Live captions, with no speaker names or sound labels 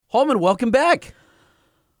Holman, welcome back.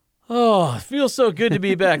 Oh, it feels so good to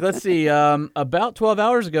be back. Let's see. About 12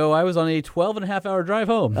 hours ago, I was on a 12-and-a-half-hour drive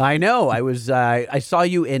home. I know. I saw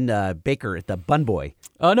you in Baker at the Bun Boy.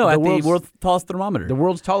 Oh, no, at the world's tallest thermometer. The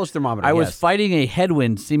world's tallest thermometer, I was fighting a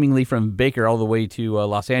headwind seemingly from Baker all the way to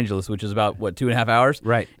Los Angeles, which is about, 2.5 hours?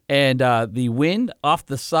 Right. And the wind off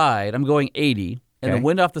the side, I'm going 80, and the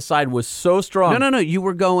wind off the side was so strong. No. You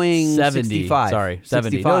were going 70. 65. Sorry,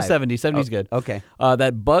 70. 65. No, 70. 70's good. Okay.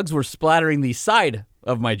 That bugs were splattering the side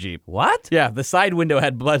of my Jeep. What? Yeah, the side window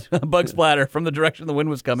had bug splatter from the direction the wind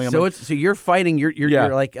was coming. So you're fighting.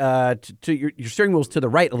 You're like your steering wheel's to the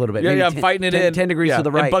right a little bit. Yeah, I'm fighting it in 10 degrees to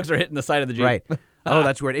the right. And bugs are hitting the side of the Jeep. Right. Oh,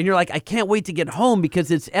 that's weird. And you're like, I can't wait to get home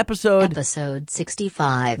because it's episode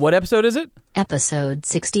 65. What episode is it? Episode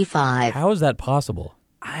 65. How is that possible?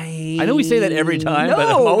 I know we say that every time, but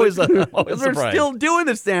I'm always we're surprised. still doing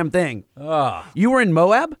this damn thing. You were in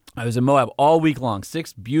Moab? I was in Moab all week long.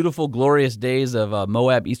 6 beautiful, glorious days of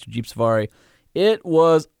Moab Easter Jeep Safari. It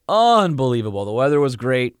was unbelievable. The weather was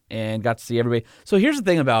great and got to see everybody. So here's the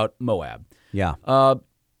thing about Moab. Yeah.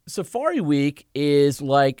 Safari Week is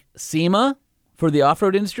like SEMA for the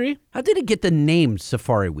off-road industry. How did it get the name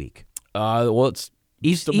Safari Week? Well, it's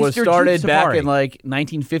Easter was started Jeep back Safari. in like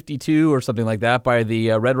 1952 or something like that by the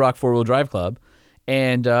Red Rock 4-Wheel Drive Club,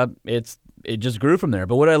 and it just grew from there.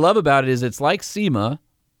 But what I love about it is it's like SEMA,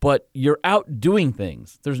 but you're out doing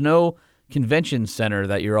things. There's no convention center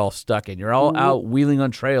that you're all stuck in. You're all out wheeling on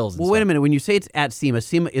trails. And Well, stuff. wait a minute. When you say it's at SEMA,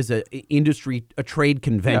 SEMA is a trade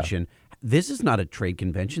convention. This is not a trade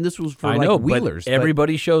convention. This was for I know, wheelers. but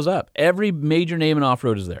everybody shows up. Every major name in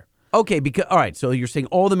off-road is there. Okay, all right. So you're saying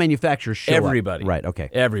all the manufacturers show Everybody. up. Right, okay.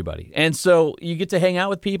 Everybody. And so you get to hang out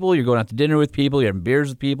with people. You're going out to dinner with people. You're having beers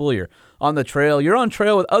with people. You're on the trail. You're on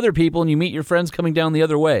trail with other people, and you meet your friends coming down the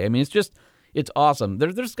other way. I mean, it's awesome.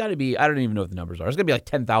 There's got to be, I don't even know what the numbers are. There's going to be like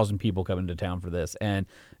 10,000 people coming to town for this. And,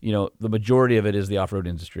 the majority of it is the off-road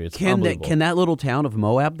industry. It's unbelievable. Can that little town of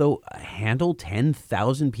Moab, though, handle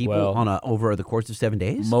 10,000 people over the course of 7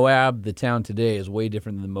 days? Moab, the town today, is way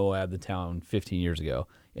different than Moab, the town 15 years ago.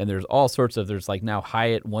 And there's all sorts of, there's like now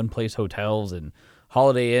Hyatt one-place hotels and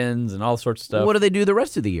Holiday Inns and all sorts of stuff. What do they do the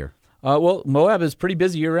rest of the year? Well, Moab is pretty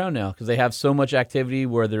busy year-round now because they have so much activity,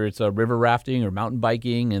 whether it's river rafting or mountain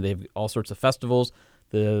biking, and they have all sorts of festivals.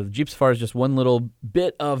 The Jeep Safari is just one little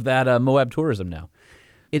bit of that Moab tourism now.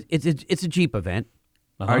 It's a Jeep event.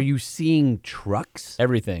 Uh-huh. Are you seeing trucks?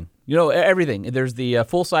 Everything. Everything. There's the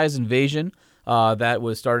full-size Invasion that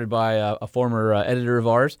was started by a former editor of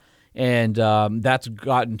ours. And that's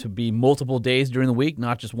gotten to be multiple days during the week,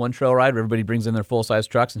 not just one trail ride where everybody brings in their full-size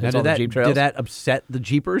trucks and hits all the Jeep trails. Did that upset the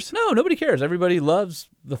Jeepers? No, nobody cares. Everybody loves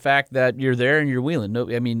the fact that you're there and you're wheeling. No,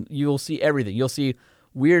 I mean, you'll see everything. You'll see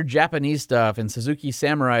weird Japanese stuff and Suzuki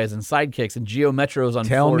Samurais and Sidekicks and Geo Metros on 40s.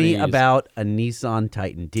 Tell me about a Nissan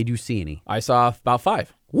Titan. Did you see any? I saw about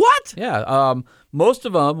 5. What? Yeah. Most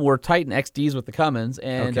of them were Titan XDs with the Cummins,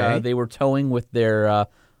 and they were towing with their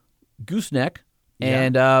gooseneck.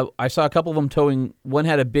 And I saw a couple of them towing. One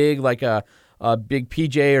had a big, like a big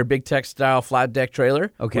PJ or big tech style flat deck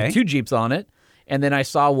trailer with 2 Jeeps on it. And then I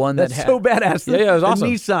saw one that had... so badass. Yeah, it was awesome.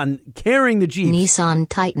 The Nissan carrying the Jeep. Nissan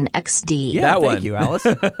Titan XD. Yeah, that thank one. you, Alice.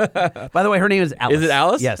 By the way, her name is Alice. Is it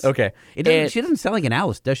Alice? Yes. Okay. She doesn't sound like an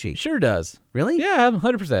Alice, does she? Sure does. Really? Yeah,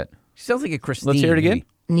 100%. She sounds like a Christine. Let's hear it again.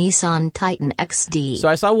 maybe. Nissan Titan XD. So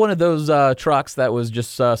I saw one of those trucks that was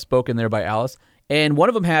just spoken there by Alice. And one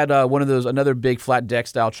of them had another big flat deck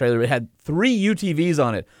style trailer. It had 3 UTVs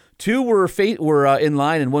on it. 2 were in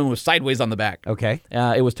line, and one was sideways on the back. Okay.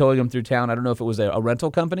 It was towing them through town. I don't know if it was a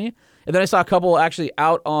rental company. And then I saw a couple actually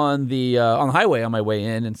out on the highway on my way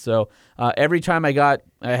in. And so every time I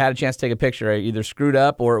had a chance to take a picture, I either screwed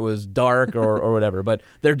up or it was dark or whatever. But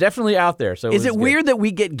they're definitely out there. So is it weird that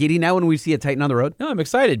we get giddy now when we see a Titan on the road? No, I'm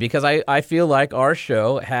excited because I feel like our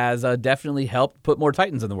show has definitely helped put more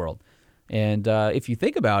Titans in the world. And if you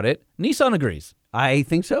think about it, Nissan agrees. I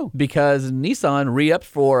think so. Because Nissan re-upped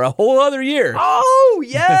for a whole other year. Oh,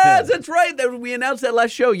 yes, that's right. We announced that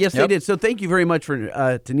last show. Yes, they did. So thank you very much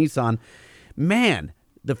to Nissan. Man,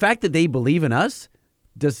 the fact that they believe in us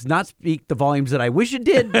does not speak the volumes that I wish it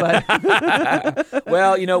did. But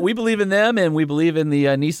well, we believe in them, and we believe in the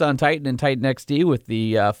Nissan Titan and Titan XD with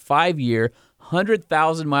the 5-year,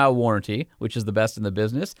 100,000-mile warranty, which is the best in the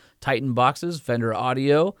business. Titan boxes, Fender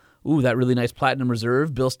audio. Ooh, that really nice Platinum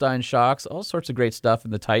Reserve, Bilstein shocks, all sorts of great stuff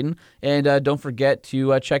in the Titan. And don't forget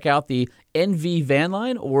to check out the NV van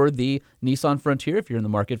line or the Nissan Frontier if you're in the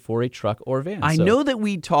market for a truck or van. I know that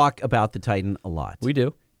we talk about the Titan a lot. We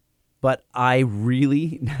do. But I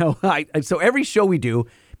really, so every show we do,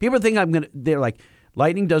 people think they're like,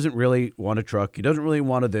 Lightning doesn't really want a truck. He doesn't really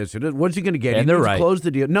want a this. What's he going to get? And he they're needs to right. Close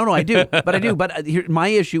the deal. No, I do. But I do. But here, my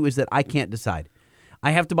issue is that I can't decide.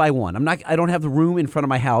 I have to buy one. I don't have the room in front of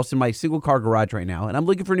my house in my single car garage right now, and I'm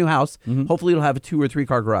looking for a new house. Hopefully, it'll have a 2 or 3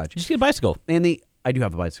 car garage. Just get a bicycle. And I do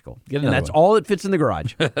have a bicycle, Get and another that's one. all that fits in the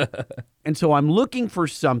garage. And so I'm looking for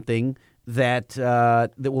something that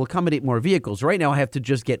will accommodate more vehicles. Right now, I have to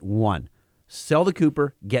just get one. Sell the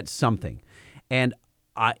Cooper, get something, and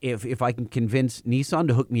if I can convince Nissan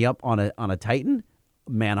to hook me up on a Titan,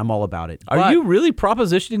 man, I'm all about it. Are you really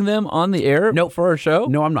propositioning them on the air for our show?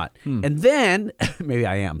 No, I'm not. And then maybe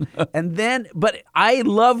I am. But I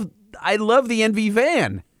love the NV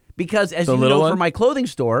van because, as you know, one? for my clothing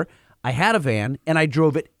store, I had a van and I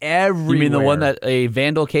drove it everywhere. You mean the one that a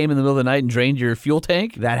vandal came in the middle of the night and drained your fuel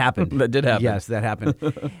tank? That happened. That did happen. Yes, that happened.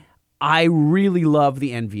 I really love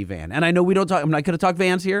the NV van, and I know we don't talk. I'm not going to talk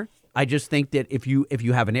vans here. I just think that if you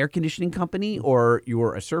have an air conditioning company or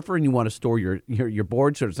you're a surfer and you want to store your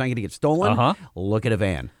board so it's not going to get stolen, look at a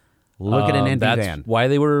van. Look at an NV that's van. why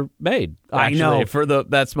they were made. Actually, I know. for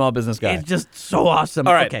that small business guy. It's just so awesome.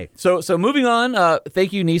 All right. Okay. So moving on.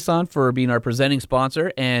 Thank you, Nissan, for being our presenting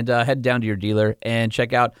sponsor, and head down to your dealer and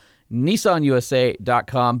check out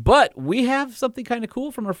NissanUSA.com. But we have something kind of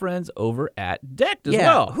cool from our friends over at Decked as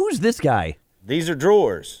well. Who's this guy? These are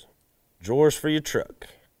drawers. Drawers for your truck.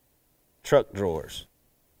 Truck drawers.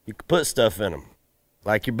 You can put stuff in them,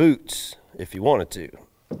 like your boots, if you wanted to.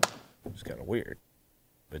 It's kind of weird,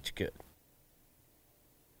 but you could.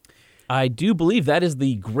 I do believe that is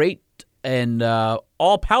the great and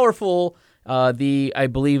all-powerful, I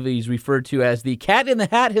believe he's referred to as the Cat in the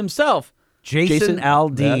Hat himself, Jason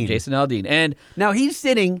Aldean. Jason Aldean. And now he's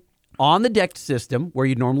sitting on the Decked system where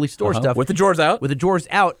you normally store stuff. with the drawers out. With the drawers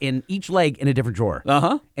out in each leg in a different drawer.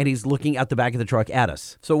 And he's looking out the back of the truck at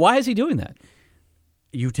us. So why is he doing that?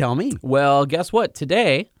 You tell me. Well, guess what?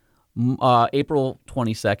 Today, April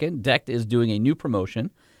 22nd, Decked is doing a new promotion.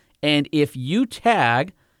 And if you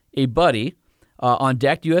tag a buddy on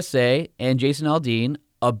Decked USA and Jason Aldean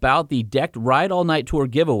about the Decked Ride All Night Tour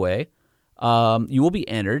giveaway, you will be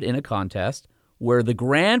entered in a contest where the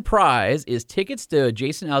grand prize is tickets to a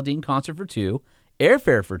Jason Aldean concert for 2,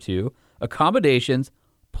 airfare for 2, accommodations,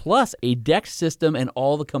 plus a Decked system and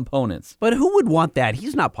all the components. But who would want that?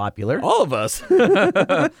 He's not popular. All of us.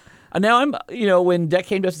 And now when Deck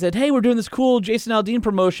came to us and said, hey, we're doing this cool Jason Aldean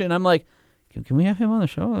promotion, I'm like, can we have him on the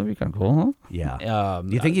show? That'd be kind of cool, huh? Yeah.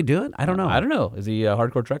 Do you think he'd do it? I don't know. I don't know. Is he a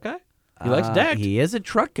hardcore truck guy? He likes Decked. He is a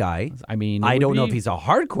truck guy. I mean, I don't know if he's a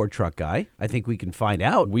hardcore truck guy. I think we can find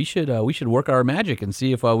out. We should work our magic and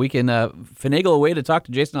see if we can finagle a way to talk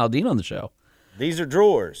to Jason Aldean on the show. These are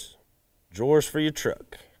drawers. Drawers for your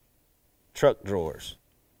truck. Truck drawers.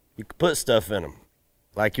 You can put stuff in them,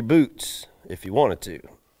 like your boots, if you wanted to.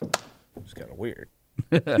 It's kind of weird.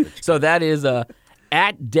 So that is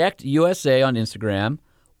at Decked USA on Instagram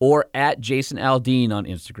or at Jason Aldean on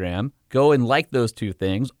Instagram. Go and like those 2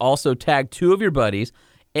 things. Also tag 2 of your buddies.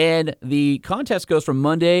 And the contest goes from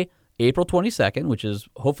Monday, April 22nd, which is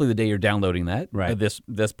hopefully the day you're downloading that, right. this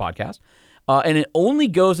podcast. And it only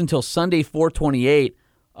goes until Sunday, 4/28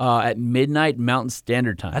 at midnight Mountain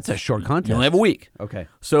Standard Time. That's a short contest. You only have a week. Okay.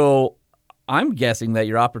 So I'm guessing that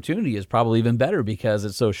your opportunity is probably even better because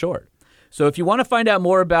it's so short. So if you want to find out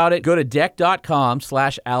more about it, go to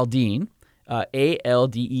deck.com/Aldean,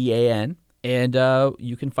 Aldean, and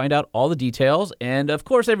you can find out all the details. And of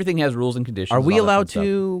course, everything has rules and conditions. Are we all that allowed fun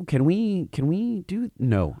to? Can we do?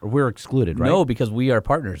 No, we're excluded, stuff. right? No, because we are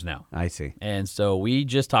partners now. I see. And so we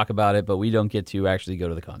just talk about it, but we don't get to actually go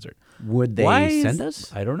to the concert. Would they send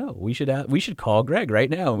us? I don't know. We should call Greg right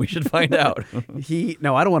now. We should find out.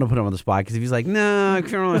 No, I don't want to put him on the spot because if he's like, no,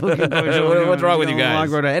 What's wrong with you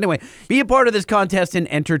guys? Anyway, be a part of this contest and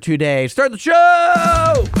enter today. Start the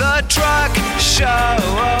show. The Truck Show.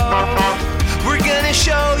 We're gonna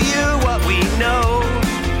show you what we know.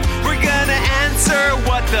 We're gonna answer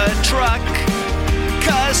what the truck,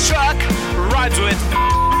 'cause truck rhymes with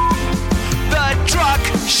the Truck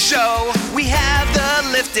Show. We have the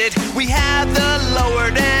lifted, we have the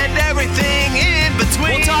lowered, and everything in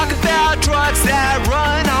between. We'll talk about trucks that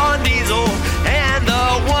run on diesel and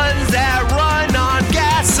the ones that run on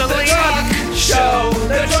gasoline. The Truck Show,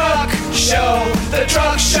 the Truck Show, the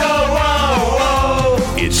Truck Show. Oh,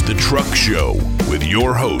 oh. It's the Truck Show with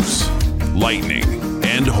your hosts, Lightning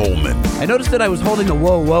and Holman. I noticed that I was holding the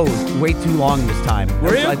whoa way too long this time.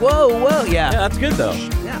 Were you? Like whoa, Yeah, that's good though.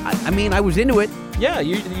 Yeah, I mean, I was into it. Yeah,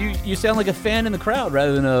 you sound like a fan in the crowd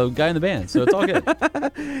rather than a guy in the band, so it's all good.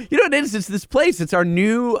 You know what it is? It's this place. It's our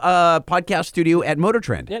new podcast studio at Motor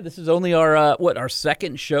Trend. Yeah, this is only our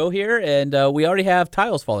second show here, and we already have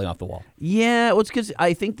tiles falling off the wall. Yeah, well, it's because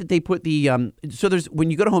I think that they put the so there's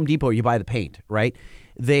when you go to Home Depot, you buy the paint, right?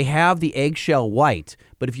 They have the eggshell white,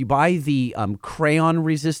 but if you buy the crayon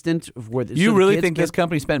resistant, You really think this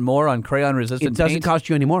company spent more on crayon resistant it doesn't paint? cost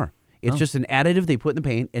you any more. It's just an additive they put in the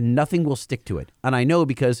paint, and nothing will stick to it. And I know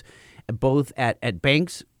because both at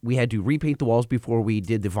Banks, we had to repaint the walls before we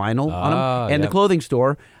did the vinyl on them. And the clothing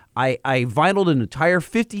store, I vinyled an entire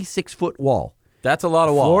 56-foot wall. That's a lot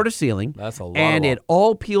of wall. Floor to ceiling. That's a lot And of wall. it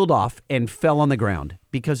all peeled off and fell on the ground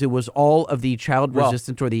because it was all of the child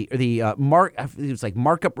resistant or the mark. It was like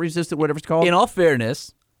markup resistant, whatever it's called. In all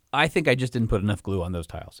fairness, I think I just didn't put enough glue on those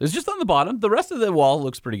tiles. It's just on the bottom. The rest of the wall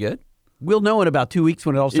looks pretty good. We'll know in about 2 weeks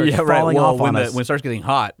when it all starts falling off on us. When it starts getting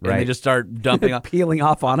hot and they Right. just start dumping off. Peeling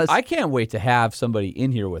off on us. I can't wait to have somebody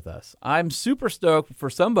in here with us. I'm super stoked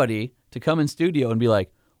for somebody to come in studio and be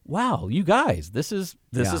like, wow, you guys, this is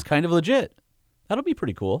kind of legit. That'll be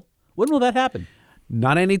pretty cool. When will that happen?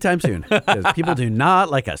 Not anytime soon, because people do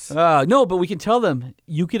not like us. No, but we can tell them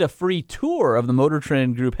you get a free tour of the Motor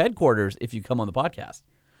Trend Group headquarters if you come on the podcast.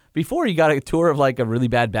 Before, you got a tour of like a really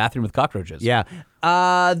bad bathroom with cockroaches. Yeah.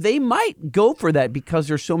 They might go for that because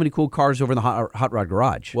there's so many cool cars over in the Hot Rod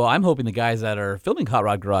Garage. Well, I'm hoping the guys that are filming Hot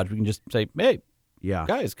Rod Garage, we can just say, hey, Yeah.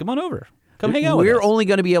 guys, come on over. Come hang out with us. We're only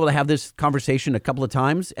going to be able to have this conversation a couple of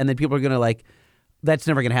times, and then people are going to like, that's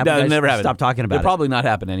never going to happen. That'll Guys, never happen. Stop talking about It'll probably not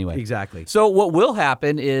happen anyway. Exactly. So what will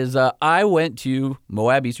happen is I went to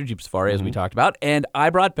Moab Easter Jeep Safari, as we talked about, and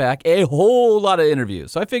I brought back a whole lot of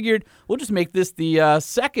interviews. So I figured we'll just make this the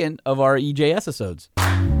second of our EJS episodes.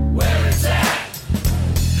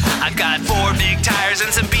 I've got 4 big tires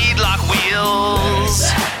and some beadlock wheels.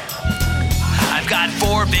 I've got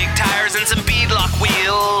 4 big tires and some beadlock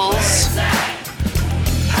wheels.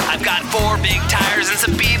 I've got 4 big tires and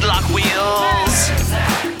some beadlock wheels.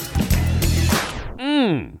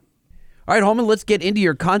 All right, Holman, let's get into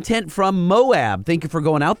your content from Moab. Thank you for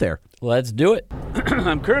going out there. Let's do it.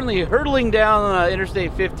 I'm currently hurtling down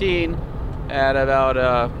Interstate 15 at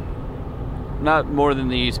about not more than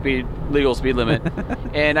the legal speed limit.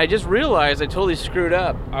 And I just realized I totally screwed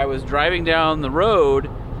up. I was driving down the road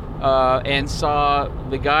and saw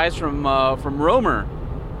the guys from Romer.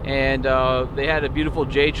 And they had a beautiful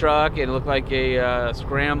J truck, and it looked like a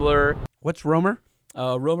Scrambler. What's Romer?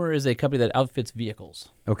 Romer is a company that outfits vehicles.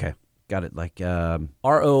 Okay, got it. Like, ROAMR,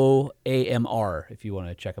 if you want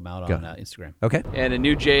to check them out on Instagram. okay. And a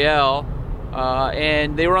new JL.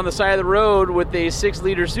 And they were on the side of the road with a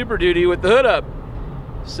 6-liter Super Duty with the hood up.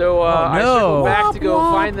 So I circled back to go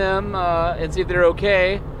find them and see if they're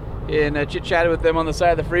okay. And chit-chatted with them on the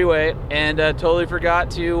side of the freeway, and totally forgot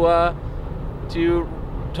to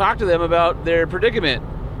talk to them about their predicament.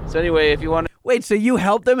 So anyway, if you want to... Wait, so you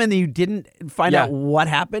helped them and then you didn't find Yeah. out what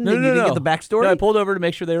happened? No, and you didn't get the backstory? No, I pulled over to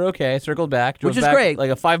make sure they were okay. I circled back. drove Which is back great. Like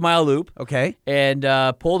a 5-mile loop. Okay. And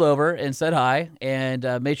pulled over and said hi and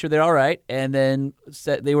made sure they're all right. And then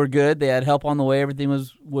said they were good. They had help on the way. Everything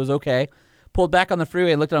was okay. Pulled back on the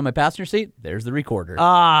freeway and looked on my passenger seat. There's the recorder.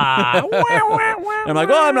 Ah. I'm like,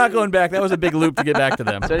 well, I'm not going back. That was a big loop to get back to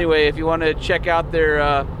them. So anyway, if you want to check out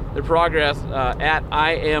their progress at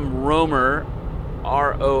I Am Romer,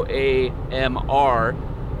 ROAMR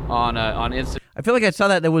on Instagram. I feel like I saw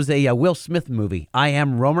that there was a Will Smith movie, I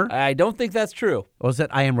Am Romer. I don't think that's true. Was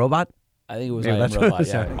that I Am Robot? I think it was Yeah, I Am that's what Robot. it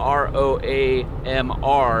Yeah. said.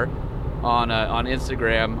 ROAMR on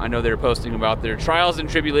Instagram. I know they're posting about their trials and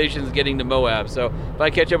tribulations getting to Moab. So if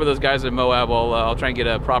I catch up with those guys in Moab, I'll try and get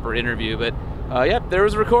a proper interview. But yep, there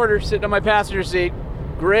was a recorder sitting on my passenger seat.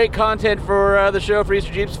 Great content for the show for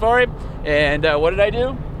Easter Jeep Safari. And what did I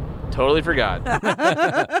do? Totally forgot.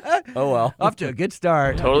 Oh well. Off to a good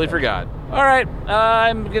start. Totally forgot. All right,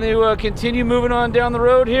 I'm going to continue moving on down the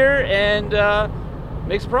road here and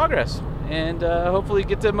make some progress. And hopefully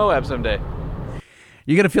get to Moab someday.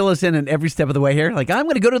 You're going to fill us in every step of the way here? Like, I'm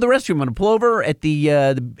going to go to the restroom. I'm going to pull over at the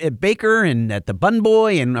at Baker and at the Bun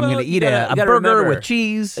Boy, and I'm going to eat a burger remember, with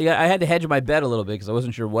cheese. Yeah, I had to hedge my bet a little bit because I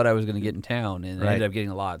wasn't sure what I was going to get in town, and I ended up getting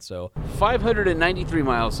a lot. So 593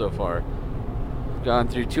 miles so far. Gone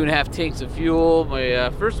through 2.5 tanks of fuel. My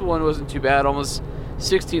first one wasn't too bad, almost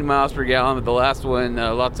 16 miles per gallon, but the last one,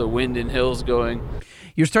 lots of wind and hills going.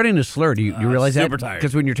 You're starting to slur. Do you realize that? super tired.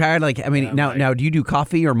 Because when you're tired, like, I mean, now do you do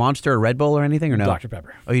coffee or Monster or Red Bull or anything or no? Dr.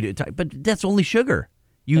 Pepper. Oh, you do. But that's only sugar.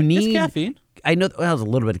 You need It's caffeine. I know. Well, it's a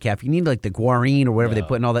little bit of caffeine. You need like the guarine or whatever they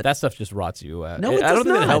put in all that. That stuff just rots you. No, it I don't does think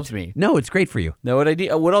it not. helps me. No, it's great for you. No,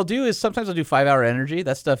 what I'll do is sometimes I'll do 5-hour energy.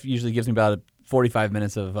 That stuff usually gives me about 45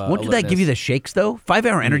 minutes of. Won't that give you the shakes though?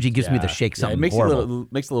 5-hour energy gives me the shakes. Something it makes horrible.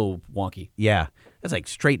 makes it a little wonky. Yeah, that's like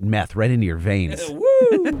straight meth right into your veins.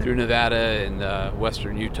 Through Nevada and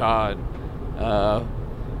western Utah, and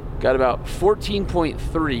got about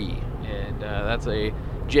 14.3, and that's a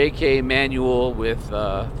JK manual with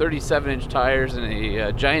 37-inch tires and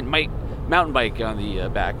a giant mountain bike on the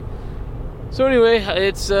back. So anyway,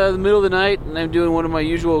 it's the middle of the night, and I'm doing one of my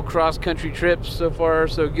usual cross-country trips. So far,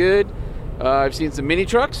 so good. I've seen some mini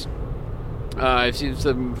trucks. I've seen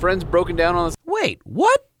some friends broken down on the. Wait,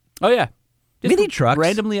 what? Oh yeah, just Mini trucks?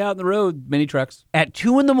 randomly out in the road. Mini trucks, At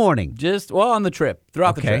 2 a.m? just on the trip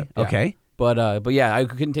throughout the Okay, trip. Yeah. okay. But yeah, I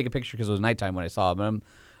couldn't take a picture because it was nighttime when I saw them.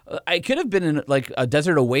 I could have been in like a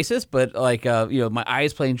desert oasis, but like my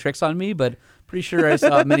eyes playing tricks on me. But pretty sure I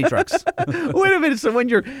saw mini trucks. Wait a minute. So when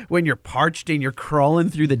you're parched and you're crawling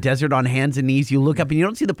through the desert on hands and knees, you look up and you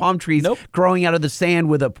don't see the palm trees Nope. growing out of the sand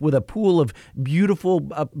with a pool of beautiful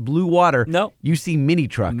blue water. Nope. You see mini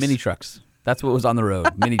trucks. Mini trucks. That's what was on the road.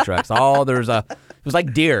 Mini trucks. It was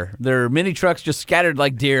like deer. There are mini trucks just scattered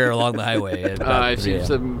like deer along the highway. At about I've 3 seen a.m.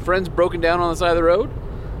 some friends broken down on the side of the road.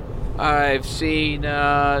 I've seen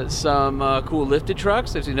some cool lifted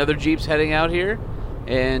trucks. I've seen other Jeeps heading out here.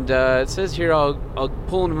 And it says here I'll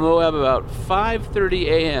pull into Moab about 5:30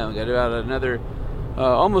 a.m. Got about another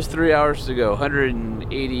almost 3 hours to go.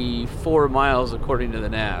 184 miles according to the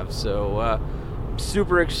nav. So I'm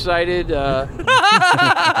super excited. I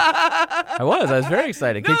was very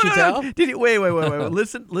excited. Can't you tell? Did you wait?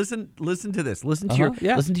 Listen to this. Listen to your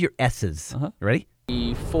yeah. listen to your S's. Ready?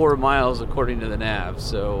 4 miles according to the nav.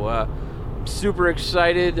 So I'm super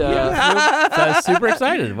excited. I was super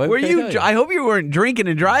excited. What Were can I you? tell you? I hope you weren't drinking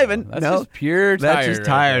and driving. That's no, just pure tired. that's just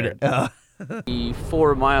tired. right there.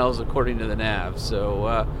 4 miles according to the nav. So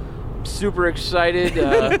I'm super excited.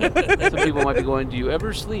 Some people might be going, do you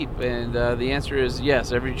ever sleep? And the answer is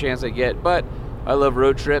yes, every chance I get. But I love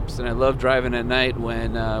road trips, and I love driving at night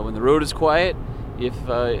when the road is quiet. If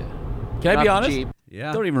Can I not be honest? Jeep,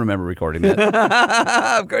 Yeah. Don't even remember recording that.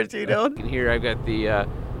 Of course you don't. and here I've got the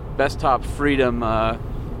Best Top Freedom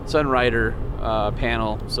Sunrider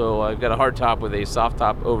panel. So I've got a hard top with a soft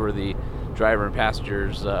top over the driver and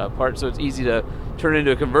passenger's part, so it's easy to turn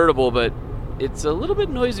into a convertible, but it's a little bit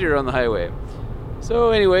noisier on the highway. So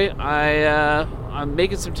anyway, I'm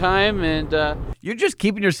making some time, and You're just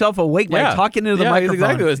keeping yourself awake by talking into the That's microphone.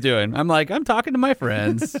 exactly what I was doing. I'm talking to my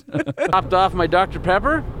friends. topped off my Dr.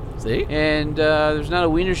 Pepper. See? And there's not a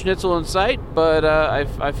Wiener Schnitzel in sight, but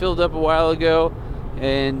I filled up a while ago,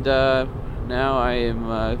 and now I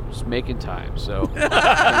am just making time. So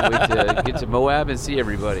can't wait to get to Moab and see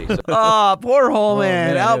everybody. So, Oh, poor Holman,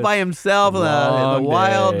 man, out it by was himself in the long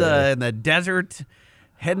wild, day. in the desert,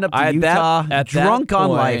 heading up to At Utah, that drunk on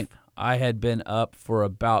point, life. I had been up for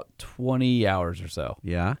about 20 hours or so.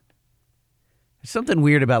 Yeah. There's something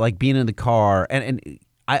weird about like being in the car, and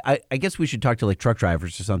I guess we should talk to like truck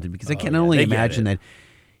drivers or something, because I can only they get imagine it. that.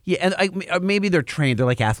 Yeah, and maybe they're trained. They're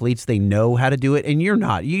like athletes. They know how to do it, and you're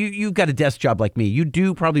not. You've got a desk job like me. You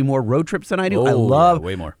do probably more road trips than I do. I Oh, love yeah,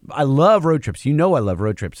 way more. I love road trips. You know I love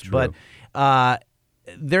road trips, but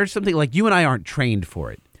there's something like you and I aren't trained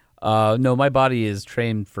for it. No, my body is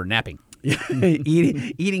trained for napping.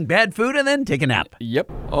 Eating bad food and then take a nap. Yep.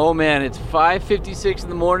 oh man, it's 5:56 in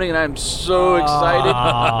the morning, and I'm so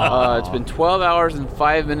excited. It's been 12 hours and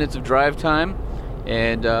 5 minutes of drive time,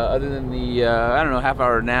 and other than the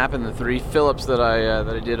half-hour nap and the 3 fill-ups that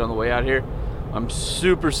I did on the way out here, I'm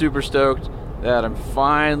super stoked that I'm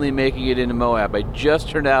finally making it into Moab. I just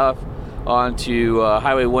turned off onto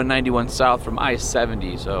Highway 191 South from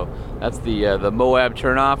I-70, so that's the Moab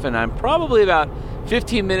turnoff, and I'm probably about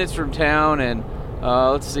 15 minutes from town, and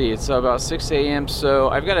let's see, it's about 6 a.m., so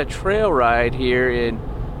I've got a trail ride here in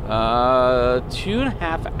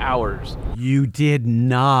 2.5 hours. You did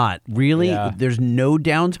not. Really? Yeah. There's no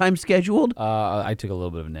downtime scheduled? I took a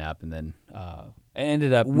little bit of a nap, and then I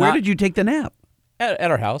ended up Where did you take the nap?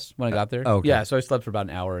 at our house when I got there. okay. Yeah, so I slept for about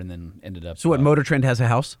an hour, and then ended up. So what, Motor Trend has a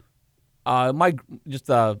house?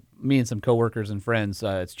 Me and some coworkers and friends.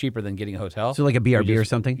 It's cheaper than getting a hotel. So like a BRB or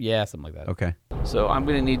something? Yeah, something like that. Okay. So I'm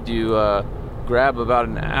going to need to grab about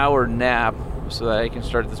an hour nap so that I can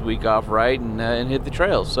start this week off right and hit the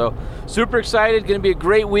trails. So super excited. Going to be a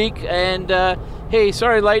great week. And hey,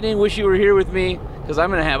 sorry, Lightning. Wish you were here with me, because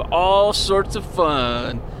I'm going to have all sorts of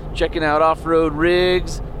fun checking out off-road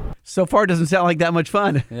rigs, So far, it doesn't sound like that much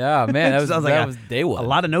fun. Yeah, man, that was Sounds like that was day one. A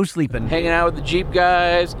lot of no sleeping. hanging out with the Jeep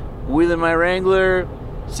guys, wheeling my Wrangler,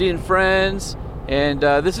 seeing friends, and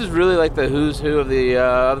this is really like the who's who of the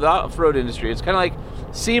off-road industry. It's kind of like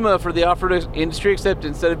SEMA for the off-road industry, except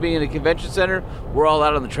instead of being in a convention center, we're all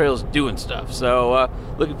out on the trails doing stuff. So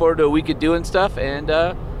looking forward to a week of doing stuff, and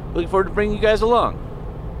looking forward to bringing you guys along.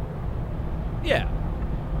 Yeah,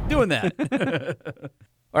 doing that.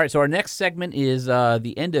 All right, so our next segment is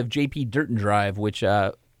the end of JP Dirt and Drive, which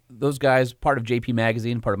those guys, part of JP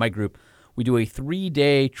Magazine, part of my group, we do a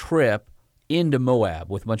 3-day trip into Moab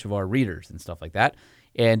with a bunch of our readers and stuff like that.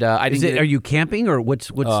 And I didn't. Are you camping or what's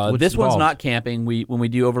this involved? one's not camping. When we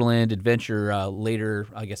do Overland Adventure later,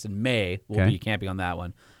 I guess in May, we'll be camping on that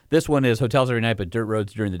one. This one is hotels every night, but dirt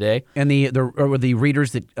roads during the day. And the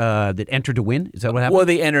readers that enter to win? Is that what happened? Well,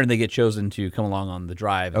 they enter and they get chosen to come along on the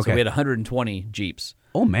drive. Okay. So we had 120 Jeeps.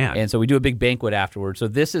 Oh man! And so we do a big banquet afterwards. So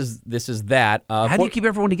this is that. How do you keep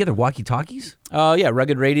everyone together? Walkie-talkies? Yeah,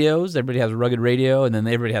 rugged radios. Everybody has a rugged radio, and then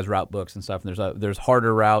everybody has route books and stuff. And there's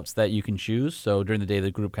harder routes that you can choose. So during the day,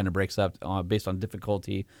 the group kind of breaks up based on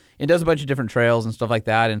difficulty and does a bunch of different trails and stuff like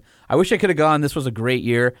that. And I wish I could have gone. This was a great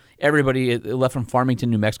year. Everybody left from Farmington,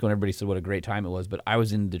 New Mexico, and everybody said what a great time it was. But I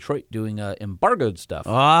was in Detroit doing embargoed stuff.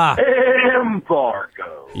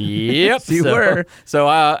 Embargo. Yep, you were. So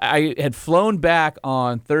I had flown back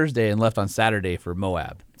on Thursday and left on Saturday for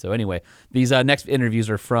Moab. So anyway, these next interviews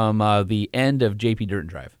are from the end of JP Dirt and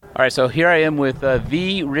Drive. All right, so here I am with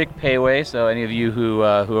the Rick Payway. So any of you who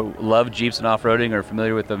love Jeeps and off-roading or are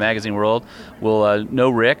familiar with the magazine world will know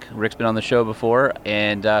Rick. Rick's been on the show before,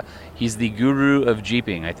 and he's the guru of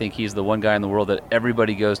Jeeping. I think he's the one guy in the world that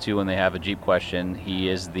everybody goes to when they have a Jeep question. He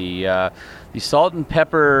is the salt and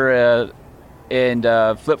pepper and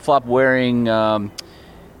flip-flop wearing...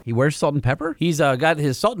 He wears salt and pepper? He's got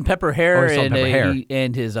his salt and pepper hair, hair.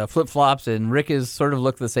 And his flip-flops, and Rick has sort of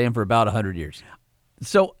looked the same for about 100 years.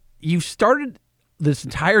 So you started this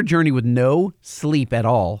entire journey with no sleep at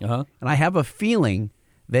all, and I have a feeling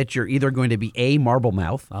that you're either going to be A, marble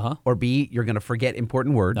mouth, or B, you're going to forget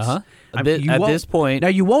important words. At this point... Now,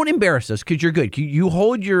 you won't embarrass us because you're good. You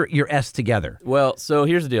hold your S together. Well, so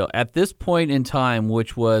here's the deal. At this point in time,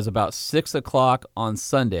 which was about 6 o'clock on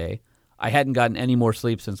Sunday, I hadn't gotten any more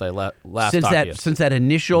sleep since I last talked to you. Since that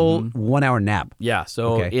initial 1 hour nap. Yeah,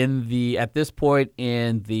 so at this point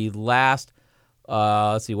in the last,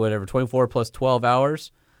 24 plus 12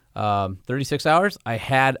 hours, 36 hours, I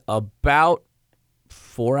had about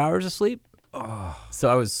 4 hours of sleep. So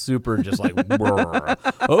I was super just like,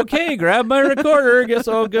 okay, grab my recorder. Guess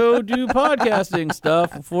I'll go do podcasting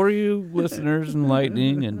stuff for you listeners and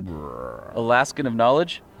Lightning and Alaskan of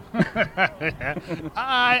knowledge.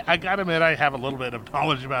 I gotta admit, I have a little bit of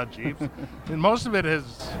knowledge about Jeeps, and most of it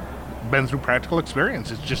has been through practical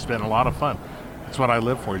experience. It's just been a lot of fun. That's what I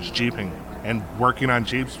live for, is Jeeping and working on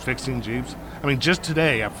Jeeps, fixing Jeeps. I mean, just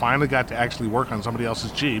today, I finally got to actually work on somebody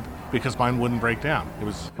else's Jeep because mine wouldn't break down. It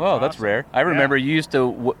was Well, that's rare. I remember you used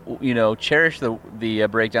to, cherish the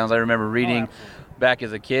breakdowns. I remember reading back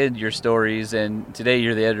as a kid your stories, and today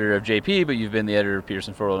you're the editor of JP, but you've been the editor of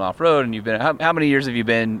Peterson 4-Wheel Off-Road, and you've been how many years have you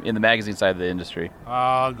been in the magazine side of the industry?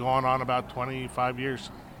 Going on about 25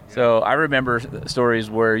 years. So I remember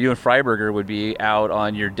stories where you and Freiberger would be out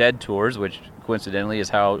on your dead tours, which coincidentally is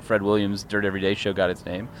how Fred Williams' Dirt Every Day show got its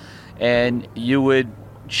name, and you would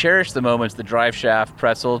cherish the moments the drive shaft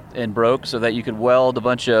pretzeled and broke so that you could weld a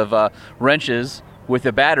bunch of wrenches with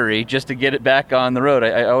a battery just to get it back on the road.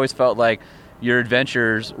 I always felt like your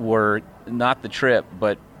adventures were not the trip,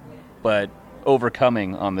 but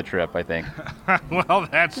overcoming on the trip, I think. Well,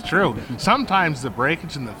 that's true. Sometimes the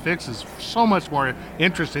breakage and the fix is so much more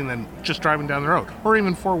interesting than just driving down the road or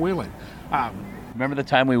even four-wheeling. Remember the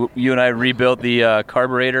time you and I rebuilt the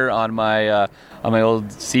carburetor on my old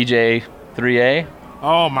CJ 3A?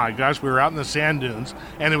 Oh my gosh, we were out in the sand dunes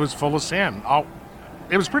and it was full of sand.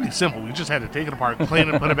 It was pretty simple. We just had to take it apart, clean it,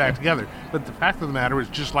 and put it back together. But the fact of the matter is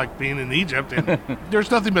just like being in Egypt, and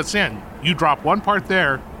there's nothing but sand. You drop one part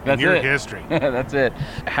there, and you're history. That's it.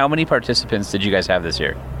 How many participants did you guys have this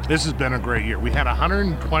year? This has been a great year. We had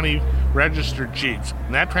 120 registered Jeeps,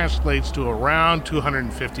 and that translates to around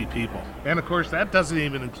 250 people. And of course, that doesn't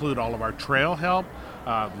even include all of our trail help,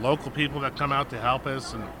 local people that come out to help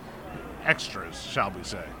us, and extras, shall we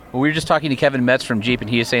say. Well, we were just talking to Kevin Metz from Jeep, and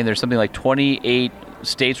he is saying there's something like 28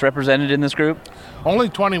 states represented in this group. Only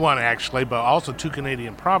 21 actually, but also 2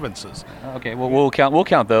 Canadian provinces. Okay, well we'll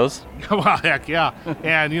count those. Well, heck yeah,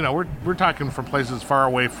 and we're talking from places far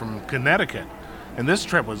away from Connecticut, and this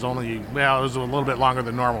trip was it was a little bit longer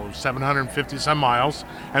than normal. It was 750 some miles,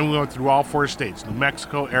 and we went through all 4 states: New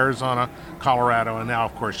Mexico, Arizona, Colorado, and now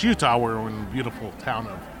of course Utah. We're in the beautiful town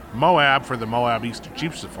of Moab for the Moab Easter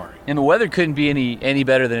Jeep Safari. And the weather couldn't be any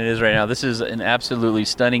better than it is right now. This is an absolutely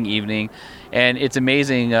stunning evening, and it's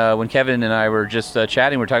amazing. When Kevin and I were just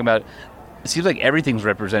chatting, we were talking about, it seems like everything's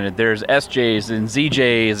represented. There's SJs and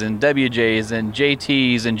ZJs and WJs and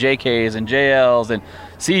JTs and JKs and JLs and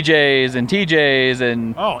CJs and TJs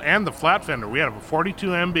and... Oh, and the flat fender. We had a 42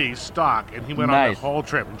 MB stock, and he went on the whole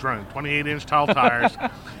trip. He's running 28-inch tall tires.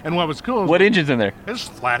 And what was cool is... What engine's in there? It's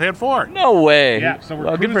Flathead Ford. No way. Yeah, so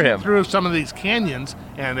we're good for cruising him. through some of these canyons,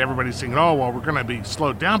 and everybody's thinking, oh, well, we're going to be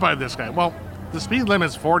slowed down by this guy. Well, the speed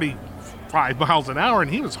limit's 45 miles an hour, and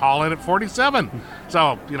he was hauling at 47.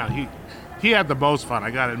 So, he had the most fun, I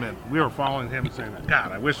got to admit. We were following him and saying,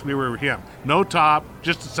 God, I wish we were him. No top,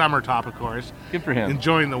 just a summer top, of course. Good for him.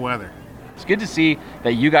 Enjoying the weather. It's good to see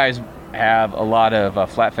that you guys have a lot of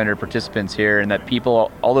flat fender participants here, and that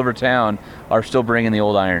people all over town are still bringing the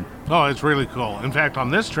old iron. Oh, it's really cool. In fact, on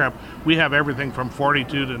this trip, we have everything from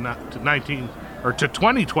 42 to 19, or to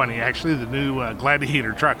 2020, actually, the new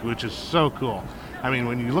Gladiator truck, which is so cool. I mean,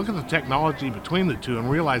 when you look at the technology between the two and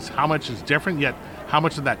realize how much is different, yet how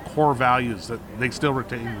much of that core values, that they still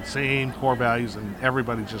retain the same core values, and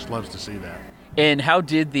everybody just loves to see that. And how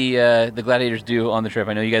did the Gladiators do on the trip?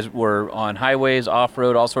 I know you guys were on highways,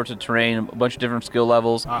 off-road, all sorts of terrain, a bunch of different skill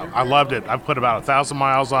levels. I loved it. I've put about 1,000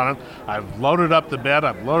 miles on it. I've loaded up the bed.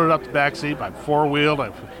 I've loaded up the back seat. I've four-wheeled.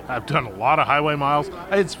 I've done a lot of highway miles.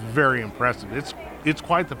 It's very impressive. It's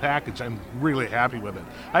quite the package. I'm really happy with it.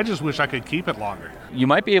 I just wish I could keep it longer. You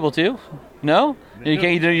might be able to. No? You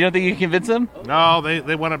don't think you can convince them? No,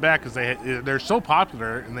 they want it back because they're so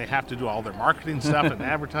popular, and they have to do all their marketing stuff and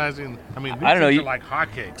advertising. I mean, these I don't know. things are like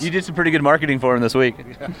hotcakes. You did some pretty good marketing for them this week.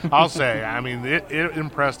 I'll say. I mean, it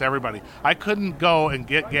impressed everybody. I couldn't go and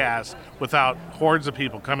get gas without hordes of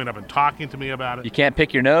people coming up and talking to me about it. You can't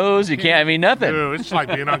pick your nose. You can't. I mean, nothing. Dude, it's like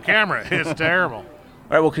being on camera. It's terrible.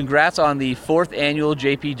 All right, well, congrats on the 4th annual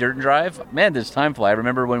JP Dirt and Drive. Man, does time fly. I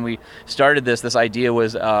remember when we started this idea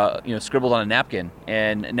was scribbled on a napkin.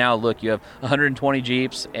 And now, look, you have 120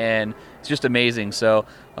 Jeeps, and it's just amazing. So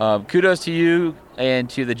kudos to you and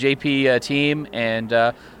to the JP team, and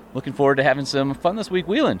looking forward to having some fun this week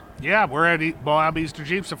wheeling. Yeah, we're at Moab Easter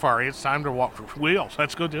Jeep Safari. It's time to wheel.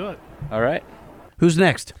 Let's go do it. All right. Who's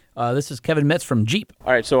next? This is Kevin Metz from Jeep.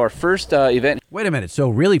 All right, so our first event. Wait a minute. So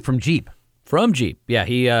really from Jeep? From Jeep. Yeah,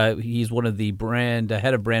 he's one of the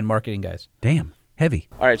head of brand marketing guys. Damn, heavy.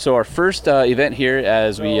 All right, so our first event here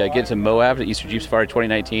as we get to Moab, the Easter Jeep Safari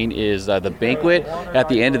 2019, is the banquet at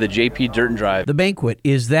the end of the JP Dirt and Drive. The banquet,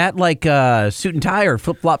 is that like suit and tie or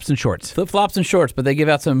flip-flops and shorts? Flip-flops and shorts, but they give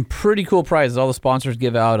out some pretty cool prizes. All the sponsors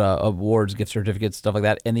give out awards, gift certificates, stuff like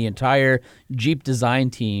that, and the entire Jeep design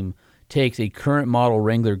team takes a current model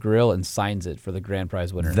Wrangler grill and signs it for the grand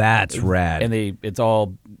prize winner. That's rad. And it's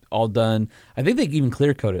all done. I think they even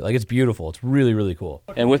clear coat it. Like, it's beautiful. It's really, really cool.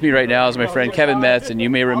 And with me right now is my friend Kevin Metz, and you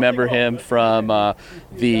may remember him from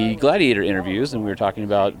the Gladiator interviews, and we were talking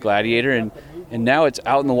about Gladiator, and now it's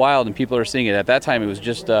out in the wild and people are seeing it. At that time, it was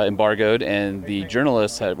just embargoed, and the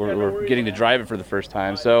journalists were getting to drive it for the first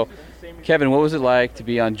time. So, Kevin, what was it like to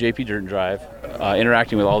be on JP Dirt and Drive,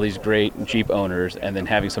 interacting with all these great Jeep owners, and then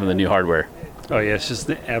having some of the new hardware? Oh yeah, it's just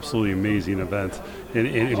an absolutely amazing event,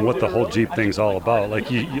 and what the whole Jeep thing's all about.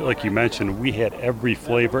 Like you mentioned, we had every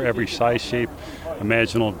flavor, every size, shape,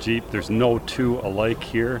 imaginable Jeep. There's no two alike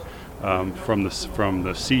here, from the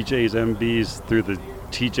CJs, MBs through the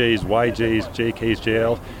TJs, YJs, JKs,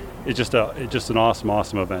 JL. It's just an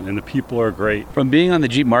awesome event, and the people are great. From being on the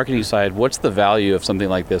Jeep marketing side, what's the value of something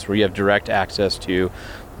like this, where you have direct access to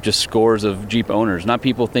just scores of Jeep owners, not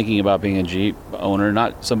people thinking about being a Jeep owner,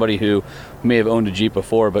 not somebody who may have owned a Jeep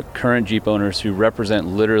before, but current Jeep owners who represent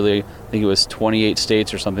literally, I think it was 28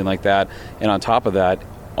 states or something like that, and on top of that,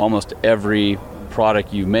 almost every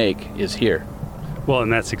product you make is here. Well,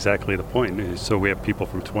 and that's exactly the point. So we have people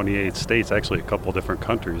from 28 states, actually a couple different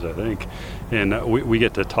countries, I think. And we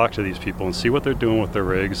get to talk to these people and see what they're doing with their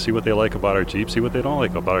rigs, see what they like about our Jeeps, see what they don't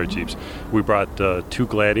like about our Jeeps. We brought 2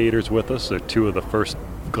 Gladiators with us. They're 2 of the first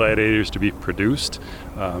Gladiators to be produced.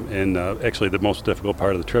 And actually the most difficult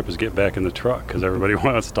part of the trip is getting back in the truck because everybody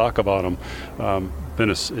wants to talk about them.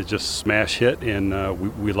 It's just smash hit, and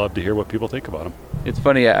we love to hear what people think about them. It's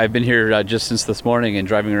funny, I've been here just since this morning and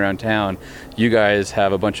driving around town. You guys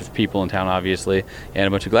have a bunch of people in town, obviously, and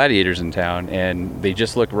a bunch of Gladiators in town, and they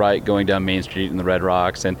just look right going down Main Street in the Red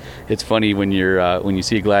Rocks. And it's funny when you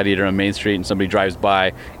see a Gladiator on Main Street and somebody drives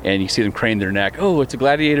by and you see them crane their neck. Oh, it's a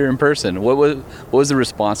Gladiator in person. What was the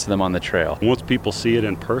response to them on the trail? Once people see it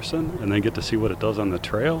in person and then get to see what it does on the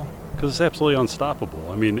trail, because it's absolutely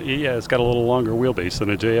unstoppable. I mean, yeah, it's got a little longer wheelbase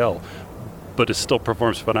than a JL, but it still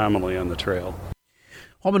performs phenomenally on the trail.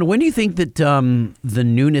 Holman, when do you think that the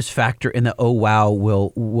newness factor in the oh wow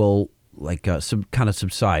will like kind of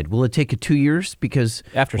subside? Will it take 2 years? Because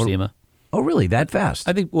After SEMA. Oh, really? That fast?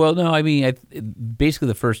 I think, well, no, I mean, basically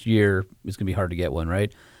the first year is going to be hard to get one,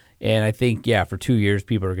 right? And I think, for 2 years,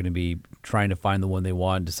 people are going to be trying to find the one they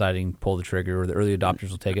want, deciding pull the trigger, or the early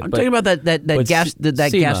adopters will take it. I'm talking about that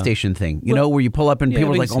gas station thing, where you pull up and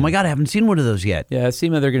people are like, oh my God, I haven't seen one of those yet. Yeah,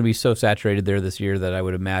 SEMA, they're going to be so saturated there this year that I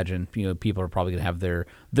would imagine, people are probably going to have their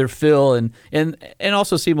fill, and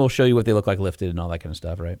also SEMA will show you what they look like lifted and all that kind of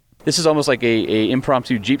stuff, right? This is almost like a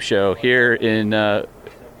impromptu Jeep show here in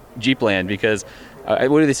Jeepland, because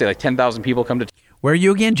what do they say, like 10,000 people come to... Where are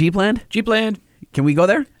you again, Jeepland? Jeepland. Can we go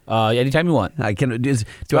there? Anytime you want. I can. It's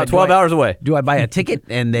about 12 hours away. Do I buy a ticket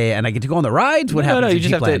and I get to go on the rides? What happens? No,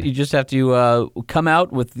 you just have to come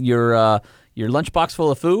out with your lunchbox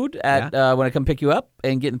full of food at when I come pick you up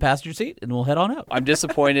and get in the passenger seat, and we'll head on out. I'm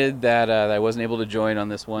disappointed that I wasn't able to join on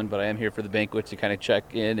this one, but I am here for the banquet to kind of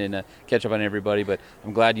check in and catch up on everybody. But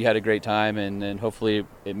I'm glad you had a great time, and hopefully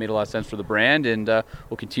it made a lot of sense for the brand, and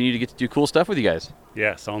we'll continue to get to do cool stuff with you guys.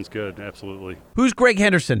 Yeah, sounds good. Absolutely. Who's Greg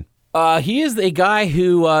Henderson? He is a guy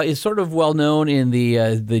who is sort of well known in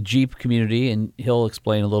the Jeep community, and he'll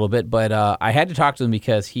explain a little bit. But I had to talk to him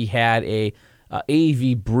because he had a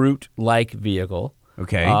AEV Brute-like vehicle.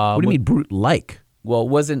 Okay. What do you mean Brute-like? Well, it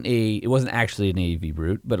wasn't actually an AEV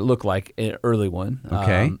Brute, but it looked like an early one.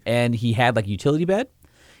 Okay. And he had like a utility bed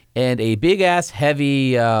and a big ass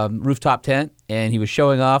heavy rooftop tent, and he was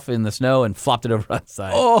showing off in the snow and flopped it over on the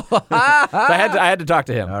side. Oh, so I had to talk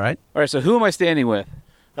to him. All right. So who am I standing with?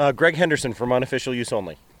 Greg Henderson from Unofficial Use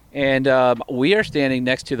Only. And we are standing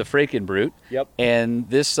next to the Fraikin Brute. Yep. And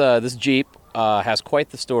this Jeep has quite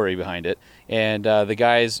the story behind it. And the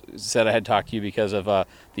guys said I had to talk to you because of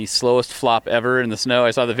the slowest flop ever in the snow.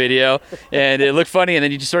 I saw the video, and it looked funny, and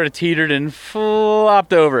then you just sort of teetered and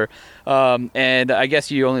flopped over. And I guess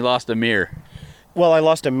you only lost a mirror. Well, I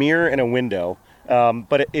lost a mirror and a window.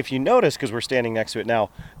 But if you notice, because we're standing next to it now,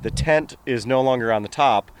 the tent is no longer on the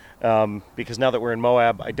top. Because now that we're in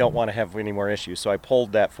Moab, I don't want to have any more issues. So I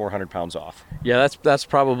pulled that 400 pounds off. Yeah, that's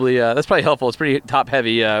probably helpful. It's pretty top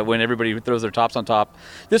heavy when everybody throws their tops on top.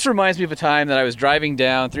 This reminds me of a time that I was driving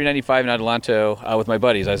down 395 in Adelanto with my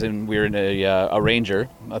buddies. We were in a Ranger,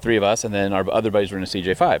 three of us, and then our other buddies were in a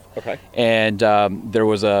CJ5. Okay. And there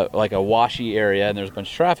was a washy area, and there was a bunch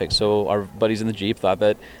of traffic. So our buddies in the Jeep thought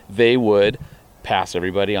that they would pass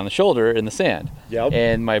everybody on the shoulder in the sand. Yep.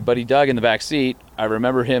 And my buddy Doug in the back seat, I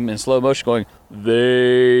remember him in slow motion going,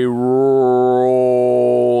 "They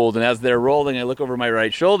rolled." And as they're rolling, I look over my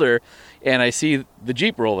right shoulder and I see the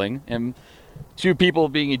Jeep rolling and two people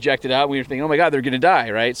being ejected out. We were thinking, oh my God, they're going to die,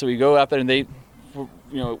 right? So we go out there and they,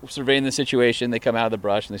 surveying the situation. They come out of the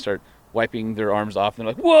brush and they start wiping their arms off. And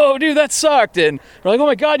they're like, "Whoa, dude, that sucked." And we're like, "Oh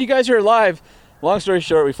my God, you guys are alive." Long story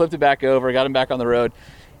short, we flipped it back over, got him back on the road.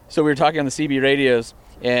 So we were talking on the CB radios,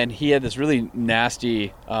 and he had this really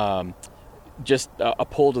nasty, just a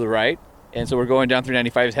pull to the right. And so we're going down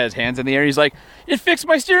 395, has hands in the air. He's like, "It fixed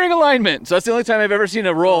my steering alignment." So that's the only time I've ever seen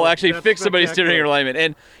a roll actually fix somebody's steering alignment.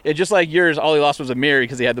 And it, just like yours, all he lost was a mirror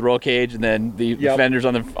because he had the roll cage and then the fenders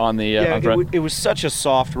on the front. It was such a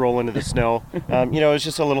soft roll into the snow. It was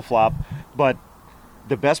just a little flop. But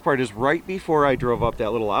the best part is right before I drove up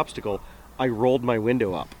that little obstacle, I rolled my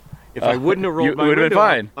window up. If I wouldn't have rolled my window been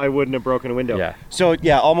fine. up, I wouldn't have broken a window. Yeah. So,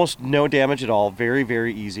 almost no damage at all. Very,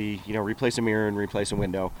 very easy. Replace a mirror and replace a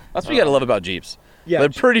window. That's what you got to love about Jeeps. Yeah. They're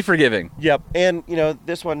pretty forgiving. Yep. And,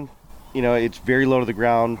 this one, it's very low to the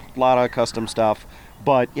ground, a lot of custom stuff.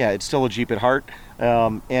 But, it's still a Jeep at heart.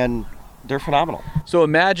 And they're phenomenal. So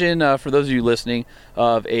imagine, for those of you listening,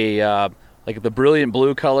 of a... like the brilliant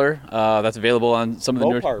blue color that's available on some of the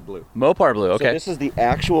Mopar blue. Mopar blue, okay. So this is the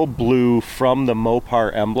actual blue from the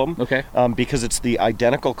Mopar emblem. Okay. Because it's the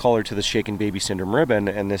identical color to the Shaken Baby Syndrome ribbon,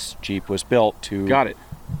 and this Jeep was built to... Got it.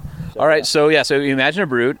 All right, so you imagine a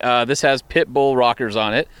Brute. This has pit bull rockers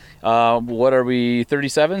on it. What are we,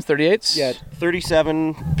 37s, 38s? Yeah,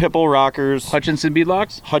 37 pit bull rockers. Hutchinson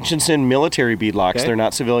beadlocks? Hutchinson military beadlocks. Okay. They're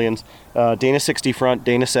not civilians. Dana 60 front,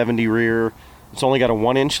 Dana 70 rear. It's only got a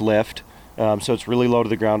 1-inch lift. So it's really low to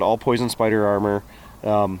the ground, all Poison Spider armor.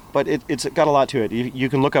 But it's got a lot to it. You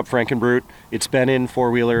can look up Frankenbrute. It's been in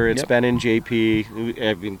four-wheeler. It's been in JP.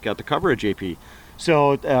 I've even got the cover of JP.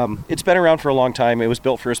 So it's been around for a long time. It was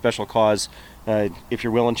built for a special cause. If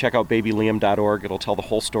you're willing, check out babyliam.org. It'll tell the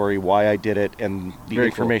whole story, why I did it, and the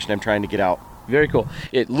information I'm trying to get out. Very cool.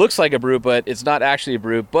 It looks like a Brute, but it's not actually a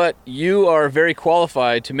Brute. But you are very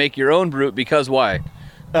qualified to make your own Brute because why?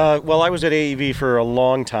 Well, I was at AEV for a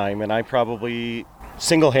long time, and I probably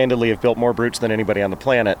single-handedly have built more Brutes than anybody on the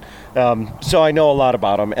planet. So I know a lot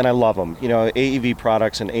about them, and I love them. You know, AEV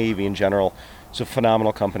Products and AEV in general, it's a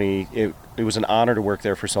phenomenal company. It was an honor to work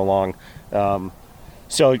there for so long.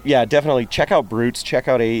 So yeah, definitely check out Brutes, check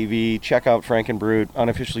out AEV, check out Frankenbrute,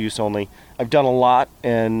 unofficial use only. I've done a lot,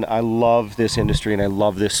 and I love this industry and I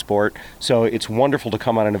love this sport. So it's wonderful to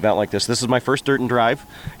come on an event like this. This is my first Dirt and Drive,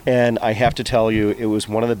 and I have to tell you, it was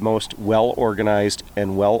one of the most well-organized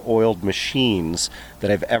and well-oiled machines that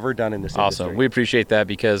I've ever done in this industry. Awesome. We appreciate that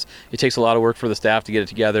because it takes a lot of work for the staff to get it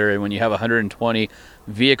together, and when you have 120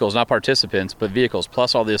 vehicles, not participants, but vehicles,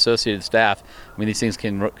 plus all the associated staff, I mean, these things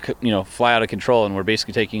can, fly out of control, and we're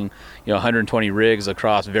basically taking, 120 rigs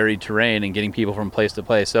across varied terrain and getting people from place to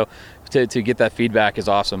place. So to get that feedback is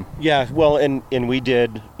awesome. Yeah, well, and we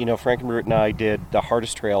did, Frankenbrute and I did the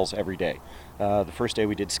hardest trails every day. The first day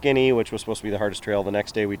we did Skinny, which was supposed to be the hardest trail. The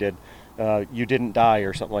next day we did You Didn't Die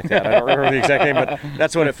or something like that. I don't remember the exact name, but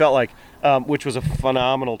that's what it felt like, which was a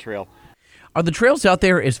phenomenal trail. Are the trails out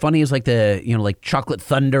there as funny as like the, like Chocolate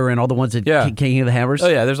Thunder and all the ones that King of the Hammers? Oh,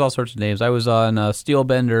 yeah, there's all sorts of names. I was on Steel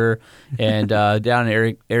Bender and down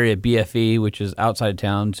in area BFE, which is outside of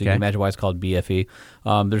town, so you can imagine why it's called BFE.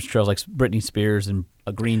 There's trails like Britney Spears and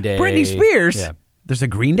a Green Day. Britney Spears? Yeah. There's a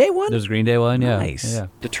Green Day one? There's a Green Day one, yeah. Nice. Yeah.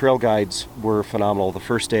 The trail guides were phenomenal. The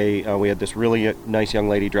first day, we had this really nice young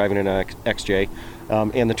lady driving an XJ,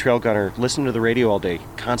 and the trail gunner listened to the radio all day.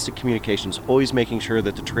 Constant communications, always making sure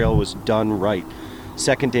that the trail was done right.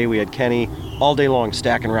 Second day, we had Kenny all day long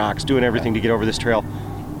stacking rocks, doing everything to get over this trail.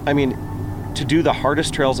 I mean, to do the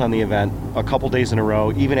hardest trails on the event a couple days in a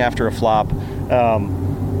row, even after a flop,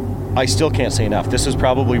 I still can't say enough. This is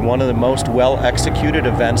probably one of the most well-executed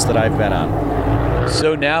events that I've been on.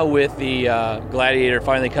 So now with the Gladiator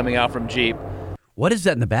finally coming out from Jeep. What is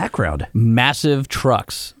that in the background? Massive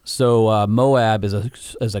trucks. So Moab is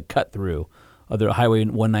a cut through of the Highway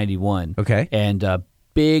 191. Okay. And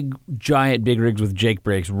giant big rigs with Jake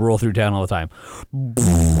brakes roll through town all the time.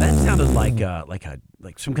 That sounded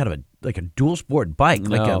like some kind of a dual sport bike,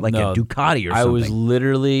 like a Ducati or something. I was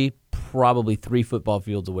literally probably 3 football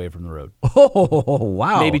fields away from the road. Oh,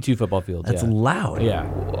 wow. Maybe 2 football fields. That's loud. Yeah.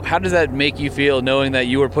 How does that make you feel knowing that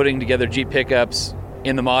you were putting together Jeep pickups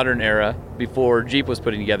in the modern era before Jeep was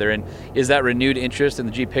putting together? And is that renewed interest in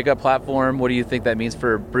the Jeep pickup platform? What do you think that means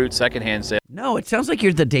for Brute secondhand sales? No, it sounds like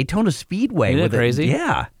you're the Daytona Speedway. Isn't it crazy?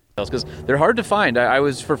 Yeah. Because they're hard to find. I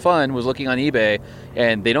was, for fun, was looking on eBay,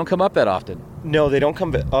 and they don't come up that often. No, they don't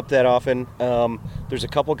come up that often. There's a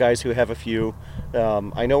couple guys who have a few.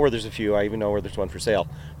 I know where there's a few. I even know where there's one for sale.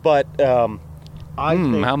 But I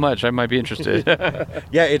think, how much? I might be interested.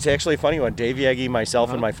 yeah, it's actually a funny one. Dave Yegi,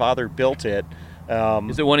 myself, and my father built it.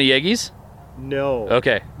 Is it one of Yegi's? No.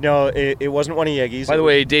 Okay. No, it wasn't one of Yegi's. By the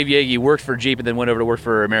way, Dave Yegi worked for Jeep and then went over to work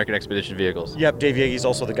for American Expedition Vehicles. Yep, Dave Yegi's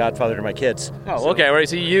also the godfather to my kids. Oh, okay. All right.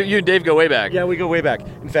 So you and Dave go way back. Yeah, we go way back.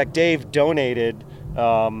 In fact, Dave donated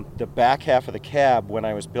the back half of the cab when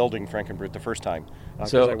I was building Frankenbrute the first time.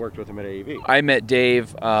 Because I worked with him at AEV. I met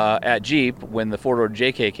Dave at Jeep when the 4-door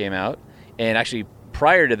JK came out. And actually,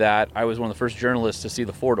 prior to that, I was one of the first journalists to see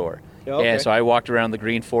the 4-door. Okay. And so I walked around the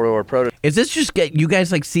green 4-door prototype. Is this just you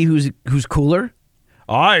guys like see who's cooler?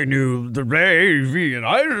 I knew the AEV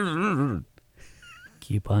and I...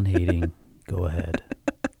 Keep on hating. Go ahead.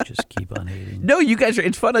 Just keep on hating. No, you guys are.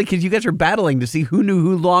 It's funny because you guys are battling to see who knew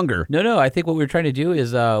who longer. No. I think what we were trying to do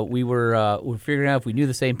is we were figuring out if we knew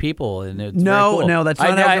the same people, and it's no, very cool. No, that's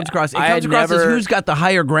not how it comes across. It comes across as who's got the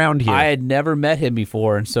higher ground here. I had never met him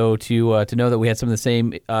before, and so to know that we had some of the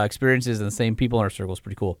same experiences and the same people in our circle is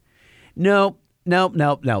pretty cool. No.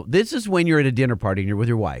 This is when you're at a dinner party and you're with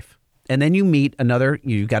your wife, and then you meet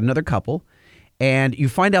you've got another couple, and you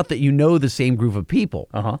find out that you know the same group of people,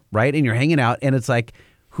 right? And you're hanging out, and it's like,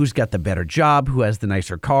 who's got the better job? Who has the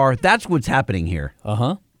nicer car? That's what's happening here.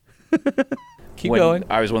 Keep going.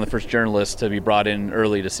 I was one of the first journalists to be brought in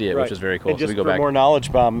early to see it, which was very cool. And just so we go for back. more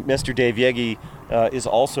knowledge, Mr. Dave Yegi is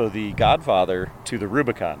also the godfather to the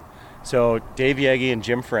Rubicon. So Dave Yegi and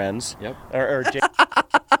Jim Friends. Yep.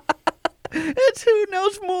 It's who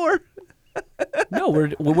knows more. No,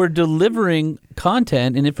 we're delivering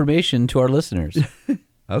content and information to our listeners.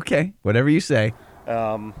 Okay, whatever you say.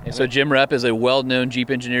 And so Jim Rep is a well-known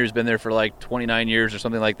Jeep engineer who's been there for like 29 years or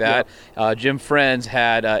something like that. Yep. Jim Friends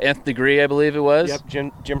had nth degree, I believe it was.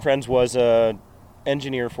 Yep, Jim Friends was a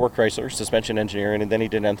engineer for Chrysler, suspension engineer, and then he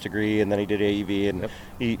did nth degree, and then he did AEV, and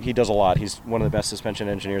he does a lot. He's one of the best suspension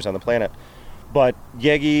engineers on the planet. But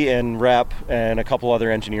Yegi and Rep and a couple other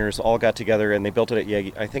engineers all got together and they built it at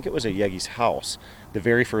Yegi. I think it was at Yegi's house, the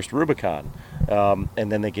very first Rubicon.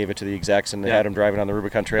 And then they gave it to the execs and they had them driving on the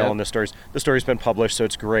Rubicon Trail. And the story's been published, so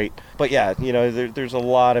it's great. But yeah, there's a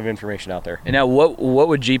lot of information out there. And now, what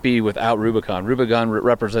would Jeep be without Rubicon? Rubicon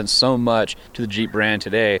represents so much to the Jeep brand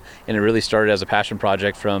today, and it really started as a passion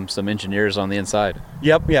project from some engineers on the inside.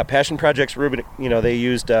 Yep, yeah, passion projects. Rubicon, they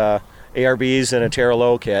used ARBs and a Terra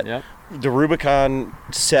Low kit. Yep. The Rubicon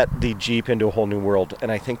set the Jeep into a whole new world,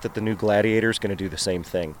 and I think that the new Gladiator is going to do the same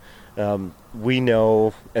thing. We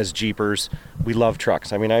know as Jeepers, we love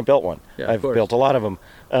trucks. I mean, I built one. Yeah, I've built a lot of them.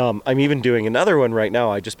 I'm even doing another one right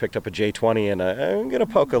now. I just picked up a J20, and I'm going to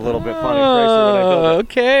poke a little bit fun at Chrysler when I build it.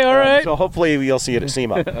 Okay, all right. So hopefully you'll see it at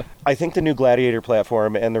SEMA. I think the new Gladiator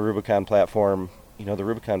platform and the Rubicon platform, the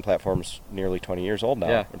Rubicon platform's nearly 20 years old now.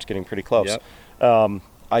 Yeah. It's getting pretty close. Yep.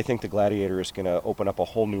 I think the Gladiator is going to open up a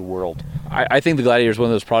whole new world. I think the Gladiator is one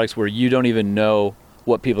of those products where you don't even know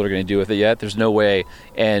what people are going to do with it yet. There's no way,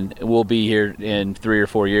 and we'll be here in 3 or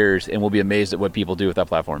 4 years, and we'll be amazed at what people do with that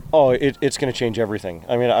platform. Oh, it's going to change everything.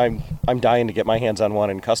 I mean, I'm dying to get my hands on one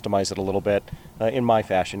and customize it a little bit in my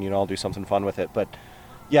fashion. I'll do something fun with it. But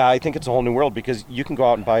yeah, I think it's a whole new world because you can go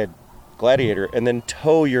out and buy a Gladiator and then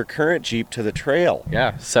tow your current Jeep to the trail.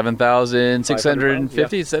 Yeah,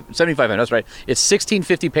 7,650, 7,500. That's right. It's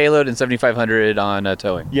 1,650 payload and 7,500 on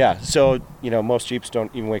towing. Yeah, so most Jeeps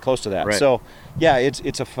don't even weigh close to that. Right. So yeah,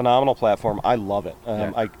 it's a phenomenal platform. I love it.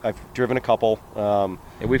 I've driven a couple.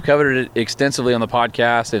 And we've covered it extensively on the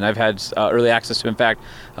podcast, and I've had early access to. In fact,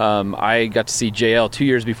 I got to see JL 2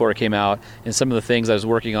 years before it came out, and some of the things I was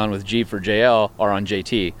working on with Jeep for JL are on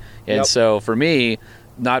JT. And so for me,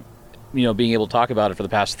 not being able to talk about it for the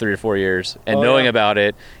past 3 or 4 years and knowing about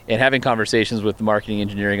it and having conversations with the marketing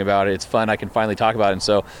engineering about it, it's fun. I can finally talk about it. And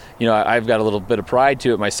so, I've got a little bit of pride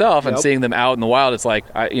to it myself, and seeing them out in the wild, it's like,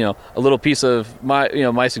 a little piece of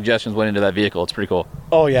my suggestions went into that vehicle. It's pretty cool.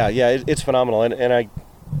 Oh yeah. It's phenomenal. And I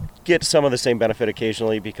get some of the same benefit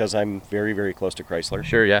occasionally because I'm very, very close to Chrysler.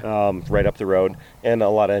 Sure, yeah. Right up the road. And a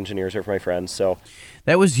lot of engineers are my friends. So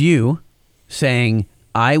that was you saying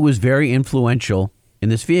I was very influential in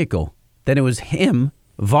this vehicle. Then it was him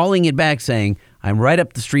volleying it back saying, I'm right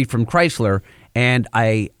up the street from Chrysler, and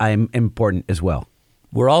I'm important as well.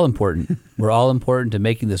 We're all important. We're all important to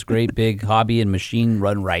making this great big hobby and machine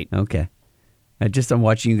run right. Okay. I'm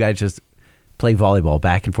watching you guys just play volleyball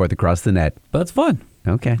back and forth across the net. But it's fun.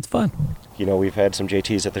 Okay. It's fun. We've had some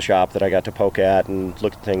JTs at the shop that I got to poke at and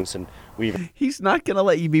look at things, and He's not going to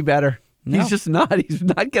let you be better. No. He's just not. He's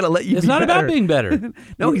not going to let you It's be not better. about being better.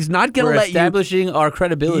 No, he's not going to let you. We're establishing our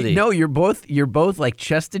credibility. No, you're both like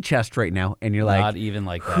chest to chest right now, and you're like, Not even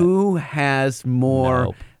like that. who has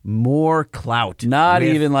more clout? Not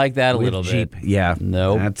even like that a with little Jeep. bit. Yeah.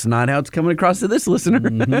 Nope. That's not how it's coming across to this listener.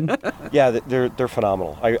 yeah, they're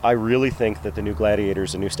phenomenal. I really think that the new Gladiator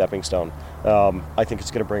is a new stepping stone. I think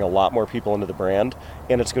it's going to bring a lot more people into the brand,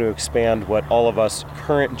 and it's going to expand what all of us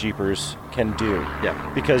current Jeepers can do.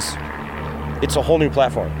 Yeah. Because it's a whole new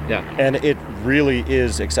platform. Yeah. And it really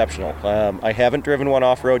is exceptional. I haven't driven one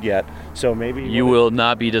off-road yet, so maybe... You will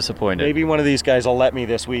not be disappointed. Maybe one of these guys will let me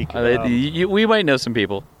this week. We might know some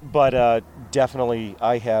people. But definitely,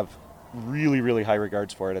 I have really, really high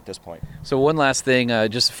regards for it at this point. So one last thing,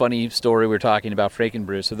 just a funny story. We were talking about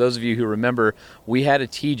Frankenbrew. So those of you who remember, we had a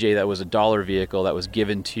TJ that was a dollar vehicle that was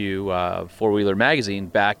given to Four Wheeler Magazine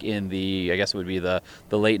back in I guess it would be the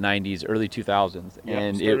late 90s, early 2000s. Yeah,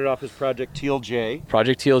 and started off as Project Teal J.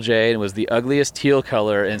 Project Teal J, and it was the ugliest teal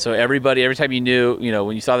color. And so every time you knew,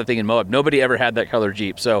 when you saw the thing in Moab, nobody ever had that color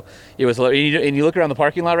Jeep. So it was, and you look around the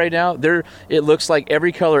parking lot right now, it looks like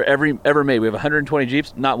every color ever made. We have 120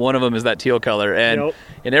 Jeeps, not one of them is that teal color, and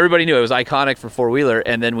everybody knew it was iconic for four-wheeler.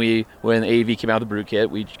 And then when AV came out with the Brute kit,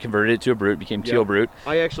 we converted it to a Brute, became Teal Brute.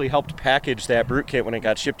 I actually helped package that Brute kit when it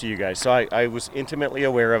got shipped to you guys, so I was intimately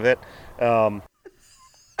aware of it.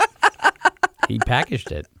 He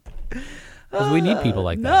packaged it. Because we need people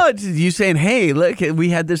like that. No, it's you saying, hey, look, we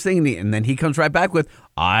had this thing, and then he comes right back with,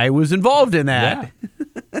 I was involved in that.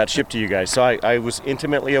 Yeah. Got shipped to you guys, so I was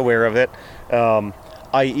intimately aware of it.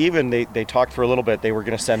 They talked for a little bit. They were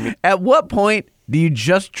going to send me. At what point do you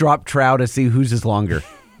just drop trow to see whose is longer?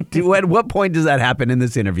 At what point does that happen in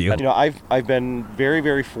this interview? I've been very,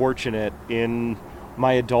 very fortunate in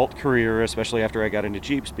my adult career, especially after I got into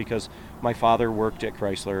Jeeps, because my father worked at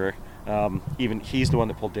Chrysler. Even he's the one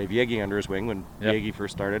that pulled Dave Yegi under his wing when Yegi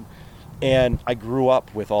first started. And I grew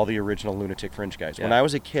up with all the original Lunatic Fringe guys. When I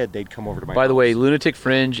was a kid, they'd come over to my By the house. way, Lunatic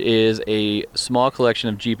Fringe is a small collection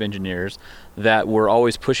of Jeep engineers that were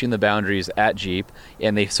always pushing the boundaries at Jeep,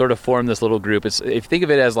 and they sort of formed this little group. If you think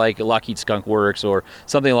of it as like Lockheed Skunk Works or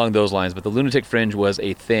something along those lines, but the Lunatic Fringe was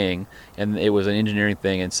a thing, and it was an engineering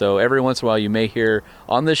thing. And so every once in a while you may hear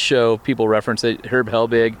on this show people reference it. Herb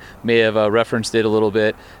Helbig may have referenced it a little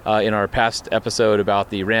bit in our past episode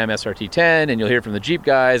about the Ram SRT-10, and you'll hear from the Jeep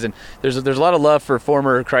guys. And there's a lot of love for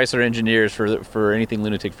former Chrysler engineers for anything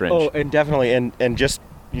Lunatic Fringe. Oh, and definitely, and just,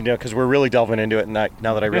 because we're really delving into it, and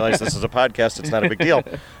now that I realize this is a podcast, it's not a big deal.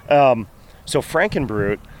 So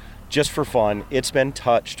Frankenbrute, just for fun, it's been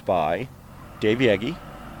touched by Dave Yegi,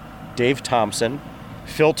 Dave Thompson,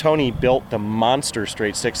 Phil Toney built the monster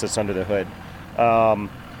straight six that's under the hood,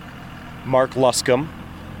 Mark Luscombe,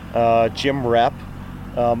 Jim Repp,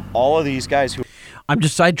 all of these guys who... I'm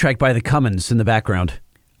just sidetracked by the Cummins in the background.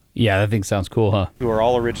 Yeah, that thing sounds cool, huh? Who are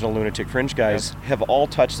all original Lunatic Fringe guys, have all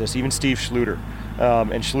touched this, even Steve Schluter.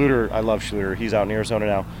 And Schluter, I love Schluter. He's out in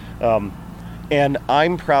Arizona now. And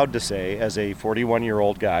I'm proud to say, as a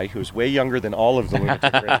 41-year-old guy who's way younger than all of the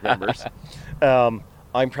Lunatic Fringe members,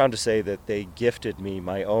 I'm proud to say that they gifted me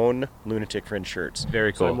my own Lunatic Fringe shirts.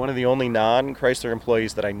 Very cool. So I'm one of the only non-Chrysler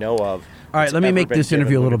employees that I know of. All right, let me make this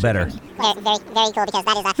interview a little better. Very, very cool, because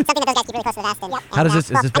that is something that those guys keep really close to the vest. And, How does this? Is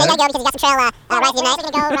this I think better? I go because you got some trail right at the night. We're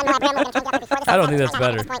going to go run my brim. We're going to change up before this. I don't think that's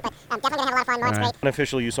better. But definitely going to have a lot of fun. It's great.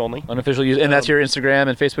 Unofficial use only. Unofficial use, and that's your Instagram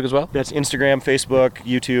and Facebook as well? That's Instagram, Facebook,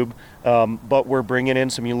 YouTube. But we're bringing in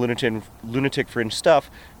some Lunatic Fringe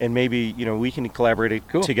stuff, and maybe we can collaborate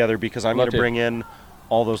together, because I'm going to bring in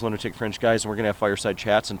all those Lunatic Fringe guys, and we're going to have fireside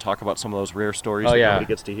chats and talk about some of those rare stories that nobody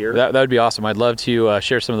gets to hear. That would be awesome. I'd love to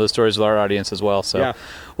share some of those stories with our audience as well. So,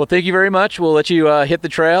 well, thank you very much. We'll let you hit the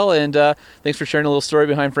trail, and thanks for sharing a little story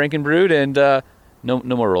behind Frankenbrute, and no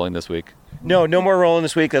more rolling this week. No more rolling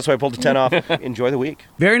this week. That's why I pulled the 10 off. Enjoy the week.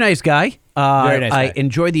 Very nice guy. Very nice guy. I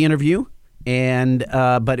enjoyed the interview, and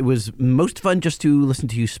but it was most fun just to listen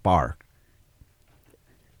to you spar.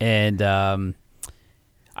 And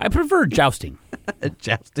I prefer jousting.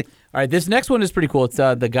 Jousting. All right, this next one is pretty cool. It's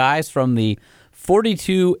the guys from the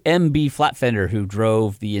 42 MB Flat Fender who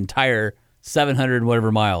drove the entire 700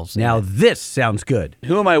 whatever miles. Now this sounds good.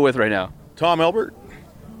 Who am I with right now? Tom Elbert.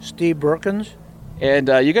 Steve Brookins. And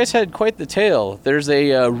you guys had quite the tale. There's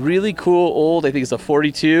a really cool old, I think it's a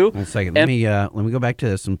 42. One second. Let me go back to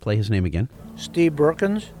this and play his name again. Steve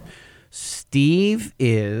Brookins. Steve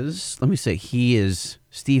is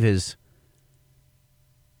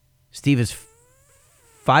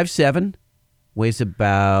 5'7", weighs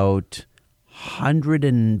about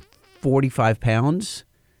 145 pounds.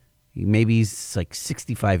 Maybe he's like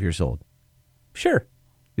 65 years old. Sure.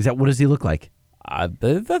 What does he look like?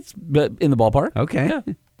 That's in the ballpark. Okay. Yeah.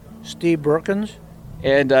 Steve Brookins.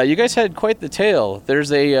 And you guys had quite the tale.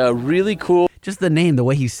 There's a really cool... Just the name, the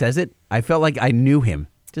way he says it, I felt like I knew him.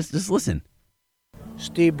 Just listen.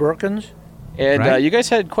 Steve Brookins. And you guys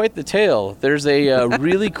had quite the tale. There's a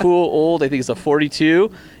really cool old, I think it's a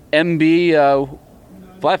 42 MB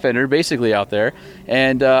flat fender basically out there.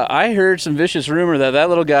 And I heard some vicious rumor that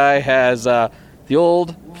little guy has the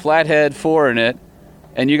old Flathead 4 in it.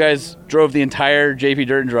 And you guys drove the entire JP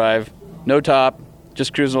Dirt and Drive, no top,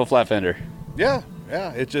 just cruising old flat fender. Yeah.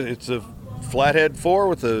 It's a Flathead 4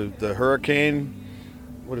 with the Hurricane,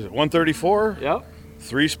 134? Yep.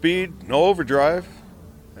 3-speed, no overdrive,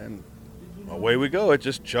 and away we go. It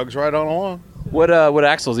just chugs right on along. What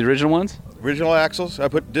axles? The original ones? Original axles. I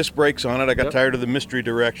put disc brakes on it. I got tired of the mystery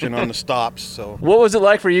direction on the stops. So. What was it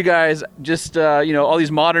like for you guys? Just all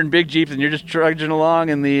these modern big Jeeps, and you're just trudging along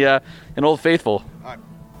in the an Old Faithful.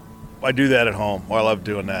 I do that at home. I love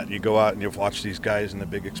doing that. You go out and you watch these guys in the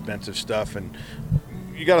big expensive stuff, and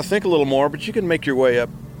you got to think a little more, but you can make your way up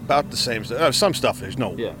about the same stuff. Some stuff there's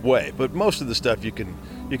no way, but most of the stuff you can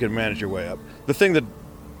manage your way up. The thing that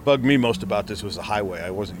bugged me most about this was the highway. I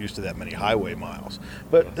wasn't used to that many highway miles,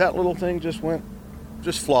 but that little thing just went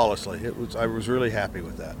flawlessly. I was really happy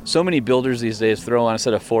with that. So many builders these days throw on a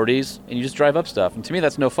set of 40s and you just drive up stuff, and to me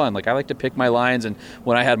that's no fun. Like, I like to pick my lines, and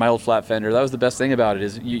when I had my old flat fender, that was the best thing about it,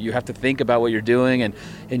 is you have to think about what you're doing, and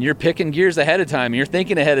you're picking gears ahead of time, you're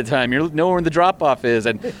thinking ahead of time, you know where the drop off is,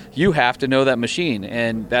 and you have to know that machine.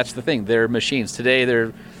 And that's the thing, they're machines today.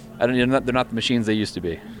 They're not the machines they used to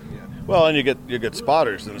be. Well, and you get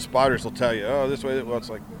spotters, and the spotters will tell you, oh, this way. Well, it's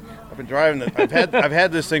like, I've been driving I've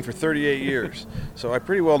had this thing for 38 years, so I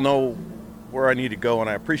pretty well know where I need to go, and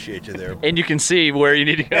I appreciate you there. And you can see where you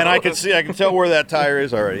need to go. And I can tell where that tire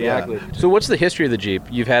is already. Exactly. Yeah. So what's the history of the Jeep?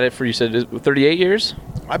 You've had it for, you said, 38 years?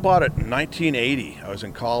 I bought it in 1980. I was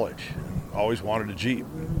in college and always wanted a Jeep.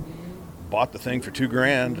 bought the thing for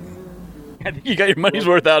 $2,000. I think you got your money's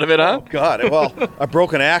worth out of it, huh? Oh, God. Well, I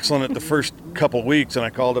broke an axle in it the first couple of weeks, and I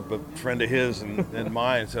called up a friend of his and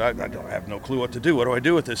mine and said, I have no clue what to do. What do I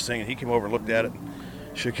do with this thing? And he came over and looked at it and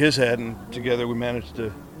shook his head, and together we managed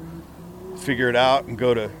to figure it out and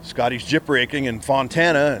go to Scotty's Jip Raking in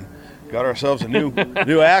Fontana and got ourselves a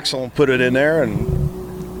new axle and put it in there,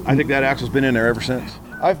 and I think that axle's been in there ever since.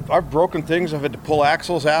 I've broken things. I've had to pull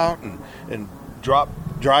axles out and drop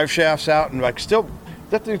drive shafts out, and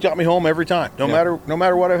that thing's got me home every time. No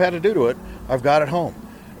matter what I've had to do to it, I've got it home.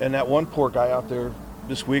 And that one poor guy out there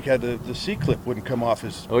this week had the C-clip wouldn't come off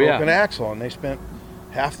his broken axle, and they spent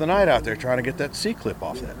half the night out there trying to get that C-clip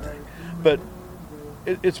off that thing. But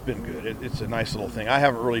it's been good. It's a nice little thing. I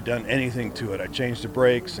haven't really done anything to it. I changed the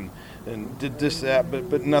brakes and did this, that,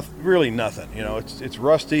 but really nothing. You know, it's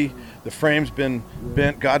rusty. The frame's been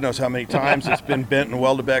bent. God knows how many times it's been bent and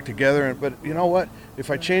welded back together. But you know what? If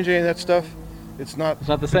I change any of that stuff, it's not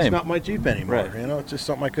the same. It's not my Jeep anymore. Right. You know, it's just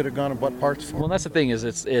something I could have gone and bought parts for. Well, that's the thing is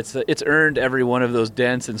it's earned every one of those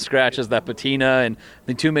dents and scratches, that patina, and I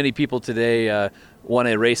think too many people today want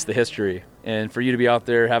to erase the history. And for you to be out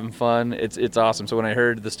there having fun, it's awesome. So when I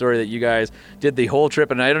heard the story that you guys did the whole trip,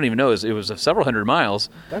 and I don't even know, it was several hundred miles.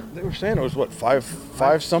 They were saying it was what, five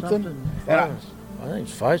something? I think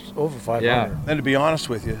it's over 500. Yeah. And to be honest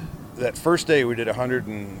with you, that first day we did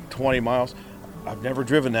 120 miles. I've never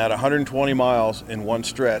driven that 120 miles in one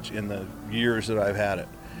stretch in the years that I've had it.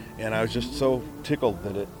 And I was just so tickled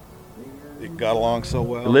that it got along so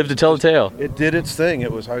well. It lived to tell the tale. It did its thing. I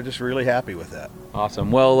was just really happy with that.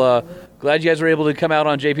 Awesome. Well, glad you guys were able to come out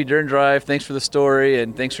on JP Dern Drive. Thanks for the story,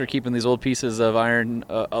 and thanks for keeping these old pieces of iron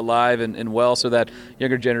alive and well so that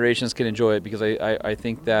younger generations can enjoy it, because I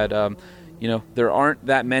think that, there aren't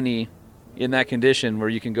that many in that condition where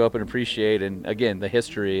you can go up and appreciate, and again, the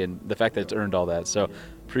history and the fact that it's earned all that. So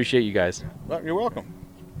appreciate you guys. Well, you're welcome.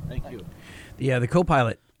 Thank you. The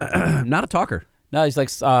co-pilot, not a talker. No, he's like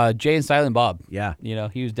Jay and Silent Bob. Yeah.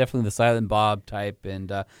 He was definitely the Silent Bob type,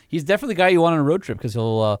 and he's definitely the guy you want on a road trip, because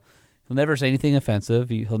he'll never say anything offensive.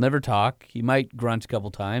 He'll never talk. He might grunt a couple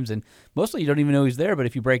times, and mostly you don't even know he's there, but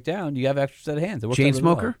if you break down, you have an extra set of hands. Chain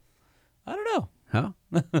smoker? I don't know. Huh?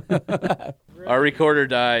 Our recorder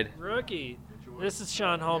died. Rookie. This is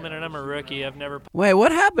Sean Holman, and I'm a rookie. I've never... Wait,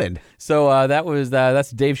 what happened? So that's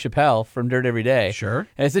Dave Chappelle from Dirt Every Day. Sure.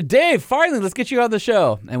 And I said, Dave, finally, let's get you on the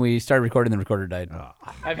show. And we started recording, the recorder died. Oh.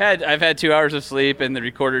 I've had 2 hours of sleep, and the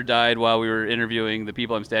recorder died while we were interviewing the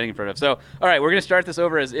people I'm standing in front of. So, all right, we're going to start this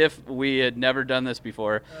over as if we had never done this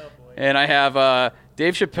before. Oh, boy. And I have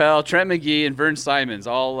Dave Chappelle, Trent McGee, and Vern Simons,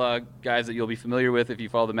 all guys that you'll be familiar with if you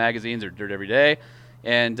follow the magazines or Dirt Every Day.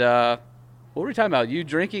 And... what were we talking about? You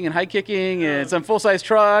drinking and high kicking and some full-size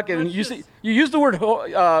truck, and you used the word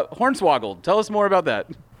hornswoggled. Tell us more about that.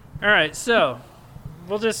 All right, so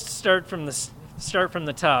we'll just start from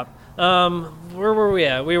the top. Where were we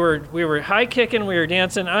at? We were high kicking. We were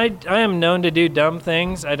dancing. I am known to do dumb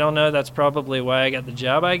things. I don't know. That's probably why I got the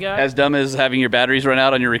job I got. As dumb as having your batteries run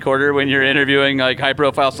out on your recorder when you're interviewing like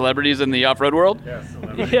high-profile celebrities in the off-road world. Yeah,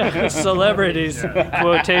 celebrities. Yeah, celebrities.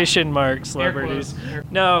 Quotation mark celebrities.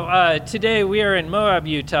 No, today we are in Moab,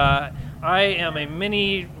 Utah. I am a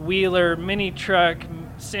mini wheeler, mini truck,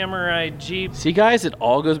 Samurai Jeep. See, guys, it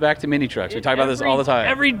all goes back to mini trucks. We talk about this all the time.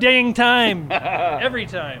 Every dang time. Every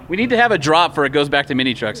time. We need to have a drop for it goes back to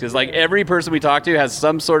mini trucks, because like every person we talk to has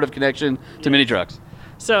some sort of connection to mini trucks.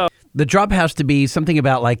 So the drop has to be something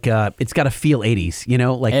about like it's got to feel 80s,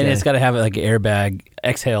 and it's got to have like an airbag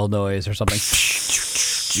exhale noise or something.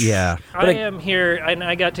 Yeah. I am here, and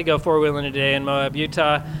I got to go four-wheeling today in Moab,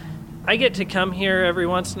 Utah. I get to come here every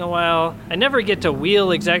once in a while. I never get to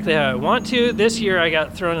wheel exactly how I want to. This year I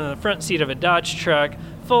got thrown in the front seat of a Dodge truck,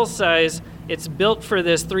 full size. It's built for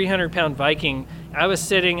this 300-pound Viking. I was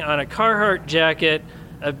sitting on a Carhartt jacket,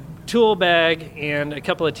 a tool bag, and a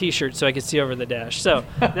couple of T-shirts so I could see over the dash. So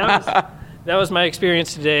that was my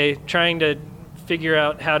experience today, trying to figure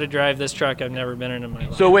out how to drive this truck I've never been in my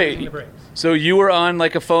life. So wait, so you were on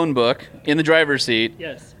like a phone book in the driver's seat.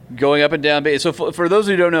 Yes. Going up and down. So for those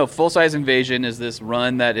who don't know, Full Size Invasion is this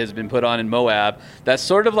run that has been put on in Moab that's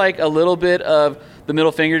sort of like a little bit of the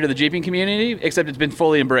middle finger to the Jeeping community, except it's been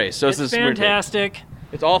fully embraced. So it's this fantastic.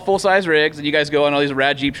 It's all full-size rigs, and you guys go on all these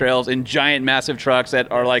rad Jeep trails in giant, massive trucks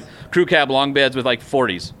that are like crew cab long beds with like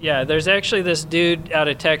 40s. Yeah, there's actually this dude out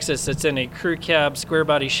of Texas that's in a crew cab square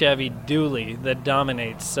body Chevy dually that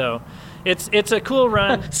dominates. So it's a cool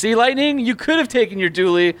run. See, Lightning, you could have taken your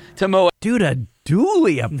dually to Moab. Dude, a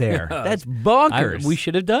dually up there. That's bonkers. We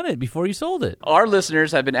should have done it before you sold it. Our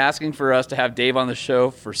listeners have been asking for us to have Dave on the show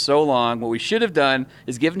for so long. What we should have done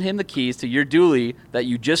is given him the keys to your dually that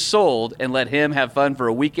you just sold and let him have fun for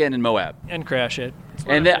a weekend in Moab. And crash it.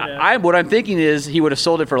 And what I'm thinking is he would have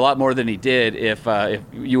sold it for a lot more than he did if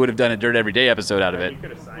you would have done a Dirt Every Day episode out of it.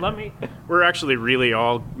 We're actually really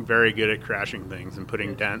all very good at crashing things and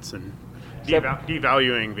putting dents and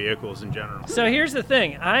devaluing vehicles in general. So here's the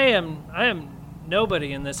thing. I am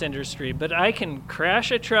nobody in this industry, but I can crash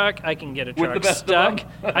a truck. I can get a truck stuck.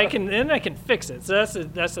 I can fix it. So that's the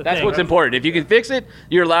thing. That's what's important. If you can fix it,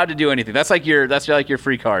 you're allowed to do anything. That's like your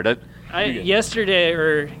free card. Yesterday,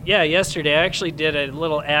 I actually did a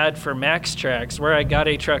little ad for Max Tracks where I got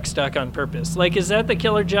a truck stuck on purpose. Like, is that the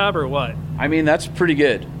killer job or what? I mean, that's pretty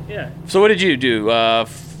good. Yeah. So what did you do?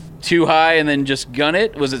 Too high and then just gun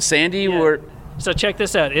it? Was it sandy? Yeah. So check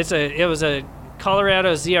this out. It was a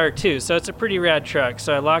Colorado ZR2, so it's a pretty rad truck.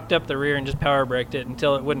 So I locked up the rear and just power braked it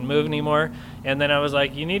until it wouldn't move anymore. And then I was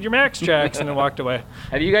like, you need your Max Tracks, and then walked away.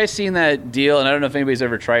 Have you guys seen that deal, and I don't know if anybody's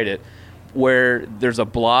ever tried it, where there's a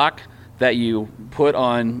block that you put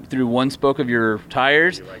on through one spoke of your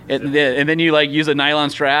tires, and then you use a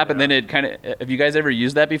nylon strap, and then it kind of. Have you guys ever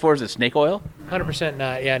used that before? Is it snake oil? 100%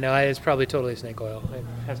 not. Yeah, no, it's probably totally snake oil.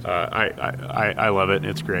 I love it.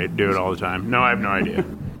 It's great. Do it all the time. No, I have no idea.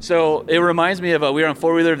 So it reminds me of we were on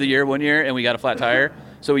 4-Wheeler of the Year one year, and we got a flat tire.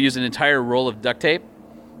 So we used an entire roll of duct tape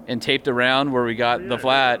and taped around where we got the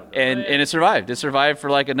flat, and it survived. It survived for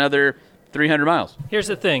another 300 miles. Here's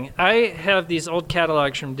the thing. I have these old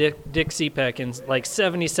catalogs from Dick CPAC in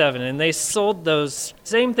 77, and they sold those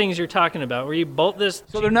same things you're talking about, where you bolt this...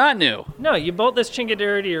 So they're not new. No, you bolt this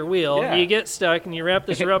chingadera to your wheel, you get stuck, and you wrap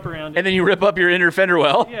this rope around it. And then you rip up your inner fender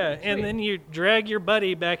well. Yeah, and then you drag your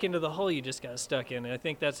buddy back into the hole you just got stuck in. I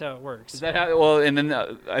think that's how it works. Is that how... Well, and then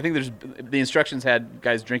I think the instructions had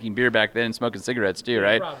guys drinking beer back then and smoking cigarettes too,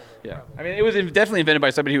 right? Probably. Yeah. I mean, it was definitely invented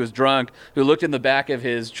by somebody who was drunk, who looked in the back of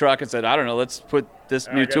his truck and said, I don't know, let's put this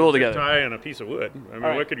new tool together. Tie and a piece of wood. I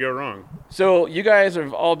mean, what could go wrong? So you guys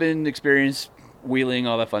have all been experienced wheeling,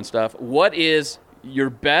 all that fun stuff. What is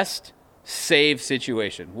your best save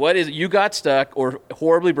situation? What is you got stuck or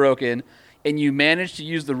horribly broken, and you managed to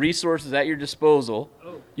use the resources at your disposal?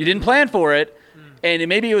 You didn't plan for it, and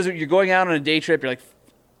maybe it was you're going out on a day trip. You're like,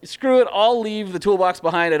 screw it, I'll leave the toolbox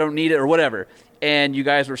behind. I don't need it or whatever. And you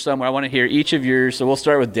guys were somewhere. I want to hear each of yours. So we'll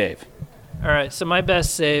start with Dave. All right, so my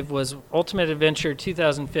best save was Ultimate Adventure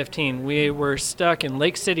 2015. We were stuck in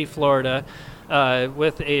Lake City, Florida,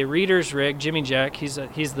 with a reader's rig, Jimmy Jack. He's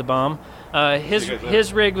the bomb.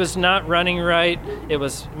 His rig was not running right. It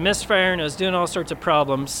was misfiring. It was doing all sorts of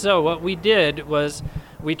problems. So what we did was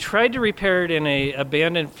we tried to repair it in a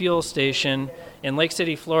abandoned fuel station in Lake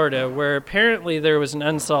City, Florida, where apparently there was an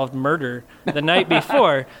unsolved murder the night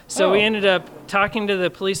before. So we ended up talking to the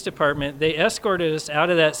police department. They escorted us out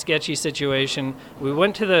of that sketchy situation. We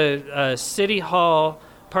went to the City Hall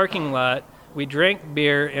parking lot. We drank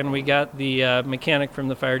beer, and we got the mechanic from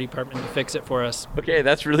the fire department to fix it for us. Okay,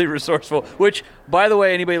 that's really resourceful. Which, by the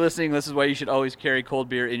way, anybody listening, this is why you should always carry cold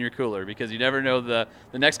beer in your cooler, because you never know the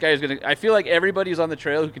next guy is going to... I feel like everybody who's on the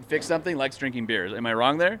trail who can fix something likes drinking beers. Am I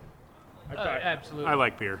wrong there? Absolutely. I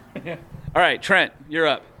like beer. All right, Trent, you're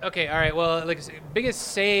up. Okay, all right. Well, biggest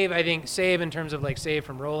save, I think, save in terms of save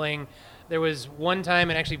from rolling. There was one time,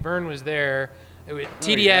 and actually Vern was there. It was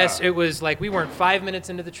TDS. It was we weren't 5 minutes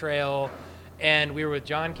into the trail, and we were with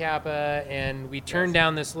John Kappa, and we turned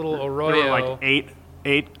down this little Arroyo. There were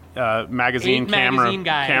eight magazine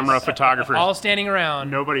camera photographers all standing around.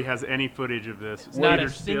 Nobody has any footage of this. It's not a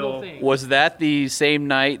single thing. Was that the same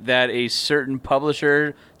night that a certain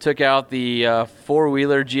publisher took out the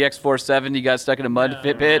 4-wheeler GX470, got stuck in a mud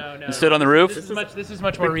pit and stood on the roof? This is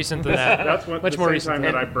much more recent than that. That's much more recent time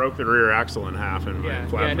that I broke the rear axle in half and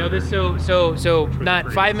flat. No, this so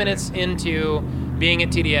not 5 minutes into being at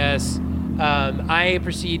TDS, I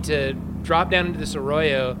proceed to drop down into this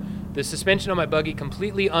Arroyo. The suspension on my buggy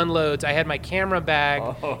completely unloads. I had my camera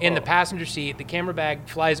bag in the passenger seat. The camera bag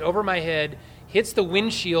flies over my head, hits the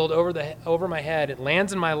windshield over my head. It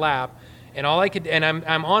lands in my lap, and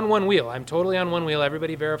I'm on one wheel. I'm totally on one wheel.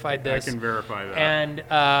 Everybody verified this. I can verify that. And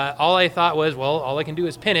all I thought was, well, all I can do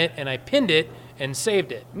is pin it, and I pinned it and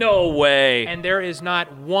saved it. No way. And there is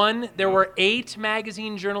not one. There were 8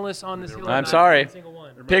 magazine journalists on this hill. I'm sorry.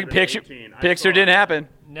 Picture didn't happen.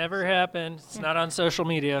 Never happened. It's not on social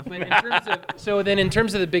media. But in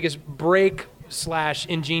terms of the biggest break /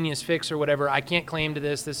 ingenious fix or whatever, I can't claim to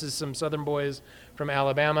this. This is some Southern boys from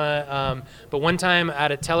Alabama. But one time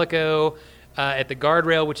out at Tellico, at the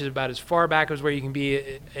guardrail, which is about as far back as where you can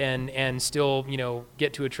be and still,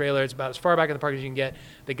 get to a trailer. It's about as far back in the park as you can get.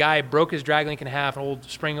 The guy broke his drag link in half, an old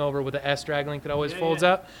spring over with an S drag link that always folds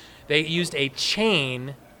up. They used a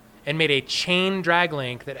chain and made a chain drag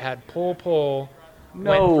link that had pull. No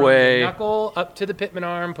went from way. the knuckle up to the pitman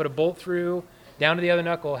arm, put a bolt through, down to the other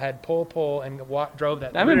knuckle, had pull, and drove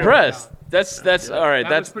that. I'm impressed. That's all right.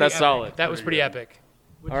 That's solid. That was pretty epic.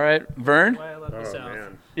 All right, Vern. Why I love the South.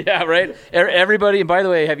 Man. Yeah, right. Everybody, and by the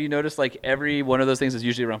way, have you noticed like every one of those things is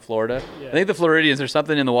usually around Florida? Yeah. I think the Floridians, there's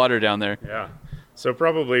something in the water down there. Yeah. So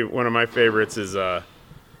probably one of my favorites is, and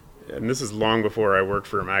this is long before I worked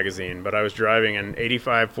for a magazine, but I was driving an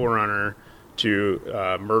 85 4Runner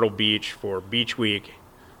to Myrtle Beach for Beach Week.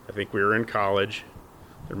 I think we were in college.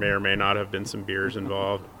 There may or may not have been some beers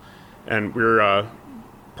involved. And we were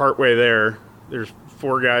partway there. There's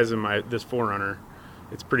 4 guys in this 4Runner.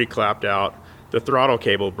 It's pretty clapped out. The throttle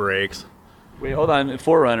cable breaks. Wait, hold on.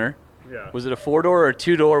 4Runner. Yeah. Was it a 4-door or a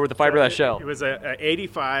 2-door with a fiberglass shell? It was a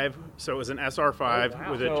 85, so it was an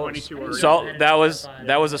SR5 with a 22 RE. So that was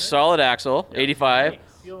a solid axle, 85.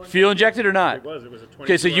 Fuel injected or not? It was a 22.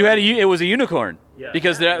 Okay, so it was a unicorn. Yeah.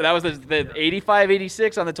 Because that was the 85,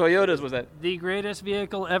 86 on the Toyotas. Was that The greatest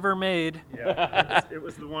vehicle ever made. Yeah, it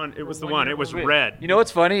was the one. It was the one. It was red. You know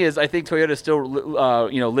what's funny is I think Toyota's still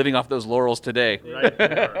living off those laurels today. Right.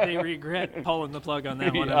 They regret pulling the plug on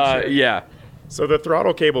that one. I'm sure. Yeah. So the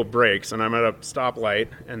throttle cable breaks, and I'm at a stoplight,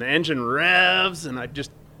 and the engine revs, and I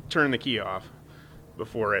just turn the key off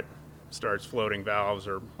before it starts floating valves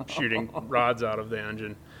or shooting rods out of the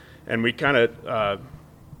engine. And we kind of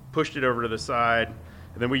pushed it over to the side,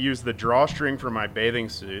 and then we used the drawstring for my bathing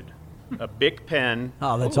suit, a Bic pen,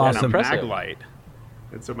 Oh, that's and awesome. a mag light.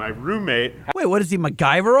 And so my roommate... Wait, what is he,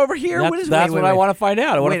 MacGyver over here? That's what I want to find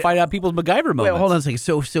out. I want to find out people's MacGyver moments. Wait, hold on a second.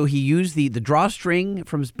 So he used the drawstring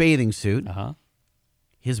from his bathing suit,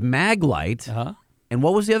 his mag light, and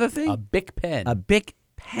what was the other thing? A Bic pen. A Bic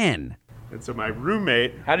pen. And so my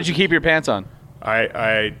roommate... How did you keep your pants on?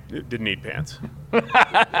 I didn't need pants.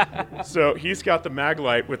 So he's got the mag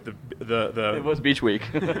light with the It was Beach Week.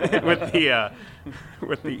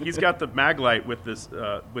 he's got the mag light with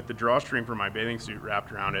the drawstring for my bathing suit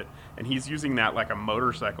wrapped around it, and he's using that like a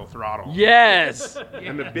motorcycle throttle. Yes.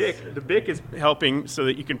 And the Bic is helping so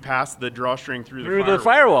that you can pass the drawstring through the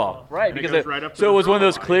firewall. Right, And it because goes right up to so the it was one of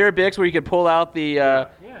those throttle clear Bics where you could pull out the.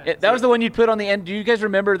 That was the one you'd put on the end. Do you guys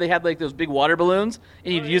remember they had like those big water balloons,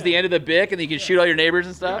 and you'd use the end of the Bic, and then you could shoot all your neighbors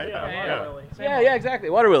and stuff? Yeah, exactly.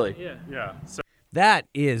 Water Willie. Yeah. So That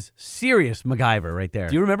is serious MacGyver right there.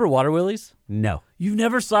 Do you remember Water Willies? No. You've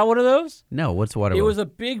never saw one of those? No, what's water? It was a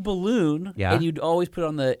big balloon, Yeah. and you'd always put it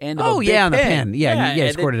on the end of a Oh, big yeah, on the pen. pen. Yeah, you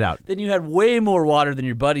and squirt it out. Then you had way more water than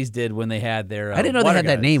your buddies did when they had their I didn't know they water had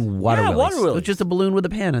that guns. name, Water Yeah, Willies. Water It was Willies. just a balloon with a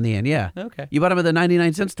pen on the end, yeah. Okay. You bought them at the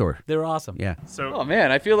 99-cent store. They're awesome. Yeah. So Oh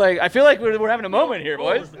man, I feel like we're having a moment here,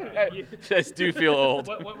 boys. I just do feel old.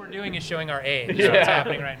 What we're doing is showing our age. Yeah. What's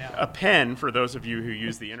happening right now. a pen for those of you who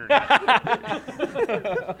use the internet.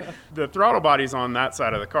 The throttle body's on that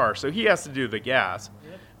side of the car, so he has to do the gas.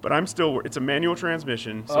 But I'm still. It's a manual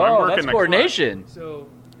transmission, so I'm working that's the coordination. So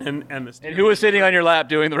clutch. And the And steering who was sitting on your lap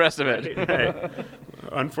doing the rest of it? Hey,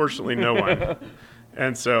 unfortunately, no one.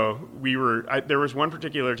 And so we were. There was one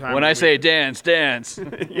particular time When I say dance, dance.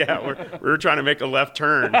 yeah, we were trying to make a left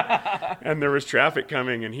turn, and there was traffic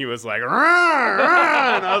coming, and he was like, "Rah,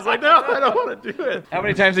 rah," and I was like, no, I don't want to do it. How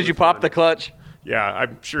many times did you pop the clutch? Yeah,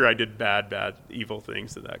 I'm sure I did bad, evil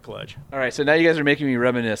things to that clutch. All right, so now you guys are making me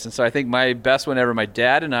reminisce. And so I think my best one ever, my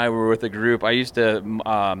dad and I were with a group. I used to,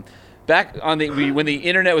 back on when the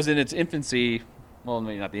internet was in its infancy, well,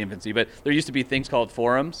 maybe not the infancy, but there used to be things called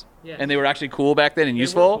forums. Yeah. And they were actually cool back then and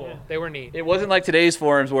useful. Cool. They were neat. It wasn't like today's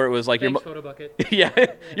forums where it was like Thanks, Photo Bucket.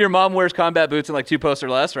 your mom wears combat boots and like 2 posts or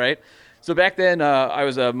less, right? So back then, I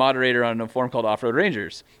was a moderator on a forum called Off-Road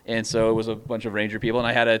Rangers, and so it was a bunch of Ranger people, and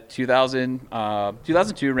I had a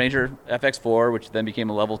 2002 Ranger FX4, which then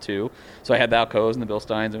became a level 2. So I had the Alcoas and the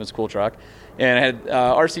Bilsteins, and it was a cool truck. And I had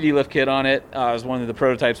RCD lift kit on it. I was one of the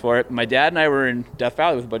prototypes for it. My dad and I were in Death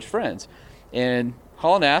Valley with a bunch of friends, and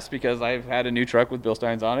hauling ass because I've had a new truck with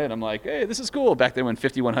Bilsteins on it. And I'm like, hey, this is cool. Back then when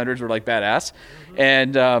 5100s were like badass.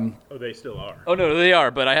 And Oh, they still are. oh no, they are.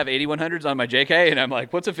 But I have 8100s on my JK, and I'm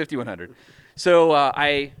like, what's a 5100? So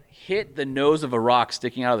I hit the nose of a rock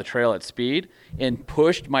sticking out of the trail at speed and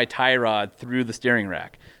pushed my tie rod through the steering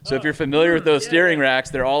rack. So if you're familiar with those steering racks,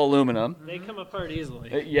 they're all aluminum. They come apart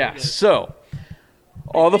easily. Yeah. So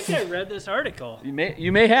all I think I read this article. You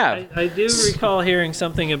may have. I do recall hearing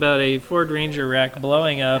something about a Ford Ranger rack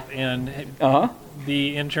blowing up and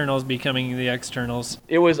the internals becoming the externals?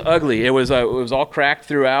 It was ugly. It was all cracked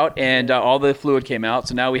throughout, and all the fluid came out.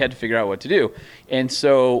 So now we had to figure out what to do. And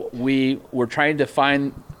so we were trying to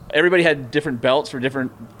find. Everybody had different belts for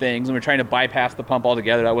different things, and we were trying to bypass the pump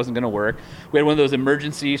altogether. That wasn't going to work. We had one of those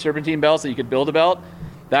emergency serpentine belts that you could build a belt.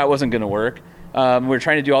 That wasn't going to work. We were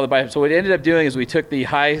trying to do all the bypass. So what we ended up doing is we took the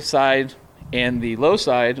high side and the low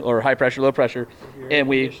side, or high pressure, low pressure,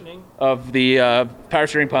 and of the power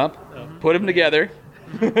steering pump, put them together,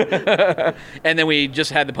 and then we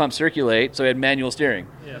just had the pump circulate, so we had manual steering.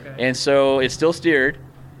 And so it still steered,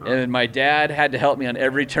 and my dad had to help me on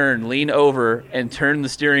every turn, lean over and turn the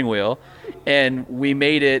steering wheel, and we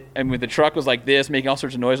made it, and the truck was like this, making all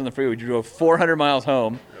sorts of noise on the freeway. We drove 400 miles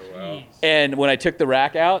home, and when I took the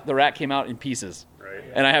rack out, the rack came out in pieces.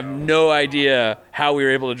 And I have no idea how we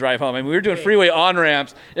were able to drive home. I mean, we were doing freeway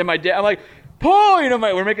on-ramps, and my dad, I'm like, pull!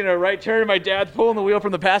 We're making a right turn, and my dad's pulling the wheel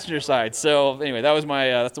from the passenger side. So anyway, that was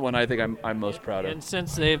that's the one I think I'm most proud of. And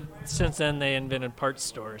since then they invented parts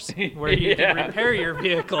stores where you can repair your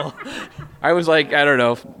vehicle. I was like, I don't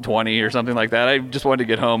know, 20 or something like that. I just wanted to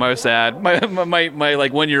get home. I was sad. My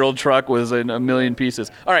like 1-year-old truck was in a million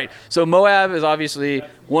pieces. All right, so Moab is obviously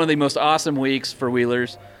one of the most awesome weeks for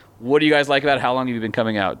wheelers. What do you guys like about it? How long have you been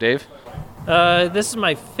coming out, Dave? This is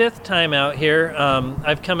my 5th time out here.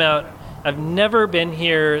 I've come out. I've never been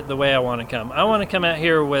here the way I want to come. I want to come out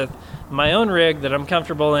here with my own rig that I'm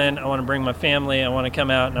comfortable in. I want to bring my family. I want to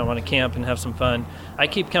come out and I want to camp and have some fun. I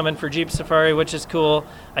keep coming for Jeep Safari, which is cool.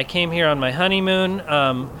 I came here on my honeymoon,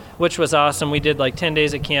 which was awesome. We did like 10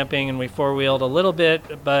 days of camping and we 4-wheeled a little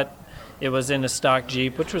bit, but it was in a stock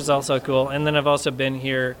Jeep, which was also cool. And then I've also been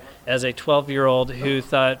here as a 12-year-old who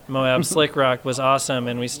thought Moab Slick Rock was awesome,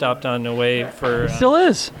 and we stopped on the way for... It still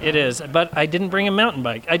is. It is, but I didn't bring a mountain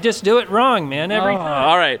bike. I just do it wrong, man, every time.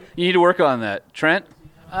 All right, you need to work on that. Trent?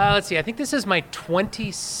 Let's see, I think this is my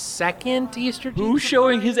 22nd Easter Jeep. Who's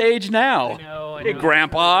showing his age now? I know. Hey,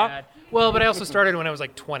 Grandpa. Well, but I also started when I was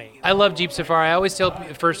like 20. I love Jeep Safari. I always tell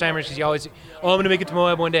first-timers, because you always, I'm going to make it to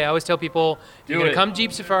Moab one day. I always tell people, if you're going to come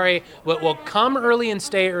Jeep Safari, well, come early and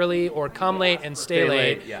stay early, or come late and stay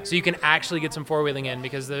late, so you can actually get some four-wheeling in,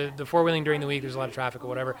 because the four-wheeling during the week, there's a lot of traffic or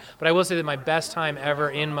whatever. But I will say that my best time ever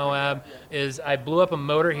in Moab is I blew up a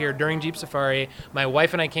motor here during Jeep Safari. My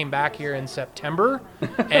wife and I came back here in September,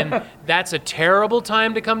 and that's a terrible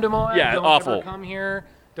time to come to Moab. Yeah, Don't awful. ever come here.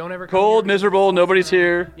 Don't ever come cold, here. miserable, nobody's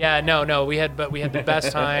here. Yeah, no, we had the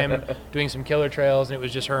best time doing some killer trails, and it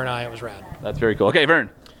was just her and I. It was rad. That's very cool. Okay, Vern.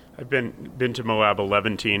 I've been to Moab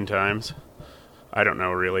 11 times. I don't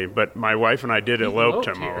know really, but my wife and I did elope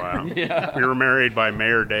to Moab. Yeah. We were married by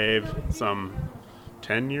Mayor Dave some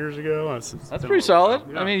 10 years ago. That's pretty solid.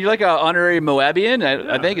 Yeah. I mean, you're like an honorary Moabian.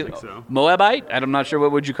 I think so. Moabite. I'm not sure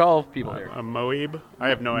what would you call people here. A Moab? I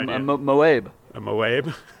have no idea. Moab. A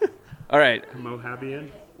Moab. All right. A Moabian.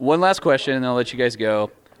 One last question, and I'll let you guys go.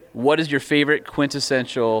 What is your favorite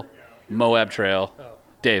quintessential Moab trail?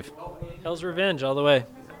 Dave. Hell's Revenge all the way.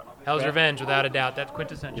 Hell's Revenge, without a doubt. That's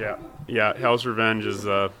quintessential. Yeah. Hell's Revenge is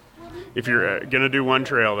if you're gonna do one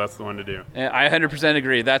trail, that's the one to do. I 100%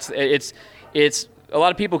 agree. It's a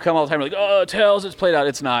lot of people come all the time like, oh, it's Hell's, it's played out.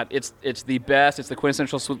 It's not. It's the best. It's the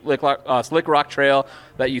quintessential slick rock trail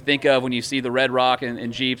that you think of when you see the red rock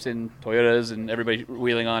and Jeeps and Toyotas and everybody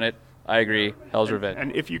wheeling on it. I agree. Hell's Revenge.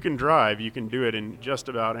 And if you can drive, you can do it in just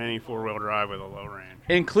about any four-wheel drive with a low range.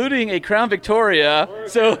 Including a Crown Victoria.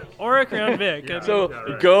 Or a Crown Vic. Yeah, so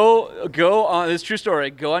right. go on, this is a true story,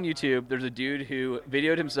 go on YouTube. There's a dude who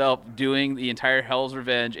videoed himself doing the entire Hell's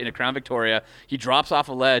Revenge in a Crown Victoria. He drops off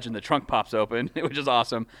a ledge and the trunk pops open, which is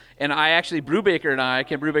awesome. And I actually, Ken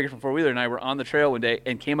Brubaker from Four Wheeler and I were on the trail one day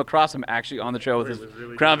and came across him actually on the trail with his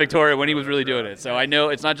Crown Victoria when he was really doing it. So I know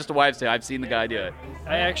it's not just a wives' tale. I've seen the guy do it.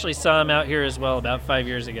 I actually saw him out here as well about 5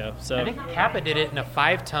 years ago. So I think Kappa did it in a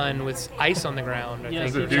 5-ton with ice on the ground. It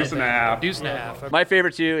was a deuce and a half. Deuce and a half. My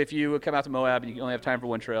favorite too, if you come out to Moab and you only have time for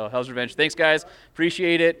one trail, Hell's Revenge. Thanks, guys.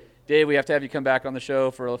 Appreciate it. Dave, we have to have you come back on the show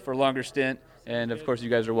for a longer stint. And, of course, you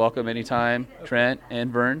guys are welcome anytime, Trent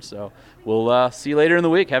and Vern. So we'll see you later in the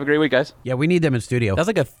week. Have a great week, guys. Yeah, we need them in studio. That was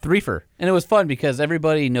like a threefer. And it was fun because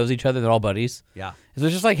everybody knows each other. They're all buddies. Yeah. It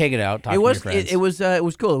was just like hanging out, talking to your friends. It was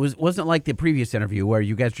cool. It wasn't like the previous interview where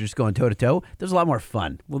you guys were just going toe-to-toe. There's a lot more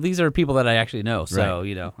fun. Well, these are people that I actually know. So,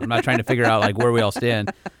 right. I'm not trying to figure out like where we all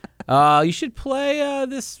stand. You should play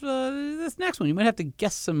this next one. You might have to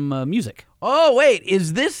guess some music. Oh, wait.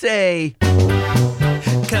 Is this a...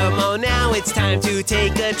 Come on now, it's time to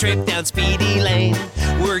take a trip down Speedy Lane.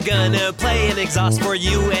 We're gonna play an exhaust for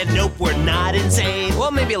you, and nope, we're not insane.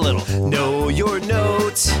 Well, maybe a little. Know your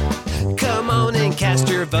notes. Come on and cast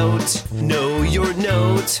your vote. Know your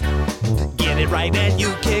note. Get it right and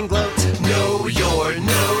you can gloat. Know your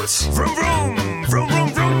note. Vroom, vroom, vroom, vroom,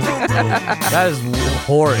 vroom, vroom, vroom. That is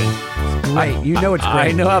horrid. Great. You know it's great.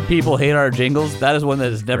 I know how people hate our jingles. That is one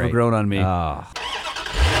that has never grown on me. Huh.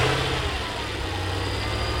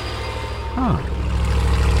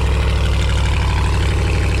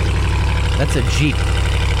 That's a Jeep.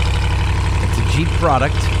 It's a Jeep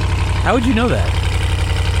product. How would you know that?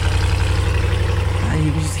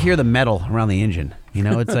 You can just hear the metal around the engine. You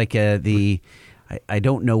know, it's like I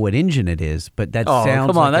don't know what engine it is, but that sounds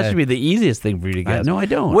come on. like That should be the easiest thing for you to guess. No, I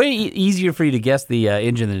don't. Way easier for you to guess the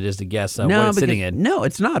engine than it is to guess what it's sitting in. No,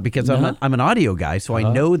 it's not, because I'm an audio guy, so I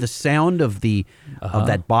know the sound of of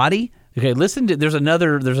that body. Okay, listen to. There's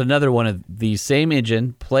another one of the same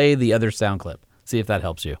engine. Play the other sound clip. See if that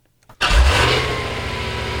helps you.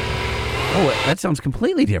 Oh, that sounds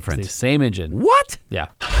completely different. It's the same engine. What? Yeah.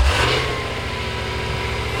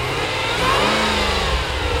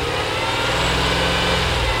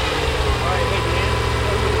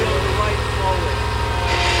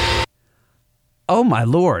 Oh my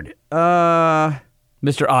Lord.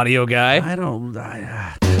 Mr. Audio Guy.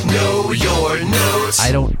 Know your notes.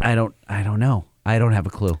 I don't know. I don't have a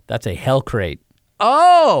clue. That's a Hell Crate.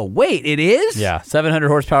 Oh, wait, it is? Yeah, 700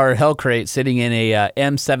 horsepower Hell Crate sitting in a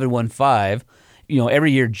M715. You know,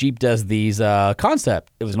 every year Jeep does these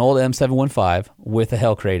concept. It was an old M715 with a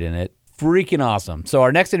Hell Crate in it. Freaking awesome. So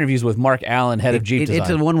our next interview is with Mark Allen, head of Jeep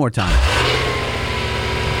Design. It's one more time.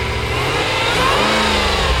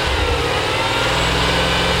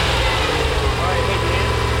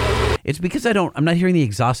 It's because I'm not hearing the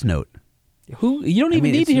exhaust note. You don't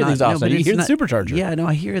even need to hear the exhaust note. You hear the supercharger. Yeah, no,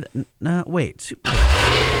 I hear that. No, wait.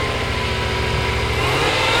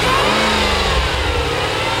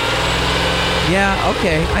 Yeah,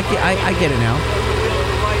 okay. I get it now.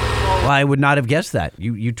 Well, I would not have guessed that.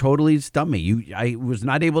 You totally stumped me. I was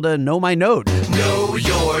not able to know my note. Know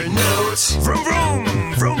your notes. Vroom, vroom,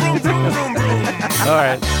 vroom, vroom, vroom, vroom, vroom. All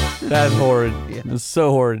right. That's horrid. It's so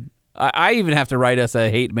horrid. I even have to write us a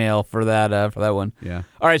hate mail for that one. Yeah.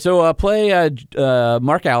 All right, so play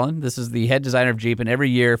Mark Allen. This is the head designer of Jeep, and every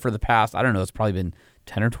year for the past, I don't know, it's probably been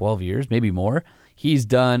 10 or 12 years, maybe more, he's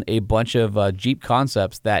done a bunch of Jeep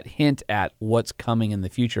concepts that hint at what's coming in the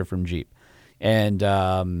future from Jeep.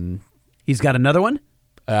 And he's got another one?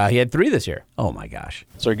 He had 3 this year. Oh, my gosh.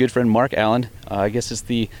 So our good friend Mark Allen, I guess is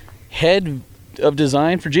the head of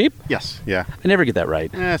design for Jeep? Yes, yeah. I never get that right.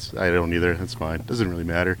 Yes, I don't either. That's fine. Doesn't really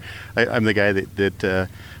matter. I'm the guy that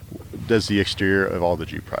does the exterior of all the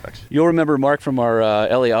Jeep products. You'll remember Mark from our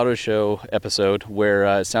LA Auto Show episode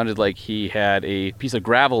where it sounded like he had a piece of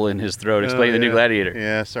gravel in his throat explaining the new Gladiator.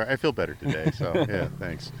 Yeah, sorry. I feel better today, so yeah,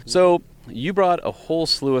 thanks. So you brought a whole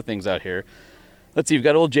slew of things out here. Let's see, we've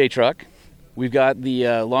got old J-Truck. We've got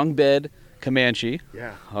the long bed Comanche.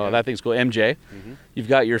 Yeah. Oh, that thing's cool. MJ. Mm-hmm. You've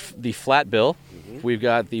got the flat bill. Mm-hmm. We've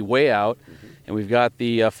got the way out. Mm-hmm. And we've got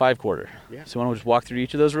the 5-quarter. Yeah. So why don't we just walk through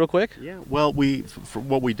each of those real quick? Yeah. Well, for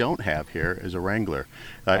what we don't have here is a Wrangler.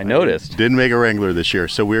 I noticed. Didn't make a Wrangler this year,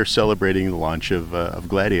 so we're celebrating the launch of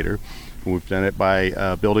Gladiator. And we've done it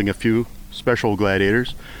by building a few special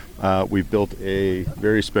Gladiators. We've built a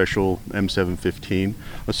very special M715.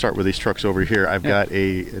 Let's start with these trucks over here. I've got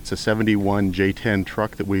it's a 71 J10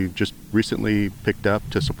 truck that we just recently picked up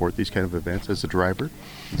to support these kind of events as a driver.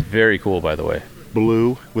 It's very cool, by the way.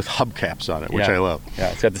 Blue with hubcaps on it, which I love. Yeah,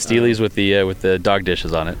 it's got the Steelies with the dog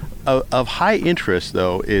dishes on it. Of high interest,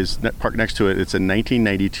 though, is parked next to it. It's a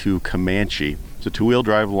 1992 Comanche. It's a 2-wheel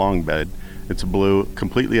drive long bed. It's blue,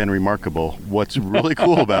 completely unremarkable. What's really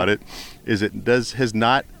cool about it is has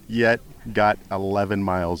not yet got 11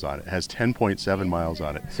 miles on it. It has 10.7 miles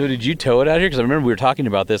on it. So did you tow it out here? Because I remember we were talking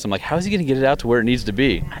about this. I'm like, how is he going to get it out to where it needs to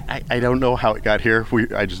be? I don't know how it got here.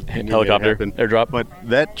 I just helicopter, airdrop. But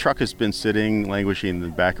that truck has been sitting, languishing in the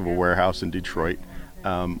back of a warehouse in Detroit.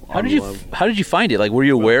 How did you find it? Like, were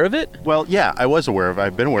you aware of it? Well, yeah, I was aware of it.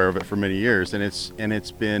 I've been aware of it for many years, and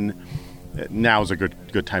it's been. Now's a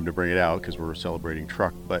good time to bring it out because we're celebrating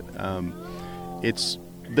truck. But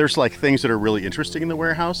there's like things that are really interesting in the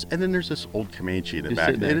warehouse, and then there's this old Comanche in the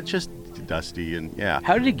back, and it's just dusty and yeah.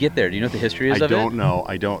 How did it get there? Do you know what the history is of it?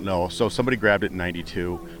 I don't know. So somebody grabbed it in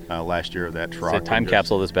 '92. last year of that truck. It's a time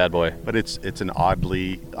capsule, this bad boy. But it's an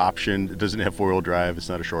oddly option. It doesn't have 4-wheel drive. It's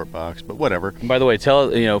not a short box, but whatever. And by the way,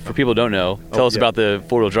 for people who don't know, tell us about the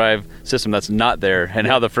 4-wheel drive system that's not there and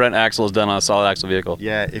how the front axle is done on a solid axle vehicle.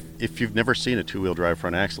 Yeah, if you've never seen a 2-wheel drive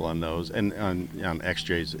front axle on those, and on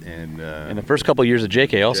XJs and in the first couple of years of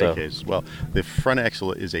JK also. JKs, well, the front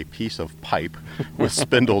axle is a piece of pipe with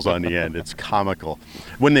spindles on the end. It's comical.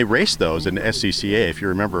 When they raced those in SCCA, if you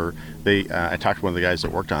remember, I talked to one of the guys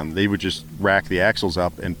that worked on them. They would just rack the axles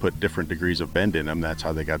up and put different degrees of bend in them. That's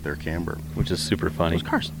how they got their camber. Which is super funny. Those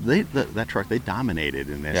cars, that truck, they dominated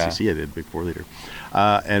in SCCA. They did big 4-liter.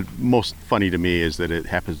 And most funny to me is that it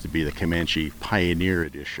happens to be the Comanche Pioneer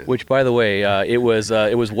Edition. Which, by the way, it was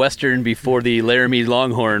Western before the Laramie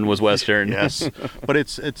Longhorn was Western. Yes, but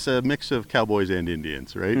it's a mix of cowboys and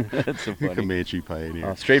Indians, right? That's so funny. Comanche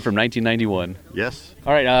Pioneer. Straight from 1991. Yes.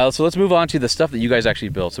 All right, so let's move on to the stuff that you guys actually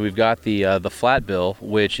built. So we've got the flat bill,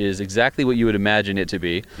 which is exactly what you would imagine it to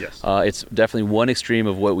be. Yes. It's definitely one extreme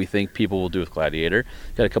of what we think people will do with Gladiator.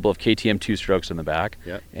 Got a couple of KTM 2-strokes in the back.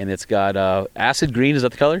 Yep. And it's got acid green. Is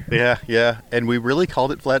that the color? Yeah. And we really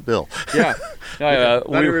called it flat bill. Yeah.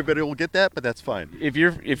 Not everybody will get that, but that's fine. If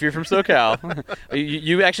you're from SoCal,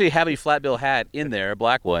 you actually have a flat bill hat in there, a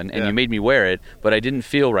black one, and you made me wear it, but I didn't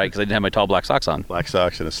feel right because I didn't have my tall black socks on. Black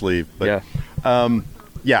socks and a sleeve. But,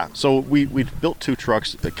 so we built 2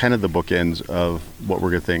 trucks, kind of the bookends of what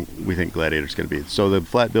we think Gladiator's going to be. So the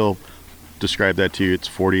flat bill, describe that to you. It's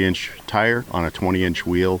 40-inch tire on a 20-inch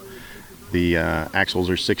wheel. The axles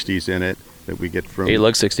are 60s in it that we get from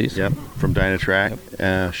 8-lug 60s. Yep, from Dynatrac.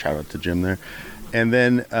 Yep. Shout out to Jim there. And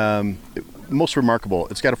then most remarkable,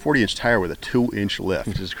 it's got a 40-inch tire with a 2-inch lift,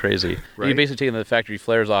 which is crazy. Right? You basically taking the factory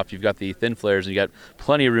flares off. You've got the thin flares, and you got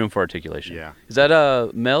plenty of room for articulation. Yeah. Is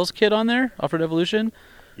that Mel's kit on there, Off-Road Evolution?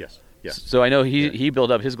 Yes. Yeah. So I know he built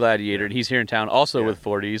up his Gladiator, and he's here in town also with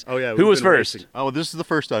 40s. Oh yeah. Who was first? Racing. Oh, this is the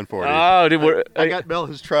first on 40s. Oh, I got Mel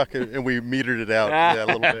his truck, and we metered it out a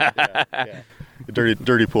little bit. Yeah.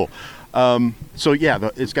 Dirty pool.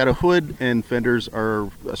 It's got a hood, and fenders are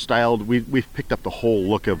styled. We've picked up the whole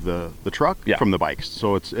look of the truck from the bikes,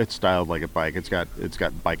 so it's styled like a bike. It's got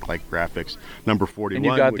bike-like graphics. Number 41, and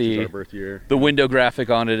you've got which is our birth year. The window graphic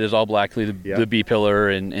on it is all black, the B pillar,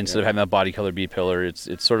 and instead of having that body color B pillar, it's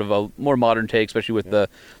sort of a more modern take, especially with the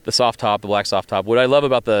soft top, the black soft top. What I love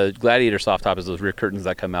about the Gladiator soft top is those rear curtains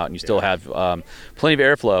that come out, and you still have plenty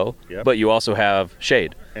of airflow, but you also have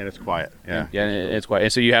shade. And it's quiet. Yeah, and it's quiet.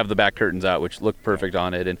 And so you have the back curtains out, which look perfect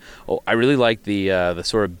on it. And I really like the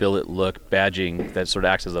sort of billet look badging that sort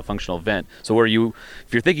of acts as a functional vent. So if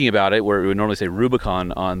you're thinking about it, where it would normally say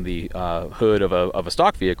Rubicon on the hood of a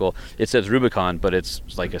stock vehicle, it says Rubicon, but it's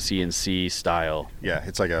like a CNC style. Yeah,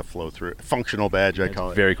 it's like a flow-through functional badge. I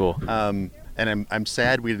call it. Very cool. And I'm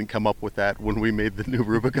sad we didn't come up with that when we made the new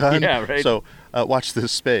Rubicon. Yeah, right. So watch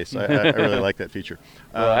this space. I really like that feature.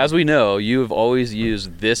 Well, as we know, you have always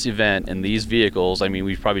used this event and these vehicles. I mean,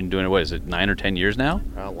 we've probably been doing it, 9 or 10 years now?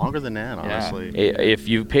 Longer than that, honestly. Yeah. If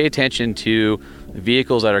you pay attention to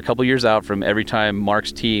vehicles that are a couple years out from every time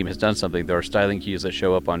Mark's team has done something, there are styling cues that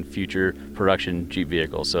show up on future production Jeep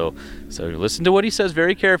vehicles. So listen to what he says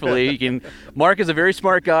very carefully. Mark is a very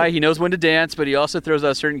smart guy. He knows when to dance, but he also throws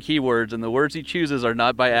out certain keywords, and the words he chooses are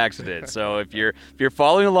not by accident. So if you're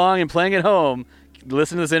following along and playing at home,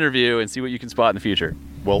 listen to this interview and see what you can spot in the future.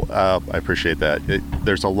 Well, I appreciate that.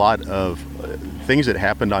 There's a lot of things that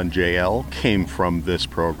happened on JL came from this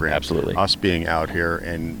program. Absolutely. Us being out here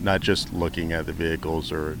and not just looking at the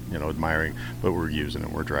vehicles or admiring, but we're using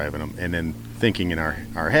them, we're driving them, and then thinking in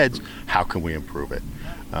our heads, how can we improve it?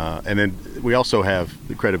 And then we also have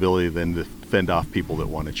the credibility then to fend off people that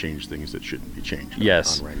want to change things that shouldn't be changed.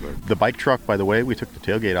 Yes. On Wrangler. The bike truck, by the way, we took the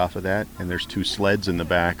tailgate off of that, and there's 2 sleds in the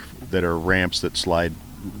back that are ramps that slide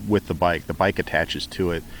with the bike. The bike attaches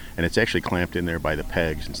to it, and it's actually clamped in there by the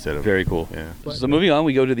pegs instead of... Very cool. Yeah. So moving on,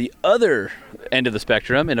 we go to the other end of the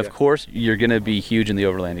spectrum, and of course, you're going to be huge in the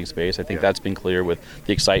overlanding space. I think that's been clear with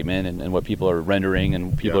the excitement and what people are rendering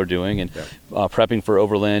and people are doing, and prepping for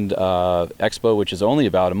Overland Expo, which is only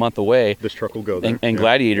about a month away. This truck will go there. And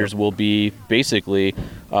Gladiators will be basically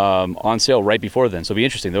on sale right before then. So it'll be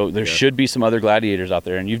interesting. There should be some other Gladiators out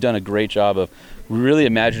there, and you've done a great job of really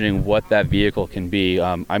imagining what that vehicle can be.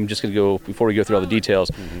 I'm just going to go, before we go through all the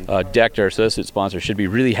details, Decked, our associate sponsor, should be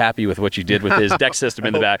really happy with what you did with his deck system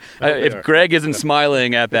in the back. If Greg isn't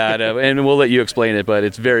smiling at that, and we'll let you explain it, but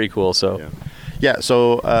it's very cool. So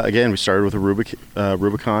again, we started with a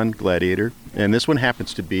Rubicon Gladiator, and this one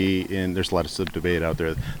happens to be there's a lot of debate out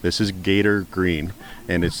there. This is Gator Green,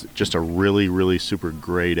 and it's just a really, really super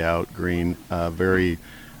grayed out green, very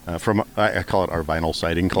from I call it our vinyl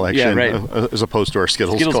siding collection, as opposed to our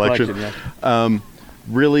Skittles collection.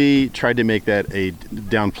 Really tried to make that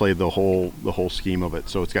downplay the whole scheme of it.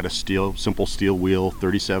 So it's got a simple steel wheel,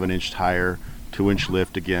 37-inch tire, 2-inch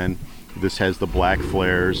lift again. This has the black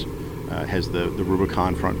flares, has the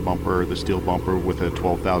Rubicon front bumper, the steel bumper with a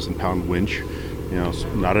 12,000-pound winch. You know, it's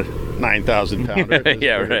not a 9,000 pounder.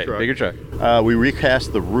 Bigger truck. We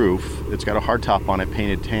recast the roof. It's got a hard top on it,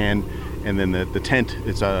 painted tan. And then the tent,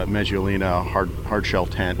 it's a Mezzolina hard shell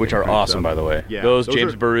tent. Which are awesome, by the way. Yeah, those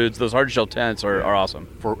James Baruds, those hard shell tents are awesome.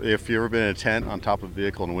 If you've ever been in a tent on top of a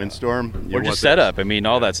vehicle in a windstorm. Or just setup, I mean,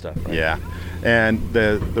 all that stuff. Right? Yeah. And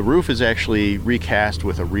the roof is actually recast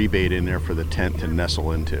with a rebate in there for the tent to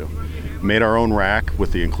nestle into. Made our own rack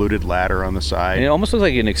with the included ladder on the side. And it almost looks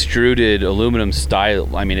like an extruded aluminum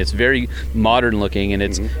style. I mean, it's very modern looking, and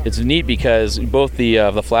it's neat because both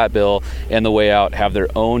the flat bill and the way out have their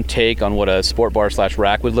own take on what a sport bar /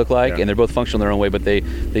 rack would look like, and they're both functional in their own way, but they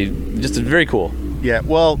just very cool. Yeah,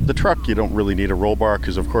 well, the truck, you don't really need a roll bar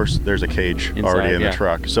because, of course, there's a cage already in the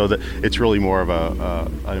truck. So it's really more of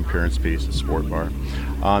an appearance piece, a sport bar.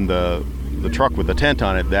 On the truck with the tent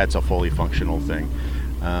on it, that's a fully functional thing.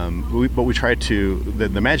 But we tried to,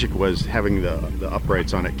 the magic was having the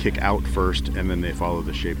uprights on it kick out first, and then they follow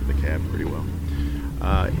the shape of the cab pretty well.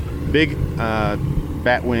 Big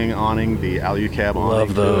Batwing awning, the Alucab awning.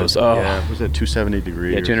 Love those. Oh. Yeah, was it 270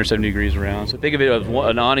 degrees? Yeah, 270 degrees around. So think of it as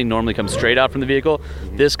an awning normally comes straight out from the vehicle.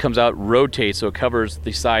 This comes out, rotates, so it covers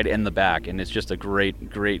the side and the back, and it's just a great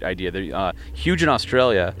idea. They're huge in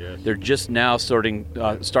Australia. Yes. They're just now starting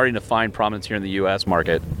to find prominence here in the U.S.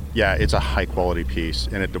 market. Yeah, it's a high-quality piece,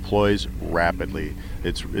 and it deploys rapidly.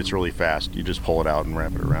 It's really fast. You just pull it out and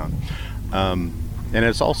wrap it around. And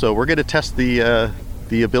it's also, we're going to test the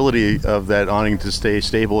ability of that awning to stay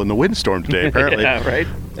stable in the windstorm today, apparently. Yeah, right.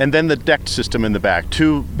 And then the decked system in the back,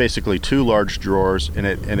 basically two large drawers, and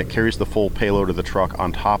it carries the full payload of the truck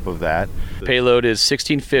on top of that. Payload is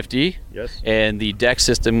 1650. Yes. And the deck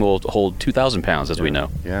system will hold 2,000 pounds, as we know.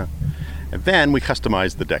 Yeah. And then we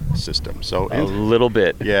customized the deck system. So a little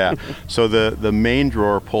bit. Yeah. So the main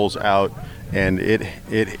drawer pulls out, and it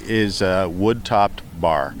is a wood-topped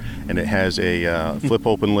bar, and it has a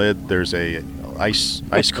flip-open lid. There's a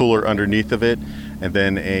ice cooler underneath of it, and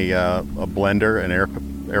then a blender, an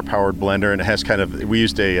air-powered blender, and it has we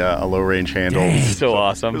used a low-range handle. Dang, so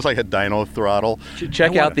awesome. It's like a dyno throttle.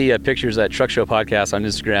 Check out the pictures at Truck Show Podcast on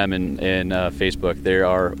Instagram and Facebook. There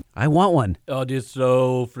are... I want one. Oh, dude, it's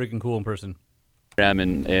so freaking cool in person.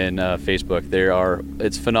 And Facebook,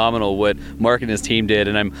 it's phenomenal what Mark and his team did,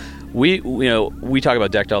 and we talk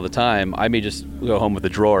about decked all the time. I may just go home with a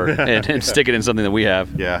drawer and stick it in something that we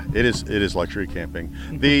have. Yeah, it is luxury camping.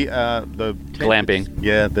 The glamping.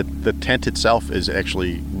 The tent itself is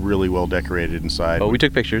actually really well decorated inside. Oh, we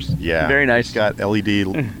took pictures. Yeah, very nice. It's got LED.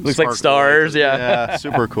 Looks like stars. Yeah,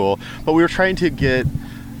 super cool. But we were trying to get.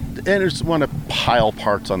 And I just want to pile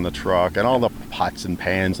parts on the truck and all the pots and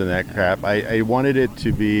pans and that crap. I wanted it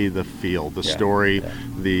to be the feel, the story,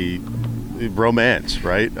 the romance,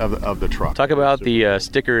 right, of the truck. Talk about the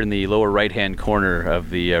sticker in the lower right-hand corner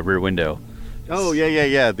of the rear window. Oh, yeah.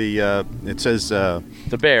 It says...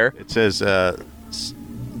 the bear. It says,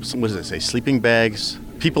 what does it say? Sleeping bags.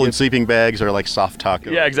 People in sleeping bags are like soft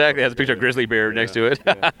tacos. Yeah, exactly. It has a picture of grizzly bear next to it.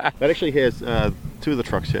 That actually has... two of the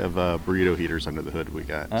trucks have burrito heaters under the hood we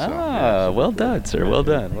got. Well done, sir. Well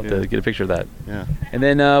done. We'll have to get a picture of that. Yeah. And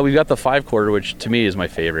then we've got the 5-quarter, which to me is my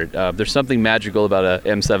favorite. There's something magical about a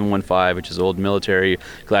M715, which is an old military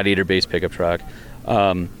Gladiator-based pickup truck.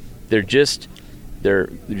 They're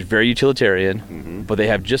very utilitarian, but they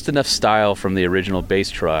have just enough style from the original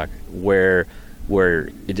base truck where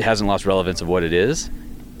it hasn't lost relevance of what it is,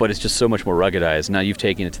 but it's just so much more ruggedized. Now you've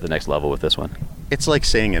taken it to the next level with this one. It's like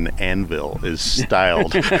saying an anvil is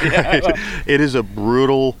styled. It is a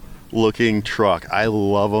brutal looking truck. I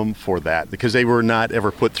love them for that because they were not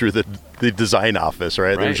ever put through the design office,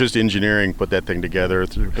 right? It was just engineering put that thing together.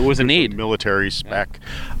 It was a need. Military spec.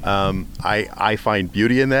 I find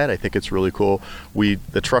beauty in that. I think it's really cool.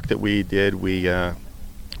 The truck that we did, we went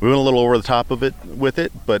a little over the top of it with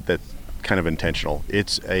it, but that's kind of intentional.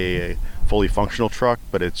 It's a fully functional truck,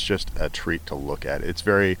 but it's just a treat to look at. It's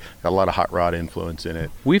got a lot of hot rod influence in it.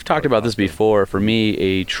 We've talked about this before. For me,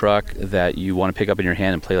 a truck that you want to pick up in your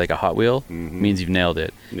hand and play like a Hot Wheel means you've nailed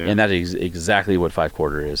it. Yeah. And that is exactly what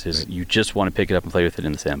 5-quarter is you just want to pick it up and play with it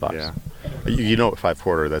in the sandbox. Yeah. You know what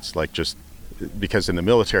 5-quarter, that's like just because in the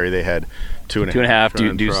military they had 2.5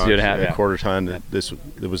 ton trucks, 2.5 a quarter ton.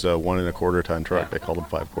 It was a 1 1/4 ton truck. They called them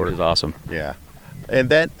 5-quarter. It was awesome. Yeah. And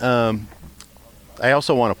that I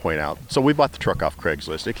also want to point out, so we bought the truck off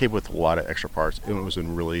Craigslist. It came with a lot of extra parts, and it was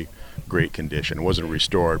in really great condition. It wasn't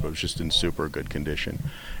restored, but it was just in super good condition.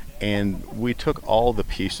 And we took all the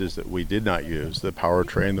pieces that we did not use, the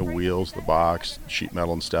powertrain, the wheels, the box, sheet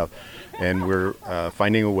metal and stuff, and we're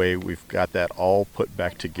finding a way. We've got that all put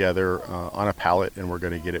back together on a pallet, and we're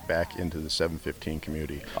going to get it back into the 715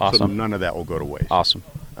 community. Awesome. So none of that will go to waste. Awesome.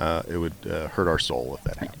 It would hurt our soul if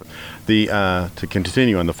that happened. To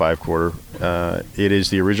continue on the 5-quarter, it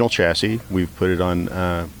is the original chassis. We've put it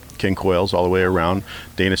on King coils all the way around.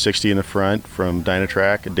 Dana 60 in the front from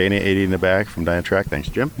Dynatrac, Dana 80 in the back from Dynatrac. Thanks,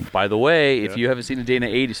 Jim. By the way, if you haven't seen a Dana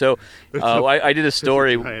 80, so I did a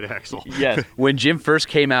story. It's a giant axle. Yes, when Jim first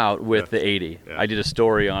came out with the 80, I did a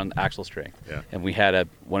story on axle strength, and we had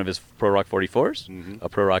one of his Pro Rock 44s, a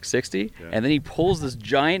Pro Rock 60, and then he pulls this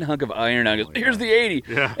giant hunk of iron out and goes, "Here's the 80,"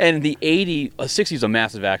 and the 80, 60 is a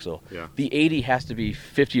massive axle. The 80 has to be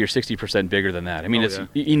 50 or 60% bigger than that. I mean, it's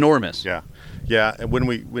enormous. Yeah, and when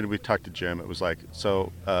we talked to Jim, it was like,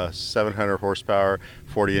 so 700 horsepower,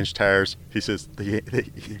 40-inch tires. He says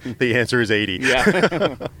the answer is 80.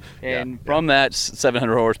 And from that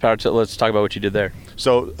 700 horsepower, let's talk about what you did there.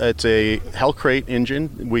 So it's a Hellcrate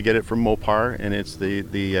engine. We get it from Mopar, and it's the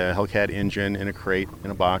Hellcat engine in a crate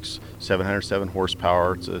in a box, 707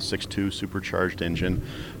 horsepower. It's a 6.2 supercharged engine,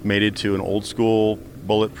 mated to an old school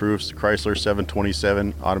bulletproof Chrysler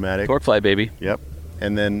 727 automatic. Torquefly, baby. Yep.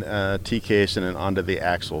 And then T-case and then onto the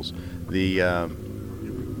axles. But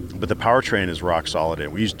the powertrain is rock solid.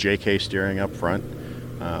 And we use JK steering up front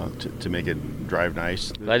to make it drive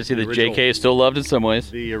nice. Glad to see that JK is still loved in some ways.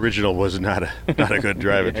 The original was not a good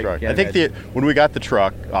driving truck. I think when we got the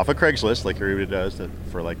truck off of Craigslist, like everybody does,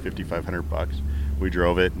 for like $5,500, we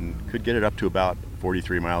drove it and could get it up to about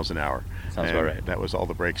 43 miles an hour. Sounds about right. That was all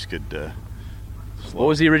the brakes could slow. What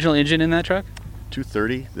was the original engine in that truck?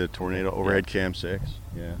 230, the Tornado overhead cam 6.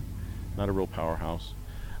 Yeah, not a real powerhouse.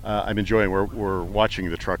 I'm enjoying. We're watching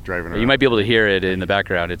the truck driving around. You might be able to hear it in the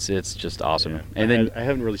background. It's just awesome. Yeah. And then I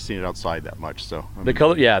haven't really seen it outside that much. So the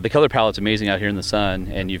color palette's amazing out here in the sun.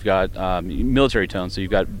 And you've got military tones. So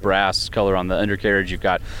you've got brass color on the undercarriage. You've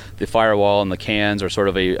got the firewall and the cans are sort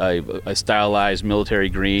of a stylized military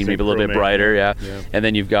green, maybe a little bit brighter. Yeah. And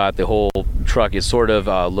then you've got the whole truck is sort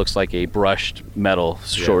of looks like a brushed metal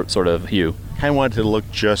sort of hue. Kind of wanted to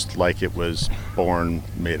look just like it was born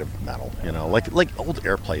made of metal, like old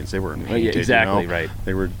airplanes. They were painted, exactly right.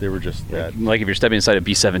 They were just that. Like if you're stepping inside a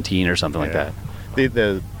B-17 or something like that.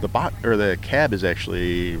 The cab is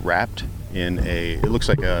actually wrapped in it looks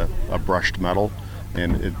like a brushed metal,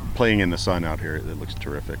 and playing in the sun out here, it looks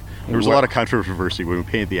terrific. There was a lot of controversy when we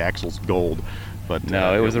painted the axles gold, but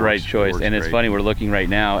no, it was the right choice. And it's funny, we're looking right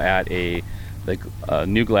now at a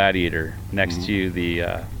new Gladiator next to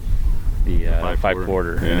the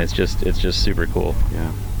 5-quarter, and it's just super cool.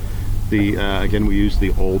 Yeah. Again, we used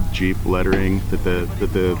the old Jeep lettering that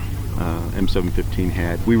the M715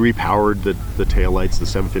 had. We repowered the taillights, the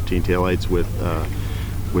 715 taillights with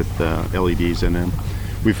LEDs in them.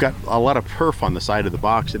 We've got a lot of perf on the side of the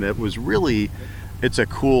box, and it's a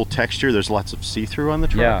cool texture. There's lots of see-through on the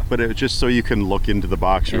truck, but it's just so you can look into the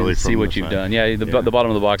box really see what you've done. Yeah, the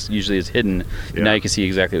bottom of the box usually is hidden. Now you can see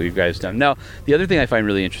exactly what you guys done. Now, the other thing I find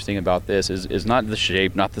really interesting about this is not the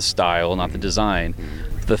shape, not the style, not the design.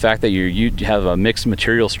 The fact that you have a mixed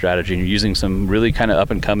material strategy and you're using some really kind of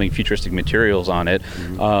up-and-coming futuristic materials on it.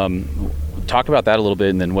 Talk about that a little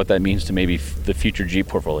bit, and then what that means to maybe the future Jeep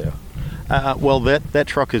portfolio. Well, that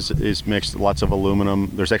truck is mixed. Lots of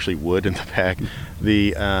aluminum. There's actually wood in the back.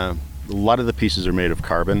 A lot of the pieces are made of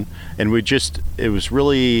carbon, and it was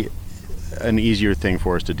really an easier thing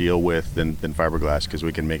for us to deal with than fiberglass, because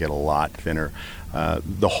we can make it a lot thinner.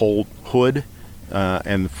 The whole hood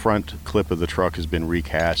and the front clip of the truck has been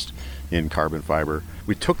recast in carbon fiber.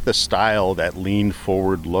 We took the style, that leaned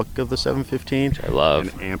forward look of the 715, which I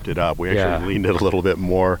love, and amped it up. We actually leaned it a little bit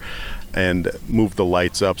more and moved the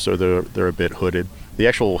lights up so they're a bit hooded. The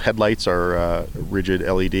actual headlights are rigid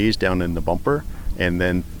LEDs down in the bumper, and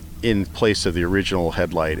then in place of the original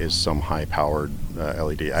headlight is some high-powered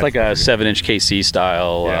LED. It's like a 7-inch KC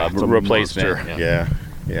style replacement. Yeah.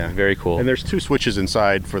 Very cool. And there's 2 switches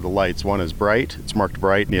inside for the lights. One is bright, it's marked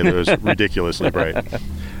bright, and the other is ridiculously bright.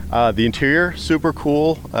 The interior, super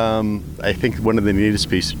cool. I think one of the neatest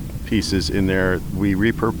pieces in there, we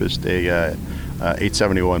repurposed a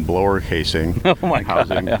 871 blower casing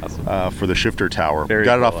housing for the shifter tower.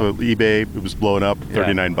 Got it off of eBay. It was blowing up,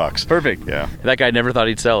 $39. Perfect. Yeah. That guy never thought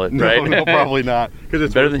he'd sell it, right? No, probably not. Because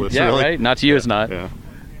it's better worthless, than really. right. Not to you, it's not. Yeah.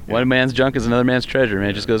 One man's junk is another man's treasure, man.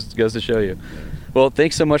 It just goes to show you. Well,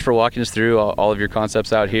 thanks so much for walking us through all of your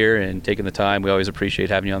concepts out here and taking the time. We always appreciate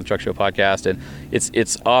having you on the Truck Show podcast, and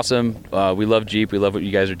it's awesome. We love Jeep. We love what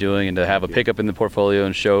you guys are doing, and to have a pickup in the portfolio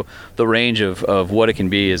and show the range of what it can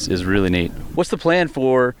be is really neat. What's the plan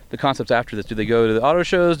for the concepts after this? Do they go to the auto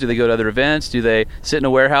shows? Do they go to other events? Do they sit in a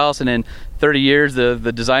warehouse and in 30 years the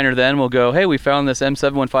designer then will go, hey, we found this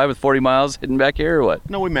M715 with 40 miles hidden back here, or what?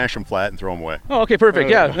 No, we mash them flat and throw them away. Oh, okay, perfect.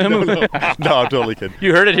 Yeah. No, I'm totally kidding.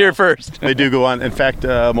 You heard it here first. They do go on. In fact,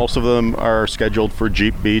 most of them are scheduled for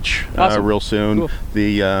Jeep Beach Awesome. real soon. Cool.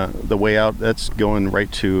 The way out, that's going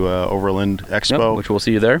right to Overland Expo, which we'll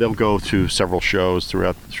see you there. They'll go to several shows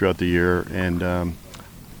throughout the year, and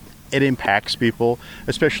it impacts people,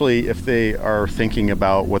 especially if they are thinking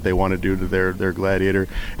about what they want to do to their Gladiator.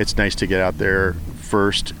 It's nice to get out there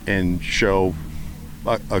first and show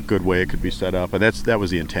a good way it could be set up, and that was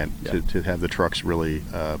the intent, to have the trucks really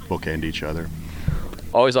bookend each other.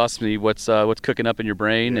 Always awesome to see what's cooking up in your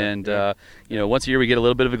brain, and once a year we get a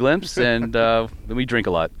little bit of a glimpse, and then we drink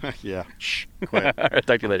a lot. Yeah. Shh. Quiet. All right,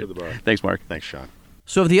 talk to you later. Thanks, Mark. Thanks, Sean.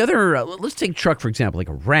 So the other, let's take truck, for example, like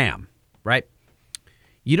a Ram, right?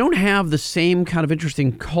 You don't have the same kind of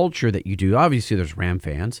interesting culture that you do. Obviously, there's Ram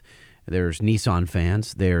fans, there's Nissan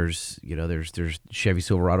fans, there's Chevy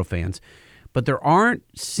Silverado fans, but there aren't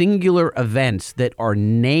singular events that are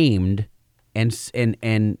named and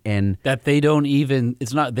that they don't even.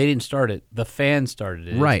 It's not. They didn't start it. The fans started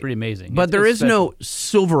it. Right. It's pretty amazing. But there is no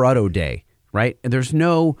Silverado Day, right? And there's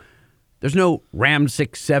no Ram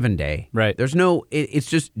 6-7 Day. Right. There's no. It's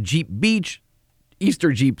just Jeep Beach,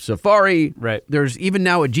 Easter Jeep Safari. Right. There's even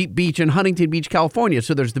now a Jeep Beach in Huntington Beach, California.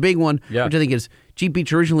 So there's the big one, which I think is Jeep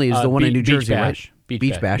Beach originally is the one in New Jersey, Bash. right?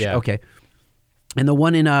 Beach Bash. Yeah. Okay. And the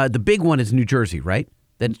one in the big one is New Jersey, right?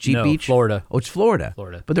 That's Jeep Beach? Florida. Oh, it's Florida.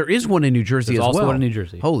 Florida. But there is one in New Jersey There's as well. also one in New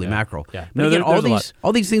Jersey. Holy Yeah. mackerel. Yeah. But No, again, there's a lot.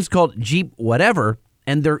 all these things called Jeep whatever,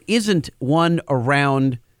 and there isn't one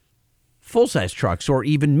around full-size trucks or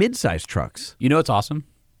even mid-size trucks. You know what's awesome?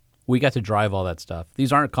 We got to drive all that stuff.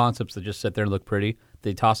 These aren't concepts that just sit there and look pretty.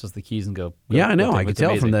 They toss us the keys and go. Yeah, I know. I could it's tell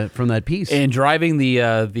amazing. from that piece. And driving the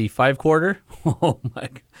 5-quarter, oh my,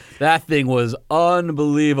 that thing was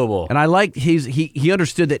unbelievable. And I liked he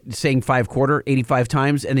understood that saying 5-quarter 85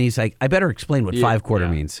 times, and he's like, I better explain what 5-quarter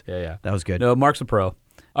means. Yeah. That was good. No, Mark's a pro.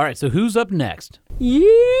 All right, so who's up next? Yeah,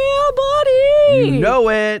 buddy. You know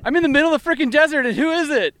it. I'm in the middle of the freaking desert, and who is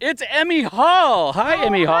it? It's Emmy Hall. Hi,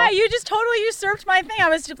 Emmy Hall. Hi, you just totally usurped my thing. I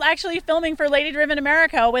was actually filming for Lady Driven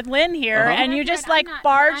America with Lynn here, and you just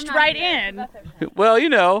barged right in. Well, you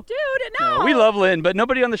know. Dude, no. We love Lynn, but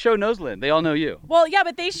nobody on the show knows Lynn. They all know you. Well, yeah,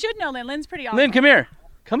 but they should know Lynn. Lynn's pretty awesome. Lynn, come here.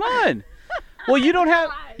 Come on. Well, you don't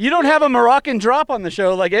have a Moroccan drop on the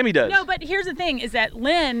show like Emmy does. No, but here's the thing: is that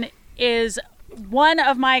Lynn is one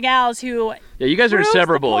of my gals who. Yeah, you guys are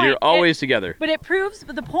inseparable. You're always together. But it proves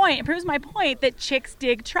my point that chicks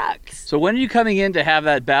dig trucks. So when are you coming in to have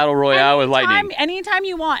that battle royale with Lightning? Anytime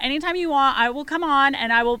you want, I will come on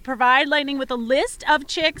and I will provide Lightning with a list of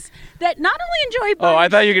chicks that not only enjoy. Oh, I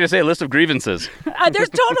thought you were going to say a list of grievances. There's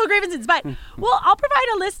total grievances, but I'll provide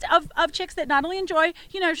a list of chicks that not only enjoy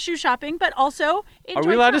shoe shopping, but also enjoy. Are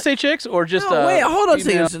we allowed to say chicks or just? No, wait, hold on a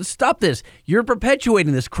second. Stop this. You're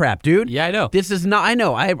perpetuating this crap, dude. Yeah, I know. This is not. I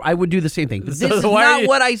know. I would do the same thing. This is why are not you-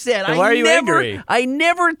 what I said. then why are you angry? I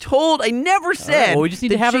never said. Well, we just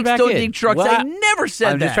need that to have her chicks back don't in. dig trucks. Well, I never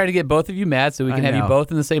said I'm that. just trying to get both of you mad so we can I have you know.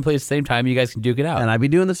 both in the same place at the same time. You guys can duke it out. And I'd be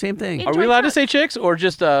doing the same thing. Are we allowed to say chicks or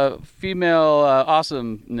just female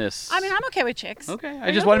awesomeness? I mean, I'm okay with chicks. Okay,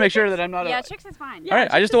 I just want to make sure that I'm not. Yeah, chicks is fine. All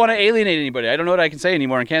right, I just don't want to alienate anybody. I don't know what I can say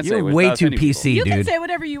anymore and can't say. You're without way too offending people. PC, You dude. can say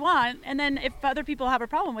whatever you want, and then if other people have a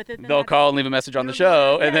problem with it, then They'll call and leave a message on the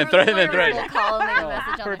show, and then threaten. We'll call and leave a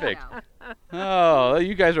message on Perfect. Oh,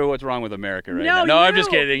 you guys are what's wrong with America right No, now. No, I'm you. just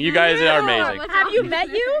kidding. You guys are amazing. Have you met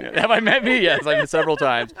you? Have I met me? Yes, I've been several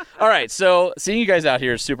times. All right, so seeing you guys out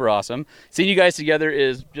here is super awesome. Seeing you guys together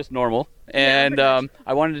is just normal. And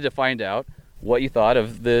I wanted to find out what you thought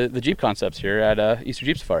of the Jeep concepts here at Easter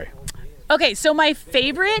Jeep Safari. Okay, so my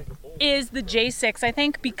favorite is the J6, I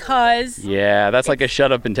think, because Yeah, that's like a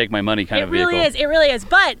shut up and take my money kind it of vehicle. really is.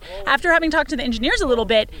 But after having talked to the engineers a little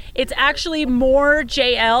bit, it's actually more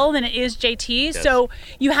JL than it is JT. So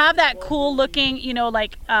you have that cool looking,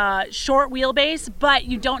 short wheelbase, but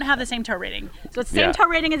you don't have the same tow rating. So it's the same tow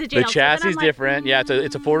rating as a JL. The chassis is different. Yeah,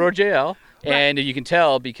 it's a 4-door JL. And you can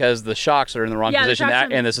tell because the shocks are in the wrong Yeah, the position,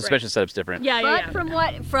 shocks are- and the suspension setup's different.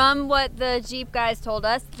 But from what the Jeep guys told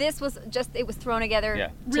us, this was it was thrown together. Yeah.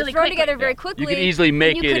 Really thrown together very quickly. You could easily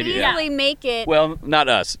make and it. You could easily make it. Well, not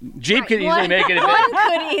us. Jeep could easily make it. One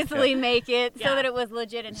could easily make it so that it was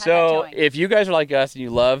legit and had that So towing. if you guys are like us and you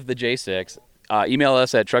love the J6, email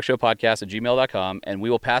us at truckshowpodcast@gmail.com, and we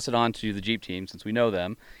will pass it on to the Jeep team since we know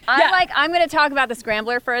them. I'm going to talk about the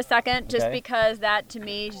Scrambler for a second, just because that to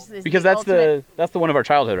me is Because the that's ultimate. the one of our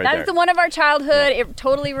childhood right there. That's the one of our childhood. It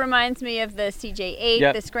totally reminds me of the CJ8,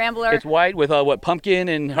 Yep. the Scrambler. It's white with pumpkin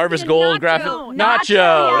and Harvest Gold graphic.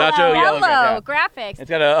 Nacho yellow graphics. It's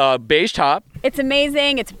got a beige top. It's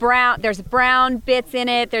amazing. It's brown. There's brown bits in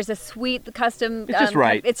it. There's a sweet custom. It's just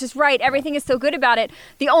right. It's just right. Everything is so good about it.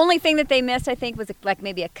 The only thing that they missed, I think, was like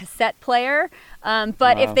maybe a cassette player.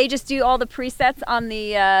 But if they just do all the presets on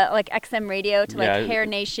the like XM radio to like Hair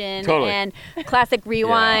Nation and Classic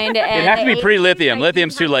Rewind, and it has to be pre-lithium.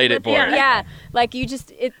 Lithium's too late for it. Yeah, like you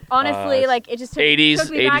just honestly like it just took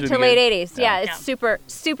 80s, me back to late 80s. Yeah. It's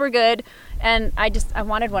super good, and I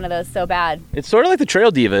wanted one of those so bad. It's sort of like the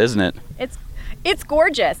Trail Diva, isn't it? It's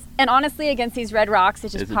gorgeous, and honestly, against these red rocks, it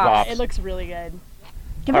just pops. It looks really good.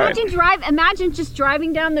 Imagine just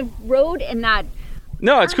driving down the road in that.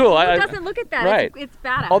 No, it's cool. Who doesn't look at that? Right. It's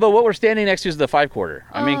badass. Although what we're standing next to is the 5-quarter.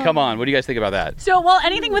 I mean, come on. What do you guys think about that? So,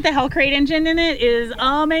 anything with the Hellcrate engine in it is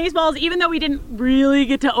amazeballs, even though we didn't really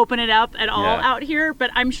get to open it up at all out here. But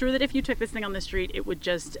I'm sure that if you took this thing on the street, it would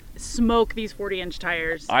just smoke these 40-inch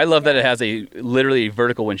tires. I love that it has a literally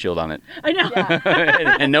vertical windshield on it. I know.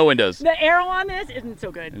 and no windows. The arrow on this isn't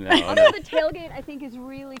so good. Although the tailgate, I think, is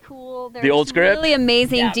really cool. There's the old script? really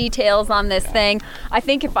amazing details on this thing. I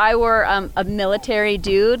think if I were a military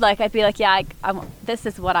dude, like I'd be like, this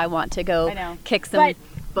is what I want to go kick some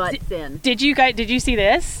butts in. Did you see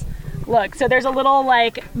this? Look, so there's a little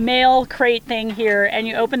like mail crate thing here, and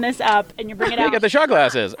you open this up and you bring it out. You got the shot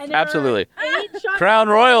glasses. Absolutely. Crown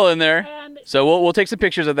Royal in there. So we'll take some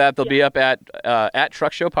pictures of that. They'll be up at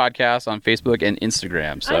Truck Show Podcast on Facebook and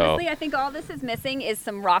Instagram. So honestly, I think all this is missing is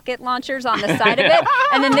some rocket launchers on the side of it,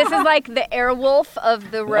 and then this is like the Airwolf of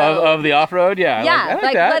the road. Of the off-road, yeah. Yeah, I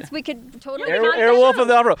like that. we could totally Airwolf of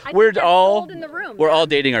the off-road. We're all in the room. We're all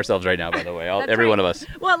dating ourselves right now, by the way. Every one of us.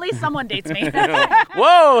 Well, at least someone dates me.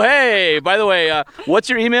 Whoa, hey! By the way, what's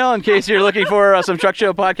your email in case you're looking for some Truck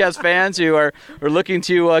Show Podcast fans who are looking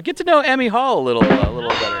to get to know Emmy Hall a little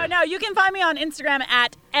better? No, you can find me on Instagram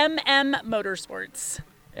at MMMotorsports.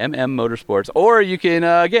 Motorsports. Or you can,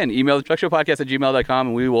 again, email the truckshowpodcast@gmail.com,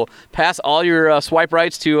 and we will pass all your swipe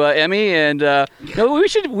rights to Emmy. And we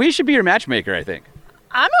should be your matchmaker, I think.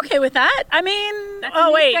 I'm okay with that. I mean, that's a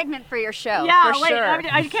new segment for your show. Yeah, for wait. Sure.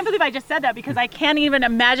 I can't believe I just said that because I can't even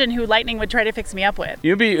imagine who Lightning would try to fix me up with.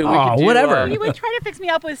 You'd be whatever. He would try to fix me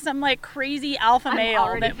up with some like crazy alpha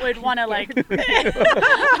male that would want to like.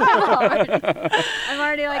 I'm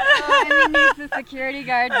already like, Emmy needs the security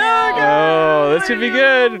guard now. Oh, this should be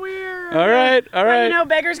good. All right. But, you know,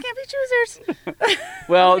 beggars can't be choosers.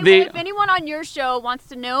 Well, if anyone on your show wants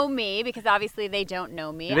to know me, because obviously they don't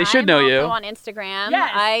know me, they should know you. I'm also on Instagram. Yes.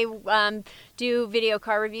 I do video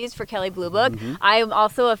car reviews for Kelley Blue Book. Mm-hmm. I'm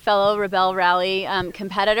also a fellow Rebel Rally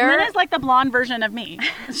competitor. Lynn is like the blonde version of me.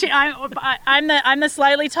 I'm the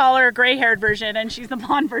slightly taller, gray-haired version, and she's the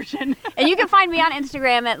blonde version. And you can find me on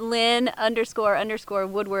Instagram at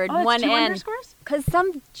Lynn__Woodward. Oh, one two N. underscores? Because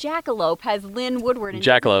some jackalope has Lynn Woodward and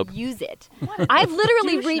Jackalope. use it. I've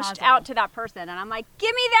literally reached out to that person and I'm like,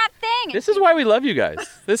 give me that thing. This is why we love you guys.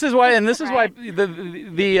 This is why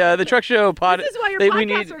the Truck Show pod. This is why your we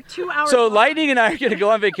podcasts need, are 2 hours So long. Lightning and I are going to go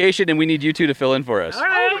on vacation, and we need you two to fill in for us. Oh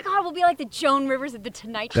my God, we'll be like the Joan Rivers of the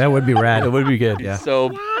Tonight Show. That would be rad. It would be good. Yeah.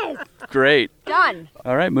 So great. Done.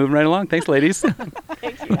 All right, moving right along. Thanks, ladies.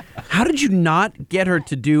 How did you not get her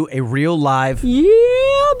to do a real live?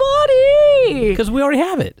 Yeah, buddy. Because we already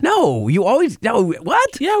have it. No, you always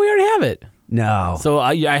what? Yeah, we already have it. No. So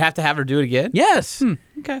I have to have her do it again? Yes.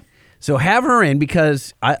 Okay. So have her in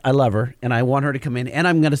because I love her and I want her to come in, and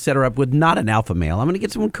I'm going to set her up with not an alpha male. I'm going to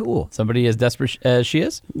get someone cool. Somebody as desperate as she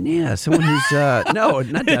is? Yeah, someone who's no,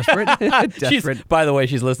 not desperate. Desperate. By the way,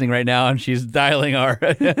 she's listening right now and she's dialing our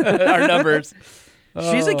our numbers.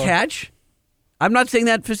 She's a catch. I'm not saying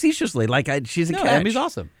that facetiously. Like she's a catch. Emmy's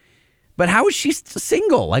awesome. But how is she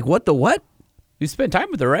single? Like what the what? You spend time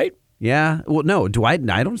with her, right? Yeah. Well, no. Do I?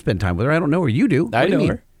 I don't spend time with her. I don't know her. You do. I What do you know mean?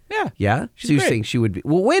 her. Yeah. Yeah. She's So you're great. saying she would be?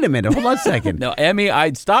 Well, wait a minute. Hold on a second. No, Emmy,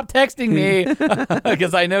 I'd stop texting me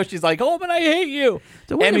because I know she's like, oh, but I hate you.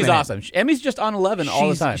 So wait a Emmy's minute. awesome. Emmy's just on 11 all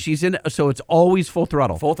the time. She's in. So it's always full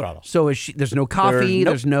throttle. Full throttle. So is she? There's no coffee.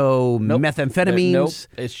 There's no methamphetamines. Nope.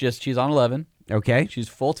 It's just she's on 11. Okay. She's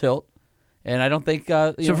full tilt. And I don't think.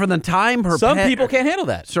 So from the time her some people can't handle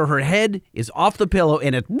that. So her head is off the pillow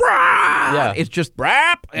and it's yeah, it's just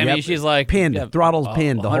brap. I mean, Yep. she's like pinned, throttle's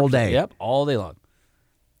pinned the whole 100%. day. Yep, all day long.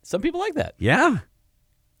 Some people like that. Yeah.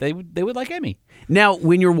 they would like Emmy. Now,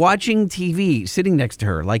 when you're watching TV, sitting next to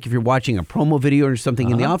her, like if you're watching a promo video or something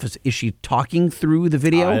in the office, is she talking through the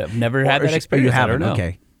video? I've never had that experience. You haven't? I don't know.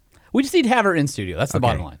 Okay. We just need to have her in studio. That's the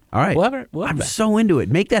bottom line. All right. We'll have her I'm back. so into it.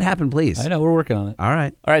 Make that happen, please. I know. We're working on it. All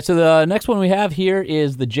right. All right. So the next one we have here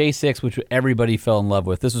is the J6, which everybody fell in love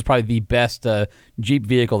with. This was probably the best Jeep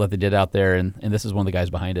vehicle that they did out there, and this is one of the guys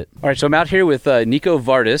behind it. All right. So I'm out here with Nico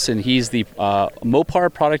Vardis, and he's the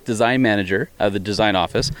Mopar product design manager of the design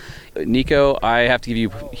office. Nico, I have to give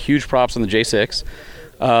you huge props on the J6.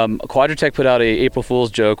 Quadratech put out a April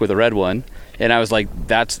Fool's joke with a red one. And I was like,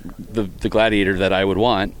 that's the Gladiator that I would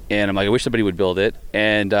want. And I'm like, I wish somebody would build it.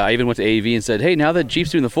 And I even went to AEV and said, hey, now that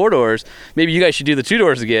Jeep's doing the 4 doors, maybe you guys should do the 2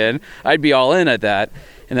 doors again. I'd be all in at that.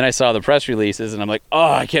 And then I saw the press releases, and I'm like,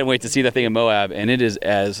 oh, I can't wait to see that thing in Moab. And it is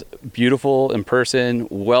as beautiful in person,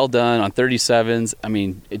 well done on 37s. I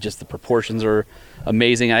mean, the proportions are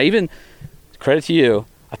amazing. I even, credit to you,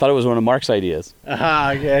 I thought it was one of Mark's ideas.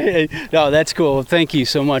 Okay. No, that's cool. Thank you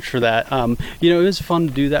so much for that. It was fun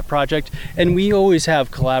to do that project, and we always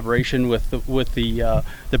have collaboration with the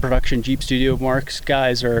production Jeep studio. Mark's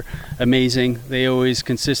guys are amazing. They always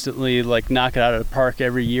consistently knock it out of the park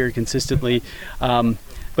every year consistently.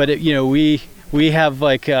 But we have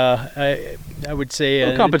I would say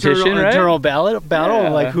a competition, right? Internal battle,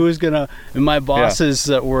 who's gonna, in my boss's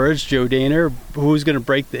words, Joe Daner, who's gonna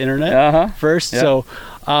break the internet first. Yeah. So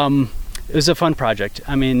it was a fun project.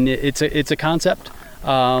 I mean, it's a concept.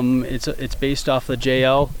 It's based off the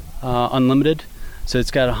JL Unlimited, so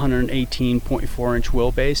it's got 118.4 inch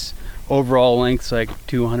wheelbase. Overall length's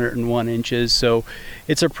 201 inches, so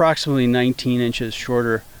it's approximately 19 inches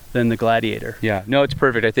shorter than the Gladiator. Yeah, no, it's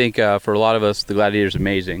perfect. I think for a lot of us, the Gladiator's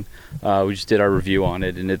amazing. We just did our review on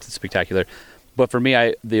it, and it's spectacular. But for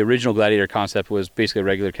me, the original Gladiator concept was basically a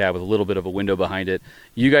regular cab with a little bit of a window behind it.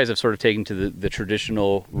 You guys have sort of taken to the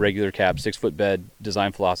traditional regular cab, 6-foot bed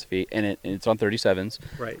design philosophy, and it's on 37s.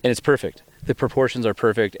 Right. And it's perfect. The proportions are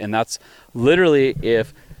perfect, and that's literally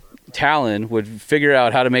if Talon would figure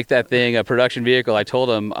out how to make that thing a production vehicle. I told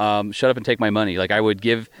him, shut up and take my money. I would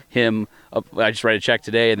give him, I just write a check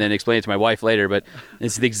today and then explain it to my wife later, but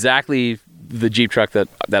it's exactly the Jeep truck that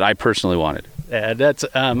I personally wanted. Yeah,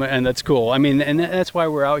 and that's cool. I mean, and that's why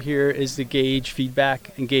we're out here, is to gauge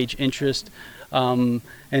feedback and gauge interest, and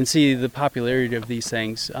see the popularity of these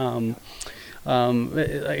things.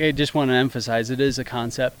 I just want to emphasize it is a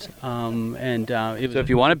concept. So if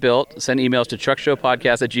you want it built, send emails to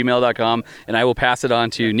truckshowpodcast@gmail.com, and I will pass it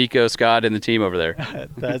on to Nico, Scott, and the team over there.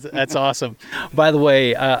 That's awesome. By the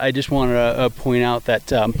way, I just want to point out that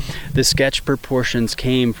the sketch proportions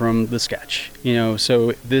came from the sketch.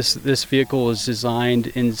 So this vehicle was designed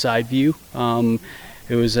in side view.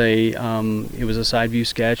 It was a side view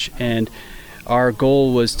sketch, and our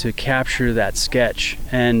goal was to capture that sketch.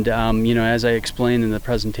 And as I explained in the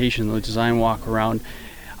presentation, the design walk around,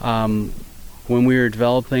 when we were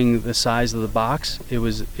developing the size of the box, it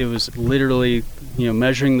was literally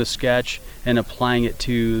measuring the sketch and applying it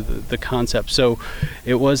to the concept. So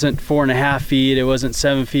it wasn't 4.5 feet, it wasn't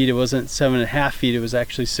 7 feet, it wasn't 7.5 feet, it was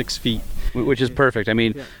actually 6 feet. Which is perfect. I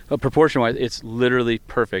mean, proportion-wise, it's literally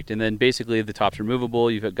perfect. And then basically the top's removable.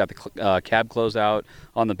 You've got the cab closeout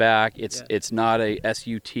on the back. It's not a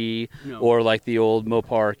SUT or like the old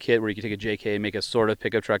Mopar kit where you can take a JK and make a sort of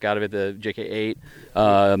pickup truck out of it, the JK8.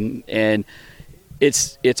 And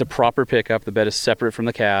it's a proper pickup. The bed is separate from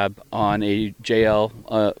the cab on a JL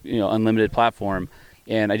Unlimited platform.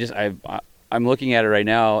 And I'm looking at it right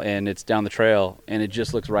now, and it's down the trail, and it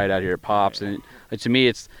just looks right out here. It pops, and to me,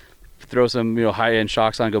 it's throw some high-end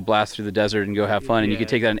shocks on, go blast through the desert, and go have fun. And you can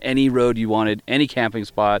take that on any road you wanted, any camping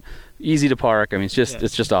spot, easy to park. I mean, it's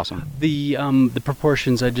just awesome. The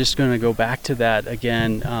proportions. I'm just going to go back to that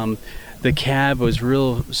again. The cab was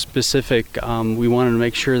real specific. We wanted to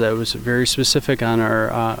make sure that it was very specific on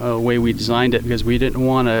our way we designed it, because we didn't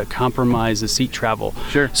want to compromise the seat travel.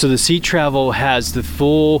 Sure. So the seat travel has the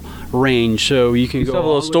full range, so you can you still have a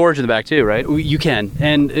little storage in the back too, right? You can,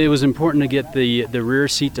 and it was important to get the rear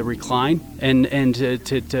seat to recline and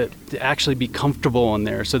to actually be comfortable in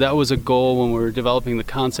there. So that was a goal when we were developing the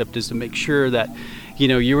concept, is to make sure that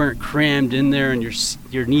you weren't crammed in there and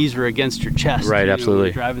your knees were against your chest. Right, absolutely. When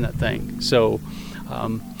you're driving that thing. So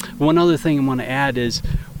one other thing I want to add is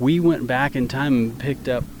we went back in time and picked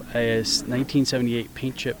up a 1978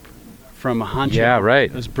 paint chip from a Honcho. Yeah, right.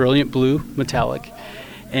 It was brilliant blue, metallic.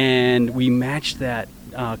 And we matched that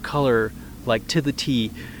color to the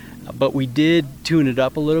T. But we did tune it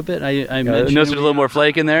up a little bit. I mentioned noticed a little more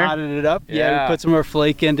flake in there. Hotted it up. Yeah, we put some more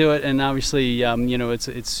flake into it, and obviously,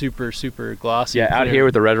 it's super, super glossy. Yeah, out here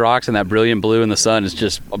with the red rocks and that brilliant blue in the sun, it's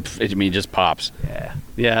just, just pops. Yeah.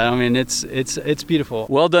 Yeah, I mean it's beautiful.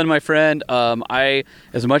 Well done, my friend. I,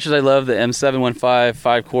 as much as I love the M715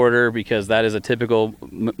 5/4 because that is a typical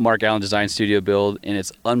Mark Allen Design Studio build and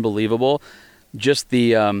it's unbelievable. Just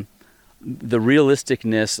the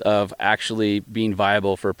realisticness of actually being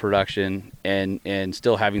viable for production and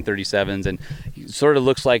still having 37s, and it sort of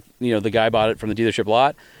looks like the guy bought it from the dealership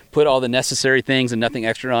lot, put all the necessary things and nothing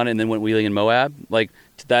extra on it, and then went wheeling in Moab. Like,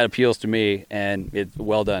 that appeals to me, and it's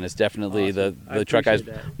well done. It's definitely the truck I was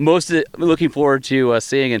most looking forward to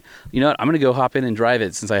seeing. And you know what? I'm going to go hop in and drive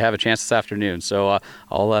it since I have a chance this afternoon. So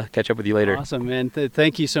I'll catch up with you later. Awesome, man.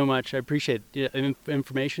 Thank you so much. I appreciate the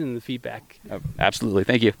information and the feedback. Absolutely.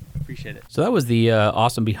 Thank you. Appreciate it. So that was the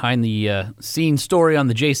awesome behind the scenes story on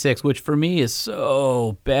the J6, which for me is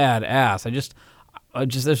so badass. I just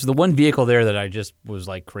there's the one vehicle there that I just was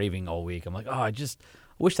like craving all week. I'm like, I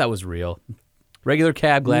wish that was real. Regular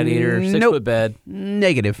cab Gladiator, 6-foot bed.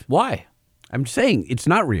 Negative. Why? I'm saying it's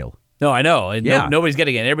not real. No, I know. Nobody's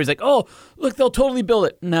getting it. Everybody's like, oh, look, they'll totally build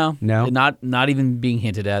it. No. Not even being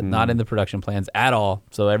hinted at, not in the production plans at all.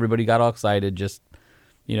 So everybody got all excited. Just,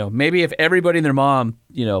 maybe if everybody and their mom,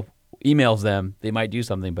 emails them, they might do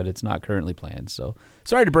something, but it's not currently planned. So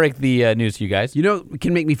sorry to break the news to you guys.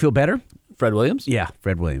 Can make me feel better? Fred Williams? Yeah,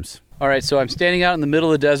 Fred Williams. All right, so I'm standing out in the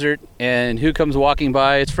middle of the desert, and who comes walking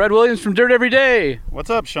by? It's Fred Williams from Dirt Every Day. What's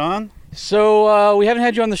up, Sean? So we haven't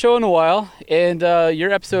had you on the show in a while, and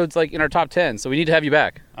your episode's like in our top 10, so we need to have you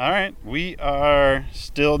back. All right, we are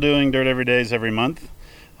still doing Dirt Every Days every month.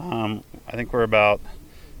 I think we're about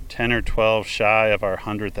 10 or 12 shy of our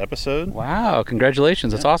 100th episode. Wow,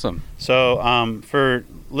 congratulations. That's awesome. So for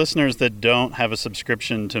listeners that don't have a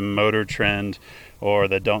subscription to Motor Trend or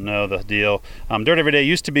that don't know the deal, Dirt Every Day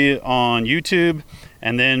used to be on YouTube,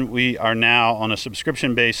 and then we are now on a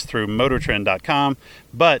subscription base through motortrend.com,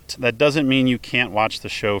 but that doesn't mean you can't watch the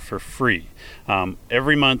show for free.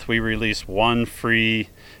 Every month we release one free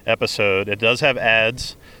episode. It does have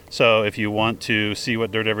ads, so if you want to see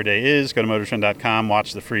what Dirt Every Day is, go to motortrend.com,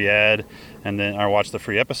 watch the free ad, and then watch the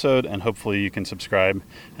free episode, and hopefully you can subscribe,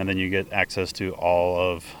 and then you get access to all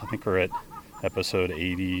of, I think we're at episode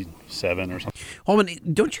 87 or something.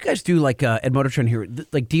 Holman, don't you guys do like at Motor Trend here,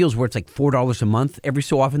 like deals where it's like $4 a month? Every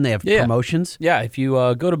so often they have promotions? Yeah, if you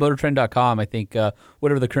go to motortrend.com, I think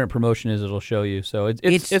whatever the current promotion is, it'll show you. So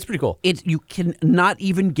it's pretty cool. You can not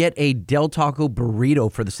even get a Del Taco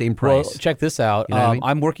burrito for the same price. Well, check this out. You know what I mean?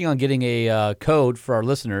 I'm working on getting a code for our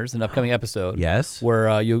listeners in an upcoming episode. Yes.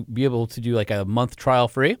 Where you'll be able to do like a month trial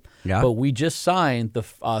free. Yeah. But we just signed the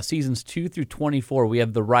seasons 2 through 24. We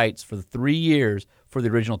have the rights for the 3 years for the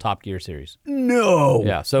original Top Gear series. No.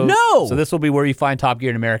 Yeah. So this will be where you find Top Gear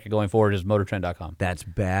in America going forward is motortrend.com. That's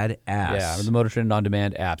badass. Yeah, the Motor Trend On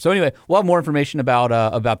Demand app. So anyway, we'll have more information about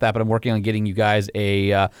that, but I'm working on getting you guys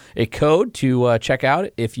a code to check out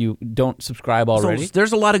if you don't subscribe already. So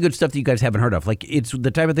there's a lot of good stuff that you guys haven't heard of. Like it's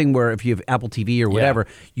the type of thing where if you have Apple TV or whatever,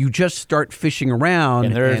 you just start fishing around.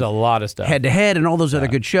 And there's a lot of stuff. Head to Head and all those other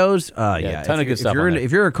good shows. A ton of good stuff.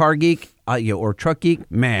 If you're a car geek, or truck geek,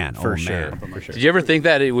 man, for sure. Did you ever think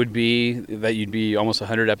that it would be that you'd be almost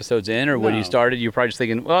 100 episodes in, or when you started, you were probably just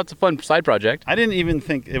thinking, well, it's a fun side project? I didn't even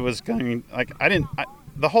think it was going.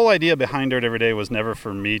 The whole idea behind Dirt Every Day was never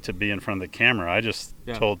for me to be in front of the camera. I just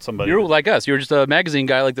told somebody. You were like us. You were just a magazine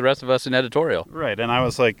guy like the rest of us in editorial. Right, and I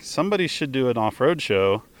was like, somebody should do an off-road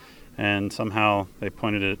show, and somehow they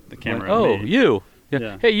pointed at the camera at me. You.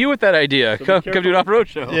 Yeah. Hey, you with that idea. So come do an off-road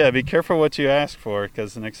show. Yeah, be careful what you ask for,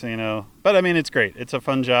 because the next thing you know. But, I mean, it's great. It's a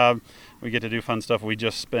fun job. We get to do fun stuff. We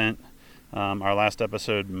just spent our last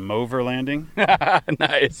episode moverlanding.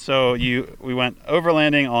 Nice. So we went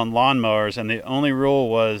overlanding on lawnmowers, and the only rule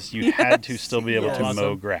was you had to still be able to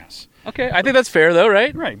mow grass. Okay, I think that's fair, though,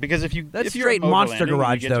 right? Right, because if you're straight monster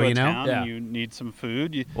garage, though, you know? And you need some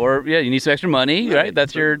food. You need some extra money, right?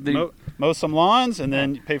 That's mow some lawns and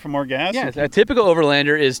then pay for more gas. Yeah, a typical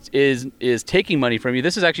overlander is taking money from you.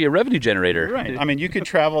 This is actually a revenue generator. Right. I mean, you could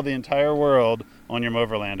travel the entire world on your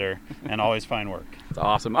Moverlander and always find work. That's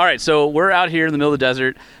awesome. All right, so we're out here in the middle of the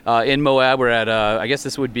desert in Moab. We're at, I guess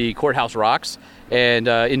this would be Courthouse Rocks, and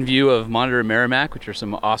in view of Monitor and Merrimack, which are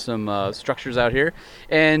some awesome structures out here.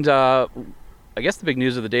 And I guess the big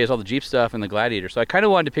news of the day is all the Jeep stuff and the Gladiator. So I kind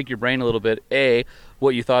of wanted to pick your brain a little bit,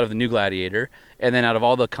 what you thought of the new Gladiator, and then out of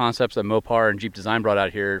all the concepts that Mopar and Jeep Design brought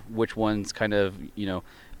out here, which ones kind of,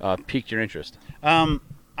 piqued your interest?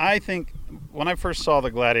 I think when I first saw the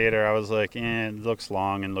Gladiator, I was like, it looks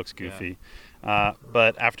long and looks goofy. Yeah.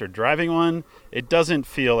 But after driving one, it doesn't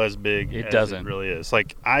feel as big as it really is.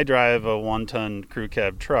 Like, I drive a 1-ton crew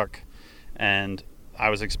cab truck, and I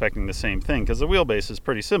was expecting the same thing because the wheelbase is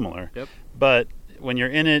pretty similar. Yep. But when you're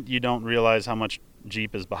in it, you don't realize how much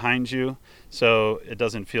Jeep is behind you, so it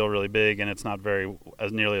doesn't feel really big, and it's not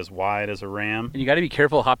nearly as wide as a Ram. And you got to be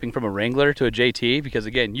careful hopping from a Wrangler to a JT because,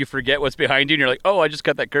 again, you forget what's behind you, and you're like, oh, I just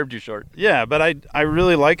cut that curve too short. Yeah, but I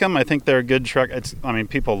really like them. I think they're a good truck.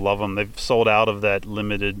 People love them. They've sold out of that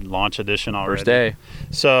limited launch edition already. First day.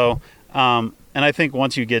 So, and I think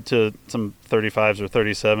once you get to some 35s or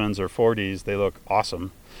 37s or 40s, they look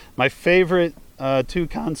awesome. My favorite two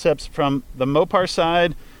concepts from the Mopar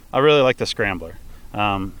side, I really like the Scrambler.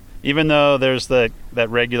 Even though there's that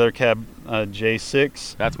regular cab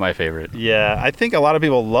J6. That's my favorite. Yeah, I think a lot of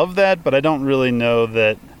people love that, but I don't really know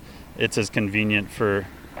that it's as convenient for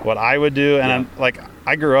what I would do. And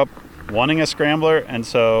I grew up wanting a Scrambler, and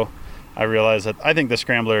so I realized that I think the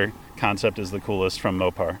Scrambler concept is the coolest from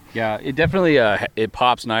Mopar. Yeah, it definitely it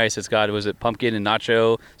pops nice. It's got pumpkin and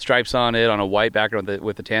nacho stripes on it on a white background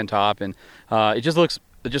with the tan top, and it just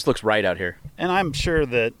looks right out here. And I'm sure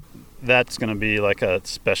that that's going to be like a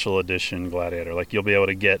special edition Gladiator. Like you'll be able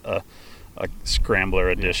to get a Scrambler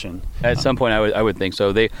edition. At some point, I would think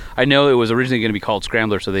so. I know it was originally going to be called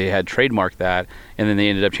Scrambler, so they had trademarked that, and then they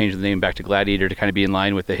ended up changing the name back to Gladiator to kind of be in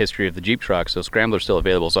line with the history of the Jeep truck. So Scrambler's still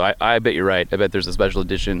available. So I bet you're right. I bet there's a special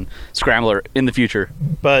edition Scrambler in the future.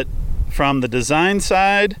 But from the design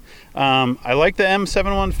side, I like the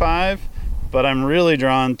M715. But I'm really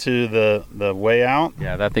drawn to the Way Out.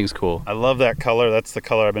 Yeah, that thing's cool. I love that color. That's the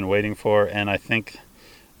color I've been waiting for. And I think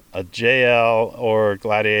a JL or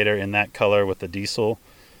Gladiator in that color with the diesel,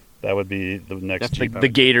 that would be the next Jeep. The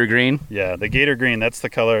Gator green? Yeah, the Gator green. That's the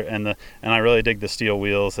color. And I really dig the steel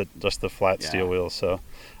wheels, just the flat steel wheels. So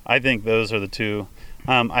I think those are the two.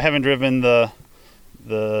 I haven't driven the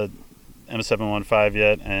M715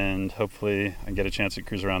 yet, and hopefully I get a chance to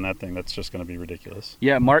cruise around that thing. That's just going to be ridiculous.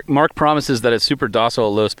 Yeah, Mark promises that it's super docile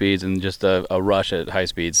at low speeds and just a rush at high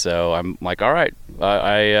speeds. So I'm like, all right,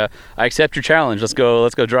 I accept your challenge. Let's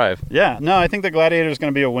go drive. Yeah, no, I think the Gladiator is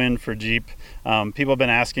going to be a win for Jeep. People have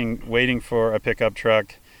been waiting for a pickup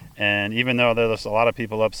truck, and even though there's a lot of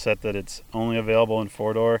people upset that it's only available in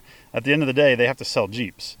 4-door, at the end of the day, they have to sell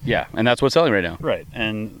Jeeps. Yeah, and that's what's selling right now. Right,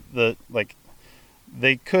 and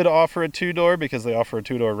they could offer a 2-door because they offer a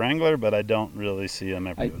 2-door Wrangler, but I don't really see them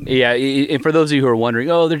ever doing that. Yeah, and for those of you who are wondering,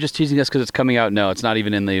 they're just teasing us because it's coming out. No, it's not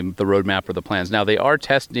even in the roadmap or the plans. Now, they are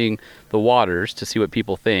testing the waters to see what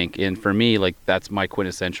people think, and for me, that's my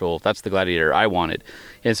quintessential, that's the Gladiator I wanted.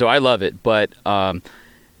 And so I love it, but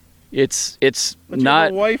it's but not... you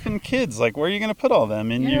have a wife and kids. Where are you going to put all them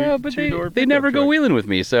in your 2-door they never go wheeling with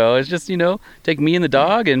me, so it's just, take me and the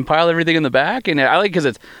dog and pile everything in the back, and I like it because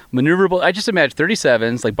it's maneuverable. I just imagine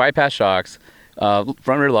 37s, bypass shocks, front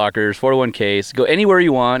rear lockers, 401 case, go anywhere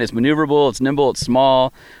you want. It's maneuverable, it's nimble, it's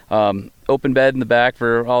small, open bed in the back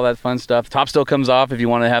for all that fun stuff. Top still comes off if you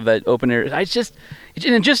want to have that open air. And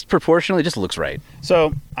just proportionally, it just looks right.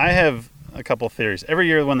 So I have a couple theories. Every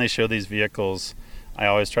year when they show these vehicles, I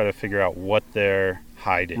always try to figure out what they're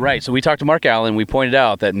hiding. Right. So we talked to Mark Allen. We pointed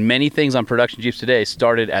out that many things on production Jeeps today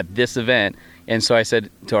started at this event. And so I said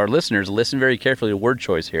to our listeners, listen very carefully to word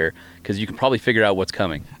choice here, because you can probably figure out what's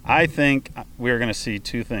coming. I think we're going to see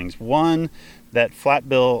two things. One, that flat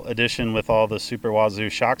bill edition with all the Super Wazoo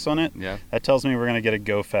shocks on it. Yeah. That tells me we're going to get a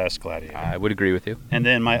Go Fast Gladiator. I would agree with you. And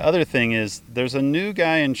then my other thing is there's a new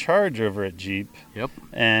guy in charge over at Jeep. Yep.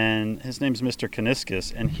 And his name's Mr.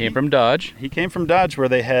 Kaniskis. And he came from Dodge. He came from Dodge, where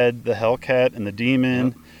they had the Hellcat and the Demon.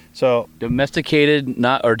 Yep. So domestic,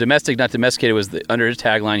 not domesticated was under his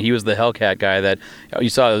tagline. He was the Hellcat guy that you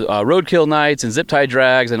saw roadkill nights and zip tie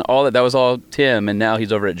drags and all that. That was all Tim, and now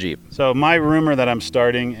he's over at Jeep. So my rumor that I'm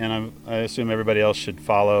starting, and I assume everybody else should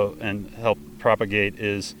follow and help propagate,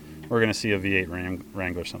 is we're going to see a V8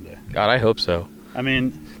 Wrangler someday. God, I hope so. I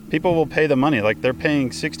mean, people will pay the money. They're paying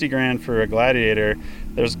 $60,000 for a Gladiator.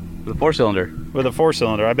 With a 4-cylinder. With a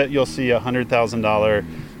 4-cylinder, I bet you'll see a $100,000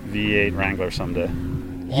 V8 Wrangler someday.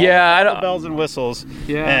 I don't. Bells and whistles.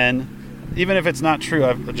 Yeah. And even if it's not true,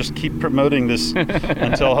 I just keep promoting this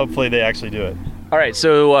until hopefully they actually do it. All right.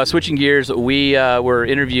 So switching gears, we were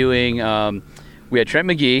interviewing. We had Trent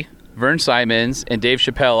McGee, Vern Simons, and Dave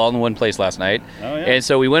Chappelle all in one place last night. Oh, yeah. And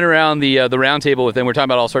so we went around the round table with them. We're talking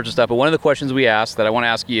about all sorts of stuff. But one of the questions we asked that I want to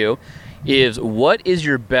ask you is, what is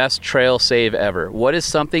your best trail save ever? What is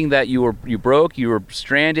something that you broke, you were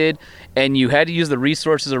stranded, and you had to use the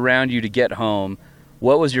resources around you to get home?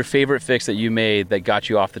 What was your favorite fix that you made that got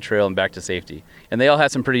you off the trail and back to safety? And they all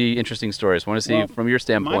had some pretty interesting stories. I want to see from your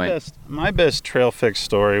standpoint. My best trail fix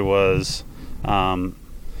story was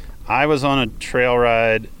I was on a trail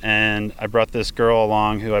ride and I brought this girl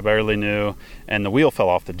along who I barely knew, and the wheel fell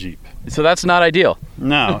off the Jeep. So that's not ideal.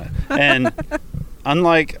 No. And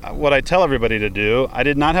unlike what I tell everybody to do, I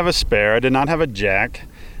did not have a spare. I did not have a jack.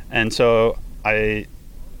 And so I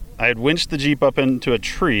had winched the Jeep up into a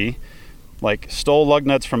tree, like stole lug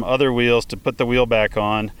nuts from other wheels to put the wheel back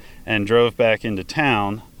on, and drove back into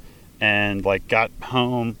town. And like got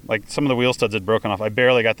home, like some of the wheel studs had broken off. I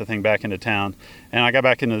barely got the thing back into town. And I got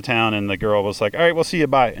back into the town and the girl was like, all right, we'll see you,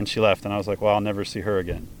 bye. And she left. And I was like, well, I'll never see her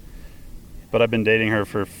again. But I've been dating her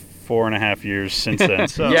for 4.5 years since then.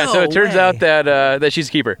 So. Yeah, so it turns out that she's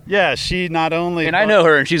a keeper. Yeah, she not only... And I know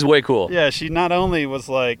her and she's way cool. Yeah, she not only was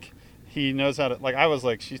like... He knows how to, like, I was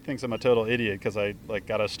like, she thinks I'm a total idiot because I, like,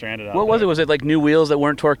 got us stranded out What was it? Was it, like, new wheels that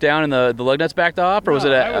weren't torqued down and the lug nuts backed off? Or was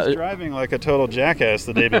it I was driving like a total jackass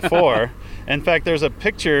the day before. In fact, there's a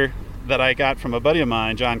picture that I got from a buddy of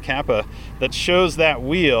mine, John Kappa, that shows that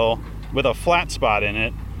wheel with a flat spot in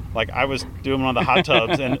it. Like, I was doing one of the hot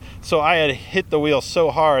tubs. And so I had hit the wheel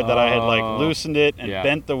so hard that I had, like, loosened it and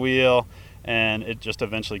bent the wheel. And it just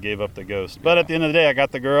eventually gave up the ghost. But at the end of the day, I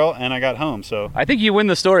got the girl and I got home. So I think you win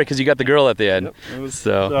the story because you got the girl at the end. Yep,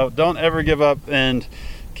 so don't ever give up and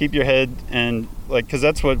keep your head and like, because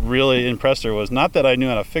that's what really impressed her was not that I knew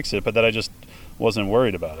how to fix it, but that I just wasn't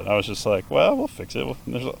worried about it. I was just like, well, we'll fix it.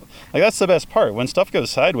 Like that's the best part. When stuff goes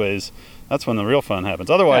sideways, that's when the real fun happens.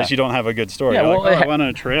 Otherwise, you don't have a good story. Yeah, well, like, I went on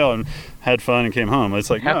a trail and had fun and came home. It's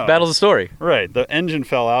like half the battle's a story. Right. The engine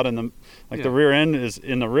fell out and the rear end is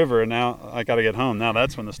in the river, and now I got to get home. Now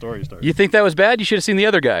that's when the story starts. You think that was bad? You should have seen the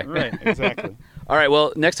other guy. Right, exactly. All right,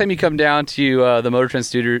 well, next time you come down to the Motor Trend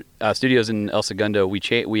studios in El Segundo,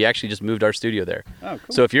 we actually just moved our studio there. Oh,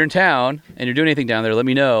 cool. So if you're in town and you're doing anything down there, let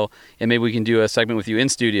me know, and maybe we can do a segment with you in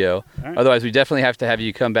studio. Right. Otherwise, we definitely have to have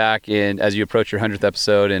you come back as you approach your 100th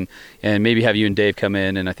episode, and maybe have you and Dave come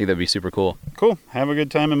in, and I think that'd be super cool. Cool. Have a good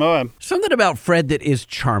time in Moab. Something about Fred that is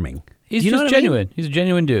charming. He's You know just what I mean? genuine. He's a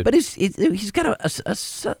genuine dude. But he's got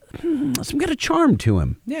some kind of charm to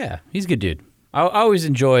him. Yeah, he's a good dude. I always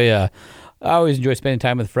enjoy spending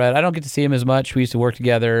time with Fred. I don't get to see him as much. We used to work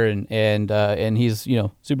together, and he's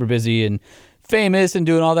super busy and famous and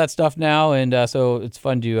doing all that stuff now, and so it's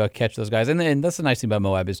fun to catch those guys. And that's the nice thing about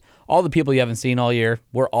Moab is all the people you haven't seen all year,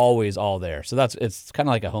 we're always all there. So it's kind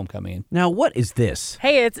of like a homecoming. Now, what is this?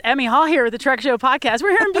 Hey, it's Emmy Hall here with the Trek Show Podcast.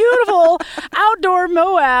 We're here in beautiful outdoor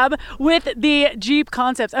Moab with the Jeep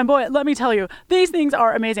Concepts. And boy, let me tell you, these things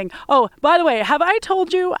are amazing. Oh, by the way, have I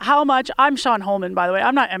told you how much I'm Sean Holman, by the way.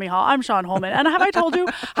 I'm not Emmy Hall. I'm Sean Holman. And have I told you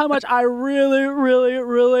how much I really, really,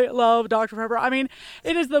 really love Dr. Pepper? I mean,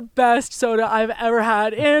 it is the best soda I've ever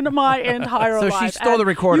had in my entire life. So she stole the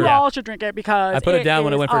recorder. You all should drink it because I put it down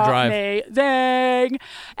when I went for a drive. Amazing.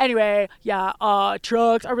 Anyway,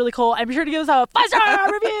 trucks are really cool. And be sure to give us a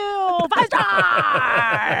 5-star review. 5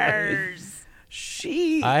 stars.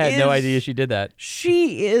 I had no idea she did that.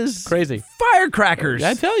 She is crazy. Firecrackers.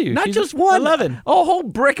 I tell you. Not she's just one. 11. A whole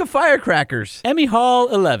brick of firecrackers. Emmy Hall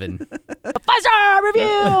 11. 5-star review.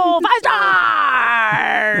 5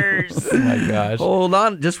 stars. Oh my gosh. Hold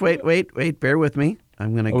on. Just wait. Bear with me.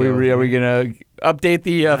 I'm going to go. Are we going to update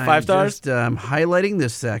the 5 stars? I'm highlighting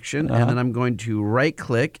this section, and then I'm going to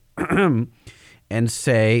right-click and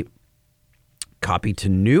say copy to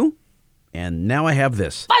new. And now I have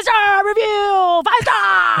this. 5-star review. 5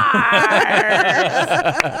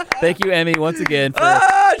 stars. Thank you, Emmy, once again for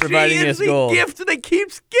providing she us is gold. the gift that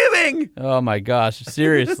keeps giving. Oh my gosh!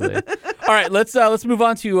 Seriously. All right, let's move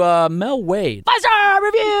on to Mel Wade. 5-star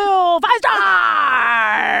review. 5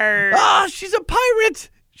 stars. Ah, she's a pirate.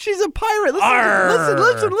 She's a pirate.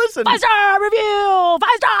 Listen. 5-star review. 5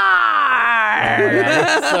 stars.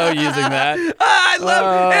 I'm so using that. I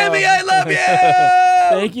love Emmy. I love you.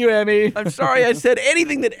 Thank you, Emmy. I'm sorry I said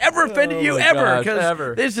anything that ever offended you ever,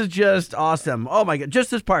 because this is just awesome. Oh my God,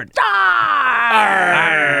 just this part.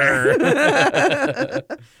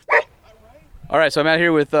 All right, so I'm out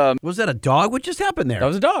here with. Was that a dog? What just happened there? That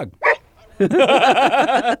was a dog.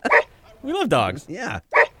 We love dogs. Yeah.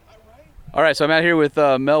 All right, so I'm out here with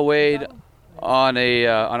Mel Wade on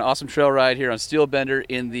an awesome trail ride here on Steel Bender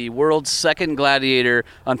in the world's second Gladiator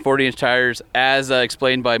on 40-inch tires, as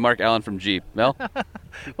explained by Mark Allen from Jeep. Mel?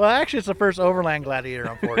 Well, actually, it's the first Overland Gladiator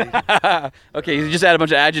on 40. Okay, you just add a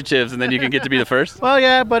bunch of adjectives, and then you can get to be the first? Well,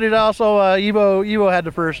 yeah, but it also, Evo had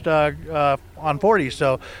the first on 40,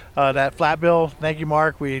 so that flat bill, thank you,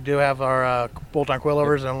 Mark. We do have our bolt-on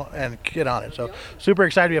coilovers and kit on it, so super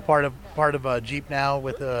excited to be a part of Jeep now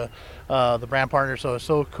with the brand partner, so it's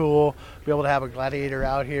so cool to be able to have a Gladiator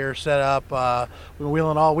out here set up. We've been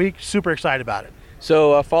wheeling all week, super excited about it.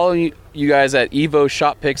 So following you guys at Evo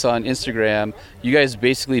Shop Picks on Instagram, you guys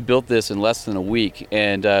basically built this in less than a week,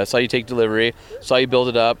 and saw you take delivery, saw you build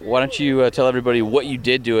it up. Why don't you tell everybody what you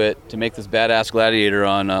did to it to make this badass Gladiator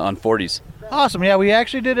on 40s? Awesome. Yeah, we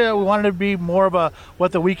actually did we wanted to be more of a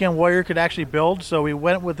what the Weekend Warrior could actually build, so we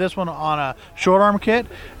went with this one on a short arm kit.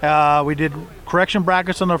 We did correction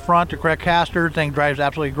brackets on the front to correct caster. Thing drives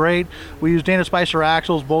absolutely great. We used Dana Spicer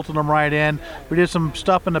axles, bolted them right in. We did some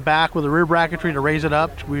stuff in the back with the rear bracketry to raise it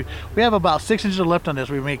up. We have about 6 inches of lift on this.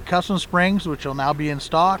 We made custom springs, which will now be in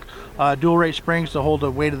stock. Dual rate springs to hold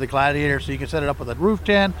the weight of the Gladiator, so you can set it up with a roof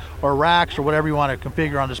tent or racks or whatever you want to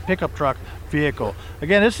configure on this pickup truck vehicle.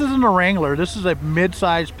 Again, this isn't a Wrangler. This is a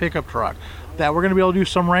mid-sized pickup truck that we're going to be able to do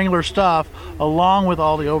some Wrangler stuff along with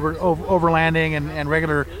all the overlanding and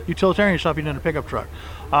regular utilitarian stuff you do in a pickup truck.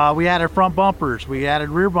 We added front bumpers. We added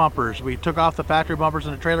rear bumpers. We took off the factory bumpers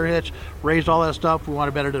in the trailer hitch, raised all that stuff. We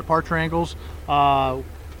wanted better departure angles.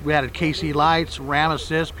 We added KC lights, Ram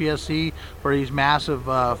Assist, PSC for these massive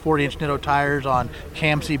 40-inch Nitto tires on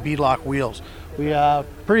KMC beadlock wheels. We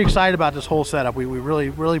pretty excited about this whole setup. We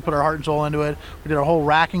really put our heart and soul into it. We did a whole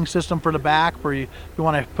racking system for the back where you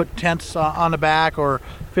want to put tents on the back or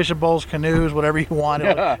fishing bowls, canoes, whatever you want.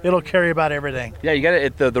 It'll carry about everything. Yeah, you got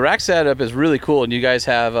it. The rack setup is really cool, and you guys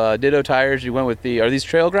have Nitto tires. You went with are these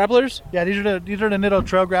trail grapplers? Yeah, these are the Nitto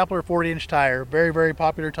Trail Grappler 40-inch tire. Very, very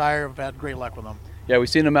popular tire. I've had great luck with them. Yeah, we've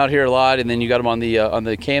seen them out here a lot, and then you got them on the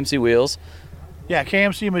KMC wheels. Yeah,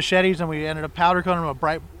 KMC machetes, and we ended up powder coating them a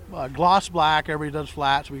bright gloss black. Everybody does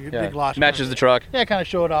flats. We did gloss. Matches the truck. Yeah, kind of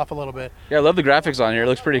show it off a little bit. Yeah, I love the graphics on here. It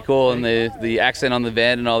looks pretty cool, and the accent on the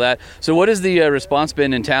van and all that. So what has the response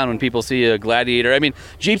been in town when people see a Gladiator? I mean,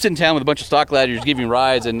 Jeep's in town with a bunch of stock Gladiators giving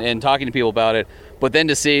rides and talking to people about it, but then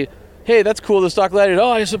to see, hey, that's cool, the stock Gladiator. Oh,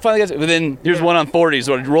 I just finally got it. But then here's one on 40s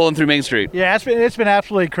so rolling through Main Street. Yeah, it's been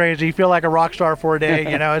absolutely crazy. You feel like a rock star for a day.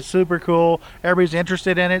 It's super cool. Everybody's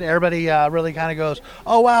interested in it. Everybody really kind of goes,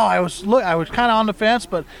 oh wow, I was kind of on the fence,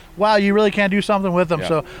 but wow, you really can do something with them. Yeah.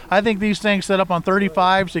 So I think these things set up on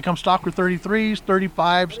 35s. They come stock with 33s,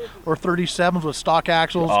 35s, or 37s with stock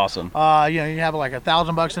axles. Awesome. You have like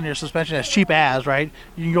 $1,000 in your suspension, as cheap as, right?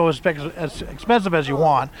 You can go as expensive as you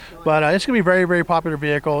want, but it's gonna be a very, very popular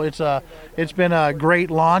vehicle. It's been a great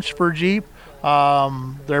launch for Jeep.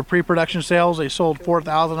 Their pre-production sales, they sold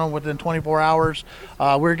 4,000 of them within 24 hours.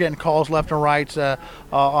 We're getting calls left and right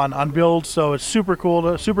on builds, so it's super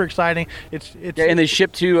cool, super exciting. And they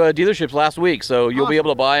shipped to dealerships last week, so you'll be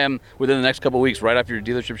able to buy them within the next couple of weeks, right off your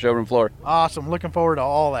dealership showroom floor. Awesome, looking forward to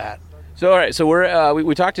all that. So all right, so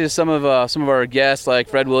we talked to some of our guests like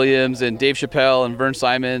Fred Williams and Dave Chappelle and Vern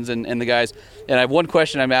Simons and the guys, and I have one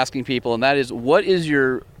question I'm asking people, and that is, what is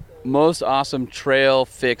your most awesome trail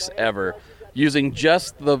fix ever, using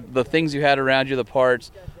just the things you had around you, the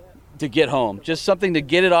parts, to get home? Just something to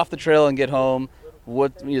get it off the trail and get home.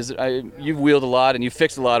 What is you've wheeled a lot and you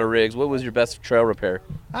fixed a lot of rigs. What was your best trail repair?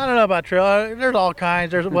 I don't know about trail. There's all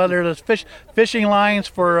kinds. There's fishing lines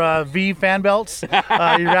for V fan belts. You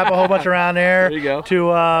wrap a whole bunch around there. There you go.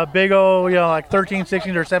 To big old, like 13,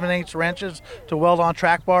 16, or 7/8 wrenches to weld on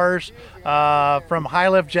track bars. From high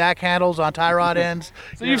lift jack handles on tie rod ends.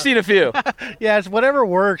 So you've seen a few. Yeah, it's whatever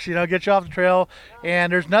works. Get you off the trail.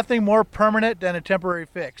 And there's nothing more permanent than a temporary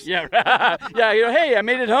fix. Yeah, yeah. Hey, I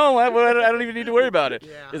made it home. I don't even need to worry about it.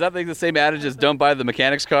 Yeah. Is that the same adage as don't buy the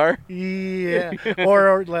mechanic's car? Yeah.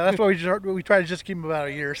 or that's why we try to just keep them about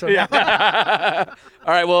a year. So yeah.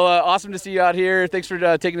 All right. Well, awesome to see you out here. Thanks for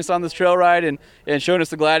taking us on this trail ride and showing us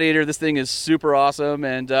the Gladiator. This thing is super awesome,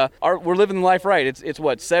 and we're living life right. It's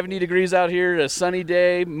what, 70 degrees out here, a sunny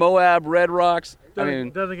day, Moab, Red Rocks.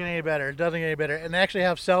 Doesn't get any better. And they actually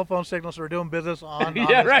have cell phone signals, so we're doing business on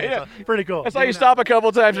yeah, right. Yeah. So pretty cool. I saw you stop a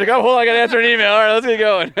couple times. You're like, oh, hold on, I got to answer an email. All right, let's get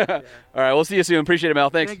going. All right, we'll see you soon. Appreciate it, Mel.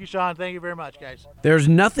 Thanks. Thank you, Sean. Thank you very much, guys. There's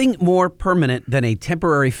nothing more permanent than a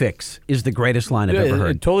temporary fix is the greatest line I've ever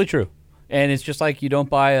heard. Totally true. And it's just like you don't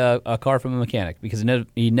buy a car from a mechanic because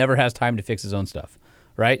he never has time to fix his own stuff.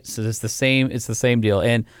 Right? So it's the same deal.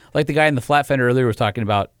 And like the guy in the flat fender earlier was talking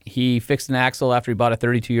about, he fixed an axle after he bought it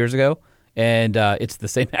 32 years ago. And it's the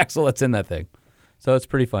same axle that's in that thing. So it's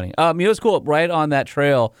pretty funny. What's cool? Right on that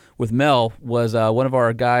trail with Mel was one of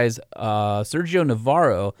our guys, Sergio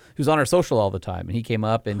Navarro, who's on our social all the time. And he came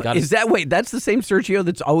up and got that's the same Sergio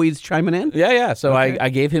that's always chiming in? Yeah. So okay. I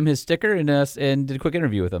gave him his sticker and did a quick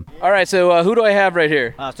interview with him. All right, so who do I have right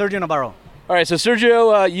here? Sergio Navarro. All right, so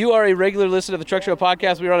Sergio, you are a regular listener to the Truck Show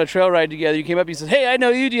podcast. We were on a trail ride together. You came up and you said, hey, I know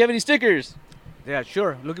you. Do you have any stickers? Yeah,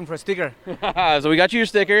 sure. Looking for a sticker. So we got you your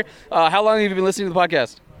sticker. How long have you been listening to the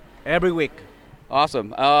podcast? Every week.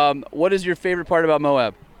 Awesome. What is your favorite part about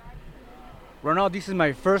Moab? Right now, this is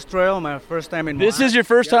my first trail, my first time in Moab. This is your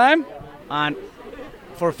first time? And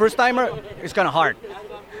for a first-timer, it's kind of hard.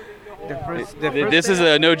 This is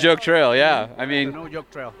a no-joke trail, yeah. I mean,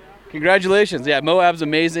 no-joke trail. Congratulations. Yeah, Moab's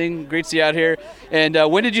amazing. Great to see you out here. And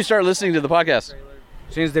when did you start listening to the podcast?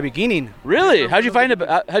 Since the beginning. Really? How'd you find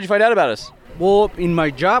out about us? Well, in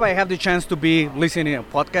my job, I have the chance to be listening to a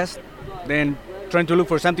podcast, then trying to look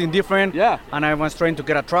for something different. Yeah. And I was trying to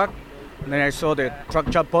get a truck, and then I saw the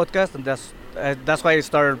Truck Chat podcast, and that's why I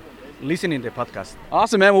started listening to the podcast.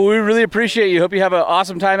 Awesome, man. Well, we really appreciate you. Hope you have an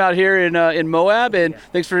awesome time out here in Moab, and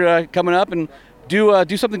thanks for coming up and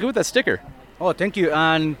do something good with that sticker. Oh, thank you,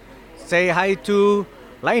 and say hi to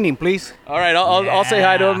Lightning, please. All right, I'll say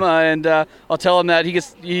hi to him, and I'll tell him that he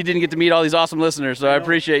didn't get to meet all these awesome listeners, so I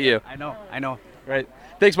appreciate you. I know. Right.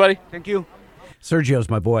 Thanks, buddy. Thank you. Sergio's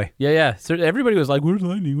my boy. Yeah. So everybody was like, "Where's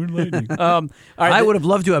Lightning? Where's Lightning?" All right, I would have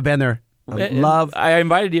loved to have been there. I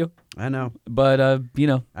invited you. I know. But,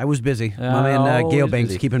 I was busy. My man Gail Banks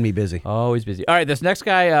busy. keeping me busy. Always busy. All right, this next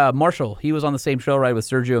guy, Marshall, he was on the same show ride with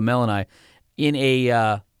Sergio, Mel, and I in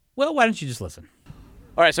a, well, why don't you just listen?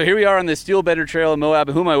 All right, so here we are on the Steel Bender Trail in Moab.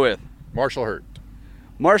 Who am I with? Marshall Hurt.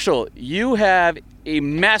 Marshall, you have a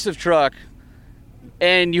massive truck,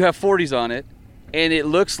 and you have 40s on it, and it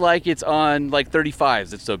looks like it's on like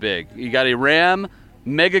 35s. It's so big. You got a Ram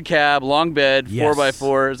Mega Cab long bed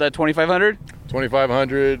 4x4. Is that 2500?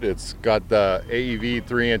 2500. It's got the AEV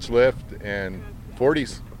 3-inch lift and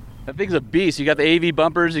 40s. That thing's a beast. You got the AEV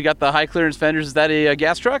bumpers. You got the high clearance fenders. Is that a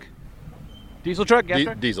gas truck? Diesel truck? Gas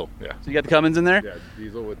truck? Diesel, yeah. So you got the Cummins in there? Yeah,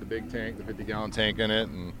 diesel with the big tank, the 50-gallon tank in it.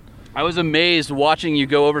 And I was amazed watching you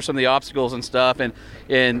go over some of the obstacles and stuff, and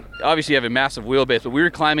obviously you have a massive wheelbase, but we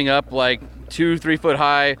were climbing up like 2-3 foot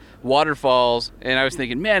high waterfalls, and I was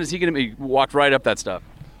thinking, man, is he going to be walked right up that stuff?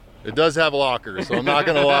 It does have lockers, so I'm not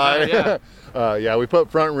going to lie. Yeah, we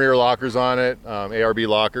put front and rear lockers on it, ARB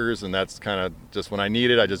lockers, and that's kind of just when I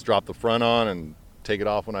need it, I just drop the front on and take it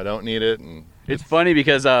off when I don't need it. And it's funny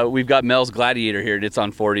because we've got Mel's Gladiator here, and it's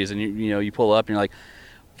on 40s, and you pull up and you're like,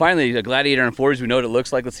 finally, a Gladiator on 40s, we know what it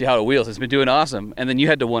looks like. Let's see how it wheels. It's been doing awesome. And then you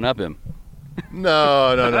had to one-up him.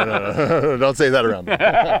 No. Don't say that around me.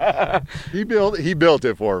 He built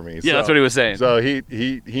it for me. Yeah, that's what he was saying. So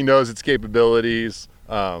he knows its capabilities.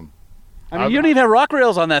 I mean, you don't even have rock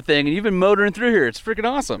rails on that thing, and you've been motoring through here. It's freaking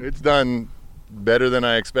awesome. It's done better than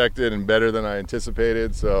I expected and better than I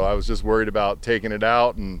anticipated. So I was just worried about taking it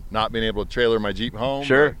out and not being able to trailer my Jeep home.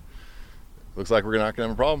 Sure. Looks like we're not going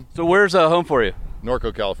to have a problem. So where's home for you?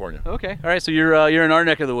 Norco, California. Okay. All right. So you're in our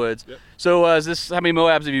neck of the woods. Yep. So how many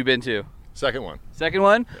Moabs have you been to? Second one. Second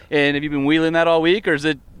one? Yeah. And have you been wheeling that all week, or is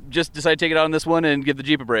it just decide to take it out on this one and give the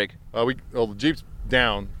Jeep a break? The Jeep's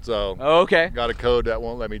down, so okay. Got a code that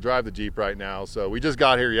won't let me drive the Jeep right now. So we just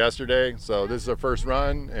got here yesterday, so this is our first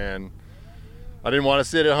run, and I didn't want to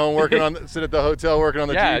sit at home sit at the hotel working on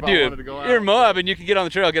the Jeep. Yeah, dude, I wanted to go out. You're in Moab and you can get on the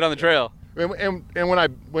trail. Get on the trail. And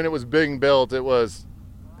when it was being built, it was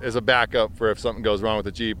as a backup for if something goes wrong with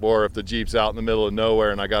the Jeep, or if the Jeep's out in the middle of nowhere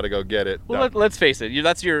and I got to go get it. Well, let's face it.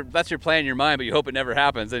 That's your plan in your mind, but you hope it never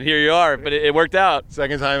happens. And here you are. But it worked out.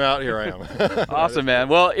 Second time out, here I am. Awesome, man.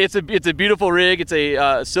 Well, it's a beautiful rig. It's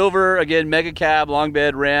a silver, again, Mega Cab long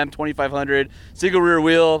bed Ram 2500, single rear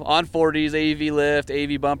wheel on 40s, AEV lift,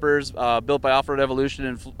 AEV bumpers, built by Off-Road Evolution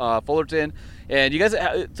in Fullerton. And you guys,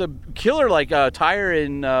 it's a killer tire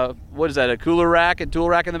and what is that? A cooler rack and tool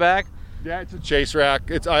rack in the back. Yeah, it's a chase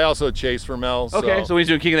rack. I also chase for Mel. Okay, so he's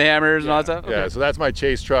doing King of the Hammers and all that stuff? Okay. Yeah, so that's my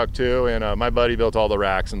chase truck too, and my buddy built all the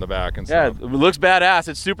racks in the back and stuff. Yeah, it looks badass.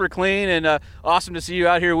 It's super clean and awesome to see you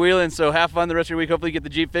out here wheeling, so have fun the rest of your week. Hopefully you get the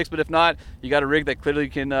Jeep fixed, but if not, you got a rig that clearly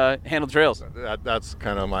can handle the trails. That's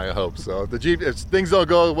kind of my hope. So the Jeep, if things don't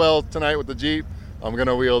go well tonight with the Jeep, I'm going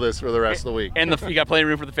to wheel this for the rest of the week. And you got plenty of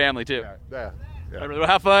room for the family too. Yeah. All right, well,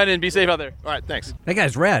 have fun and be safe out there. All right, thanks. That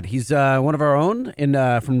guy's rad. He's one of our own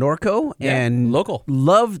from Norco, and local.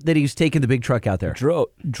 Love that he's taking the big truck out there.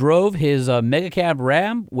 Drove his Mega Cab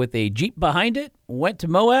Ram with a Jeep behind it. Went to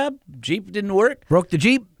Moab. Jeep didn't work. Broke the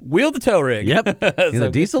Jeep. Wheeled the tow rig. Yep. The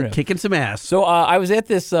diesel kicking some ass. So I was at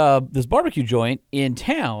this barbecue joint in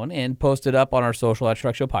town and posted up on our social at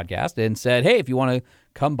Truck Show Podcast and said, hey, if you want to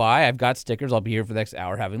come by, I've got stickers. I'll be here for the next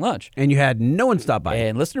hour having lunch. And you had no one stop by.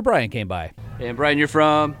 And listener Brian came by. And Brian, you're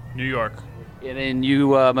from? New York. And then you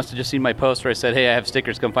must have just seen my post where I said, hey, I have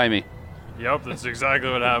stickers. Come find me. Yep, that's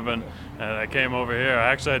exactly what happened. And I came over here.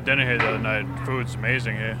 I actually had dinner here the other night. Food's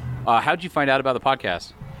amazing here. How'd you find out about the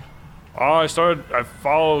podcast? I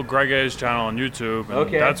follow Greg A's channel on YouTube,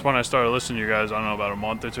 and that's when I started listening to you guys, I don't know, about a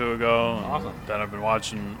month or two ago. Awesome. Then I've been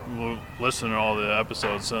listening to all the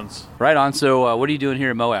episodes since. Right on. So what are you doing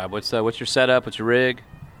here in Moab? What's your setup? What's your rig?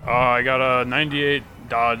 I got a 98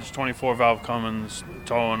 Dodge 24-valve Cummins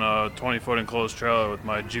towing a 20-foot enclosed trailer with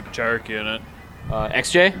my Jeep Cherokee in it.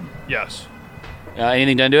 XJ? Yes.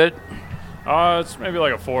 Anything done to it? It's maybe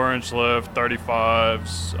like a 4-inch lift,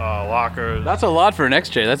 35s, lockers. That's a lot for an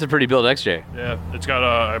XJ. That's a pretty built XJ. Yeah, it's got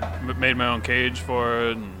I made my own cage for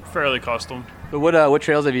it and fairly custom. But what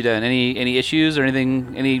trails have you done? Any issues or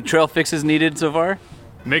anything? Any trail fixes needed so far?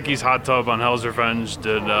 Mickey's hot tub on Hell's Revenge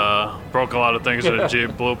did broke a lot of things with the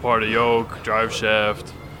Jeep, blew apart a yoke, drive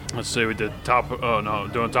shaft. Let's see, we did doing Top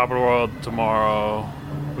of the World tomorrow.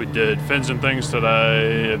 We did fins and things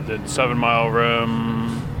today. Did 7 Mile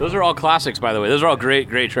Rim. Those are all classics, by the way. Those are all great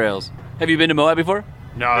trails. Have you been to Moab before?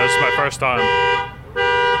 No, this is my first time.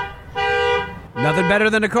 Nothing better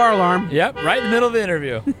than a car alarm. Yep, right in the middle of the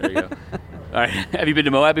interview. There you go. All right, have you been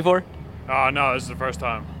to Moab before? No, this is the first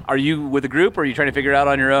time. Are you with a group, or are you trying to figure it out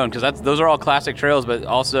on your own? Because those are all classic trails, but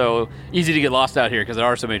also easy to get lost out here because there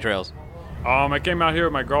are so many trails. I came out here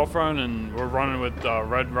with my girlfriend, and we're running with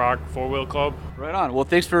Red Rock 4-Wheel Club. Right on. Well,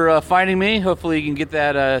 thanks for finding me. Hopefully you can get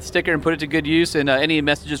that sticker and put it to good use. And any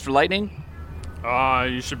messages for Lightning?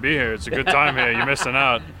 You should be here. It's a good time here. You're missing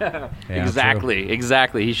out. Yeah,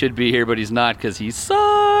 exactly. He should be here, but he's not because he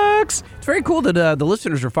sucks. It's very cool that the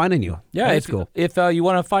listeners are finding you. Yeah, it's cool. If you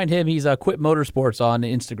want to find him, he's Quit Motorsports on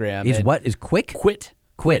Instagram. Is what? Is Quick? Quit.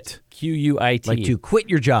 Quit. Like to quit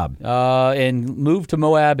your job. And move to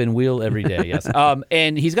Moab and wheel every day, yes.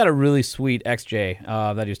 And he's got a really sweet XJ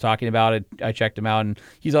that he was talking about. I checked him out, and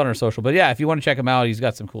he's on our social. But yeah, if you want to check him out, he's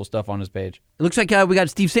got some cool stuff on his page. It looks like we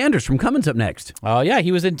got Steve Sanders from Cummins up next. Yeah,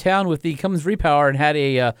 he was in town with the Cummins Repower and had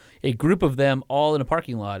a group of them all in a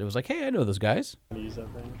parking lot. It was like, hey, I know those guys. Use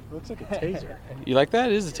that thing. It looks like a taser. You like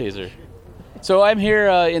that? It is a taser. So I'm here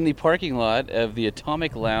in the parking lot of the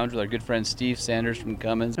Atomic Lounge with our good friend Steve Sanders from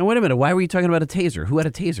Cummins. And wait a minute, why were you talking about a taser? Who had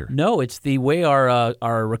a taser? No, it's the way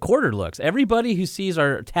our recorder looks. Everybody who sees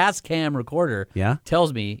our Tascam recorder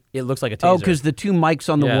tells me it looks like a taser. Oh, because the two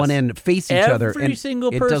mics on the one end face each other. Every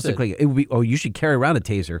single person. It does look like it would be. Oh, you should carry around a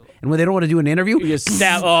taser. And when they don't want to do an interview, you just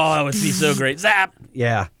zap. Oh, that would be so great. Zap.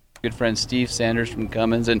 Yeah. Good friend Steve Sanders from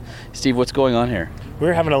Cummins. And Steve, what's going on here?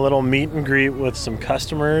 We're having a little meet and greet with some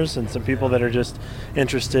customers and some people that are just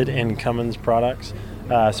interested in Cummins products.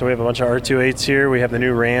 So we have a bunch of R28s here. We have the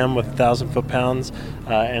new Ram with 1,000 foot-pounds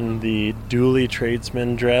and the dually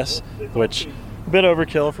tradesman dress, which a bit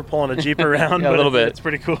overkill for pulling a Jeep around. Yeah, a little bit. It's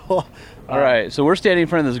pretty cool. All right, so we're standing in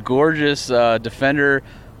front of this gorgeous Defender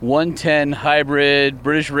 110 hybrid,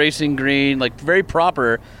 British Racing Green, like very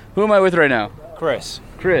proper. Who am I with right now? Chris,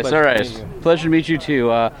 all right. Pleasure to meet you too.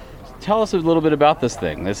 Tell us a little bit about this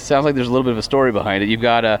thing. This sounds like there's a little bit of a story behind it. You've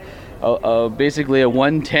got basically a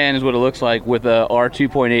 110 is what it looks like with a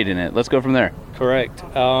R2.8 in it. Let's go from there. Correct.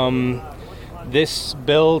 This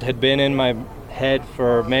build had been in my head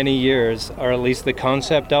for many years, or at least the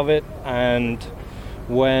concept of it. And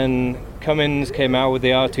when Cummins came out with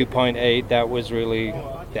the R2.8, that was really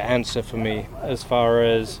the answer for me as far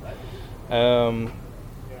as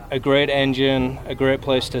a great engine, a great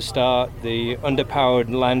place to start. The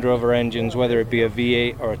underpowered Land Rover engines, whether it be a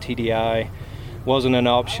V8 or a TDI, wasn't an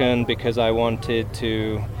option because I wanted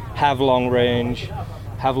to have long range,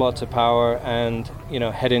 have lots of power, and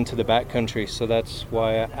head into the backcountry. So that's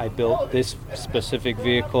why I built this specific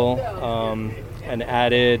vehicle and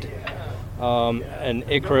added an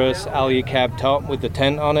Icarus Alu cab top with the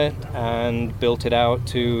tent on it and built it out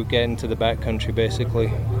to get into the backcountry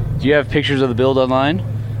basically. Do you have pictures of the build online?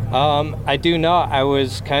 I do not. I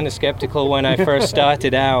was kind of skeptical when I first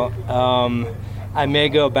started out. I may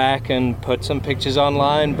go back and put some pictures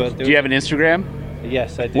online, but... Do you have an Instagram?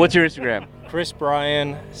 Yes, I do. What's your Instagram? Chris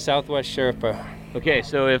Bryan, Southwest Sherpa. Okay,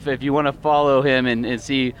 so if you want to follow him and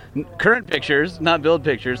see current pictures, not build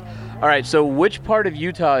pictures. All right, so which part of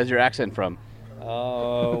Utah is your accent from?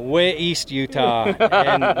 We're East Utah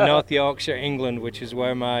in North Yorkshire, England, which is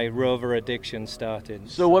where my Rover addiction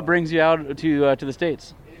started. So what brings you out to the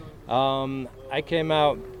States? I came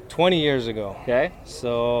out 20 years ago. Okay.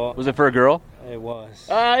 So was it for a girl? It was.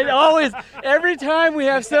 Every time we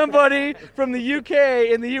have somebody from the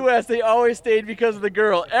UK in the US, they always stayed because of the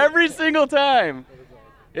girl. Every single time.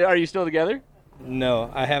 Are you still together? No,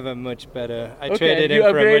 I have a much better. I traded it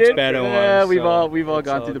for a much better one. Yeah, we've all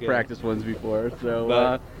gone through the practice ones before.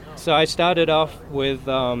 So so I started off with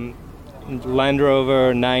Land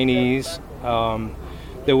Rover 90s.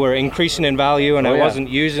 They were increasing in value, and I wasn't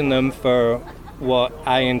using them for what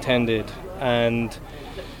I intended. And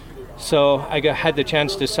so I had the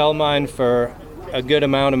chance to sell mine for a good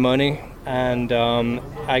amount of money, and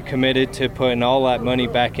I committed to putting all that money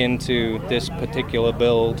back into this particular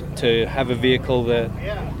build to have a vehicle that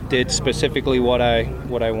did specifically what I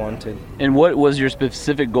wanted. And what was your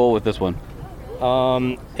specific goal with this one?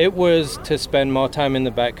 It was to spend more time in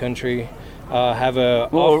the backcountry, have a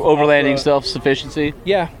overlanding self-sufficiency.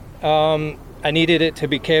 Yeah, I needed it to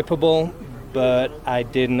be capable, but I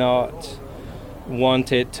did not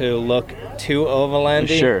want it to look too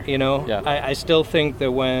overlandy. Sure. You know, Yeah. I still think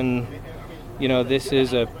that when, you know, this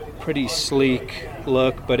is a pretty sleek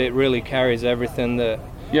look, but it really carries everything that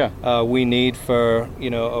we need for, you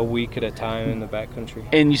know, a week at a time in the backcountry.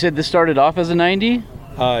 And you said this started off as a 90?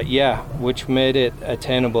 Yeah, which made it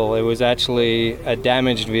attainable. It was actually a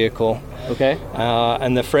damaged vehicle. Okay.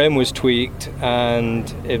 And the frame was tweaked,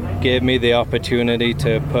 and it gave me the opportunity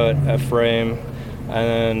to put a frame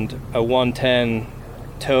and a 110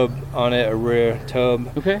 tub on it, a rear tub,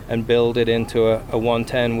 and build it into a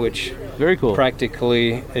 110, which very cool.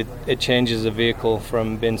 Practically, it changes the vehicle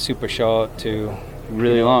from being super short to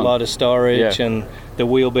really long. A lot of storage, Yeah. and the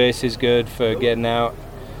wheelbase is good for getting out.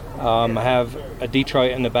 I have a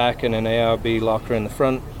Detroit in the back and an ARB locker in the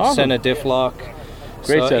front, Awesome. center diff lock.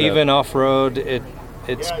 Great so setup. even off-road,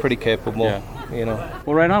 it's pretty capable. You know.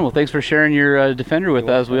 Well, right on. Well, thanks for sharing your Defender with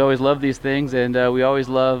us. We always love these things, and we always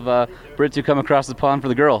love Brits who come across the pond for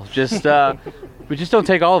the girl. Just we just don't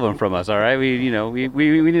take all of them from us, all right? We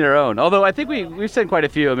need our own. Although I think we've sent quite a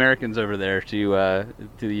few Americans over there to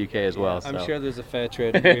the UK as well. I'm so. sure there's a fair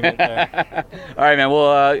trade agreement there. All right, man.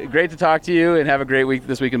 Well, great to talk to you, and have a great week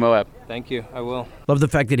this week in Moab. Thank you. I will. Love the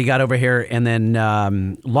fact that he got over here and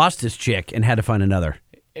then lost his chick and had to find another.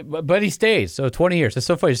 But he stays. So 20 years. It's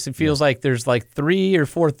so funny. It feels like there's like 3 or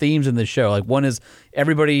 4 themes in the show. Like one is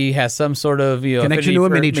everybody has some sort of connection to a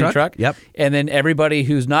mini truck. Yep. And then everybody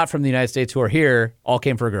who's not from the United States who are here all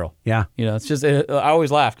came for a girl. Yeah. It's just I always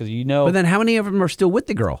laugh because But then how many of them are still with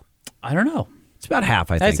the girl? I don't know. It's about half,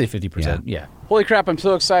 I think. I'd say 50%. Yeah. Holy crap, I'm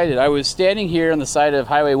so excited. I was standing here on the side of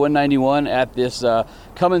Highway 191 at this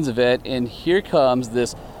Cummins event, and here comes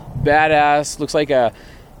this badass, looks like a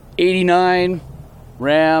 89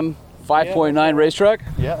 Ram 5.9 race truck.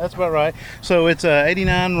 Yeah, that's about right. So it's a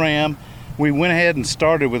 89 Ram. We went ahead and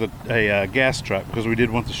started with a gas truck because we did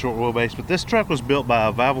want the short wheelbase, but this truck was built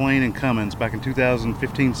by Valvoline and Cummins back in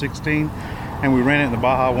 2015-16, and we ran it in the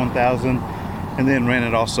Baja 1000 and then ran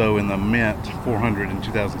it also in the Mint 400 in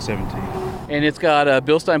 2017. And it's got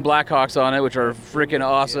Bilstein Blackhawks on it, which are freaking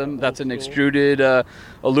awesome. That's an extruded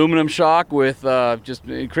aluminum shock with just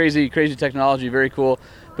crazy technology. Very cool.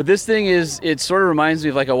 But this thing it sort of reminds me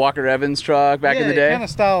of like a Walker Evans truck back in the day. Yeah, kind of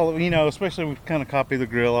style, especially we kind of copy the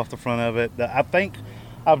grill off the front of it.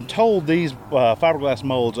 I'm told these fiberglass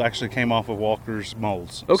molds actually came off of Walker's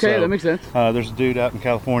molds. Okay, that makes sense. There's a dude out in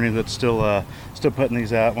California that's still putting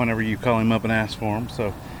these out whenever you call him up and ask for them.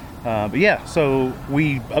 So, so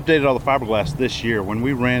we updated all the fiberglass this year. When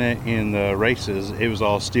we ran it in the races, it was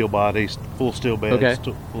all steel bodies, full steel beds,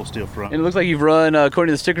 full steel front. And it looks like you've run,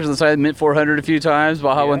 according to the stickers on the side, Mint 400 a few times,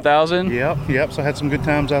 Baja 1000. Yep. So I had some good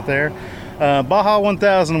times out there. Baja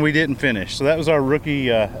 1000 we didn't finish, so that was our rookie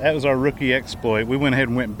exploit. We went ahead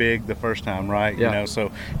and went big the first time, right? Yeah.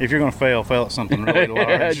 So if you're going to fail at something really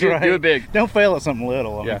large, do right? it big. Don't fail at something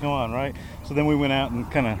little. I mean, come on, right? So then we went out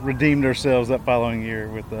and kind of redeemed ourselves that following year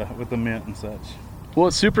with the Mint and such. Well,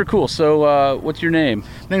 it's super cool. So what's your name?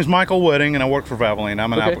 My name's Michael Wooding, and I work for Valvoline.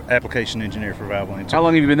 I'm an application engineer for Valvoline. So how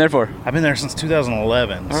long have you been there for? I've been there since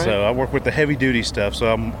 2011. Right. So I work with the heavy duty stuff,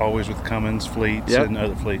 so I'm always with Cummins fleets and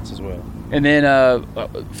other fleets as well. And then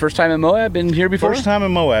first time in Moab, been here before? First time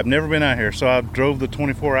in Moab, never been out here. So I drove the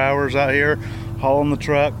 24 hours out here, hauling the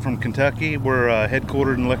truck from Kentucky. We're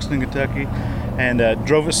headquartered in Lexington, Kentucky, and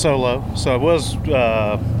drove it solo. So I was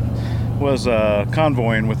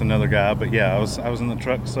convoying with another guy, but yeah, I was in the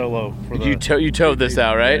truck solo. You towed this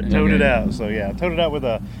out, right? Towed it out. So yeah, towed it out with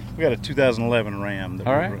we got a 2011 Ram that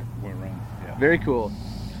we run. Yeah. Very cool.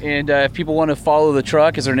 And if people want to follow the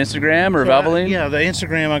truck, is there an Instagram or Valvoline? Yeah, the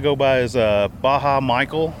Instagram I go by is Baja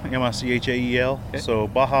Michael, Michael. Okay. So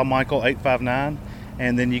Baja Michael 859.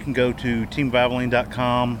 And then you can go to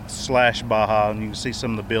teamvalvoline.com/Baja and you can see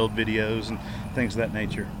some of the build videos and things of that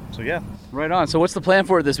nature. So yeah. Right on. So what's the plan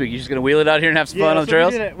for it this week? You just going to wheel it out here and have some fun on the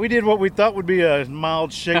trails? We did what we thought would be a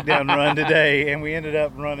mild shakedown run today, and we ended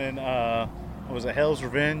up running, was it Hell's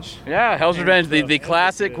Revenge? Yeah, Hell's Revenge, the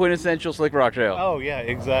classic quintessential slick rock trail. Oh yeah,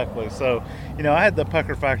 exactly. So, I had the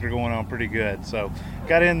pucker factor going on pretty good. So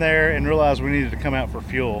got in there and realized we needed to come out for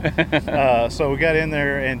fuel. So we got in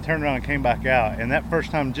there and turned around and came back out. And that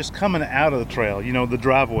first time just coming out of the trail, the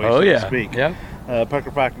driveway, so to speak. Yeah.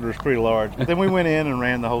 Pucker factor was pretty large. But then we went in and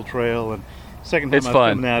ran the whole trail, and second time it's I was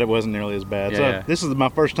fun. coming out, it wasn't nearly as bad. This is my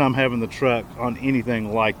first time having the truck on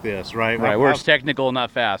anything like this, right? Right, where it's technical,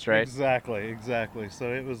 not fast, right? Exactly.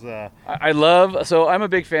 So it was... I'm a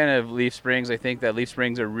big fan of leaf springs. I think that leaf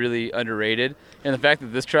springs are really underrated. And the fact that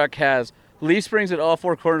this truck has Leaf Springs at all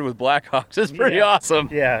four corners with Blackhawks is pretty awesome.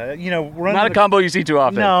 Yeah, not a combo you see too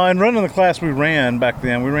often. No, and running the class we ran back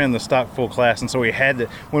then, we ran the stock full class, and so we had to.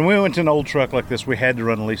 When we went to an old truck like this, we had to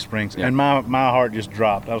run Leaf Springs, and my heart just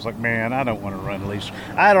dropped. I was like, man, I don't want to run Leaf Springs.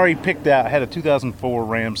 I had already picked out. I had a 2004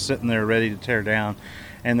 Ram sitting there ready to tear down,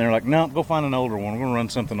 and they're like, no, go find an older one. We're gonna run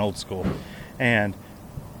something old school, and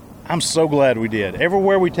I'm so glad we did.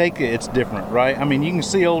 Everywhere we take it, it's different, right? I mean, you can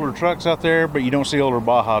see older trucks out there, but you don't see older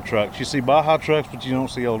Baja trucks. You see Baja trucks, but you don't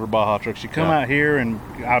see older Baja trucks. You come out here, and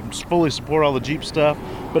I fully support all the Jeep stuff,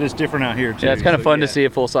 but it's different out here, too. Yeah, it's kind of fun to see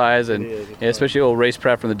it full size, and especially a little race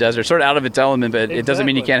prep from the desert. Sort of out of its element, but it doesn't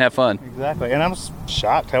mean you can't have fun. Exactly, and I'm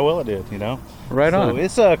shocked how well it did, Right on. So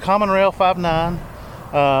it's a Common Rail 5.9.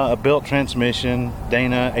 A built transmission,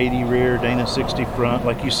 Dana 80 rear, Dana 60 front,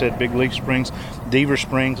 like you said, big Leaf Springs, Deaver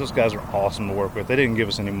Springs. Those guys are awesome to work with. They didn't give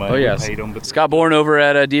us any money. Oh, yes. We paid them, but Scott Bourne over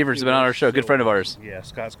at Deavers has been on our show. Good friend of ours. Yeah,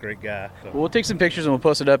 Scott's a great guy. So. We'll take some pictures and we'll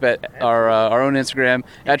post it up at our own Instagram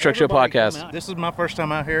at Truck Show Podcast. This is my first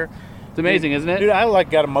time out here. It's amazing, isn't it? Dude, I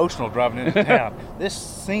got emotional driving into town. This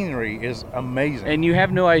scenery is amazing. And you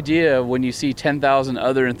have no idea when you see 10,000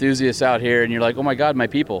 other enthusiasts out here and you're like, oh my God, my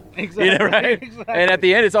people. Exactly. Right? Exactly. And at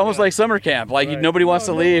the end, it's almost like summer camp. Like nobody wants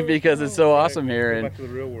to leave because it's so awesome here. And back to the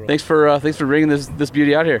real world. thanks for bringing this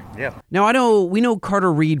beauty out here. Yeah. Now, we know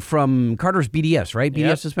Carter Reed from Carter's BDS, right?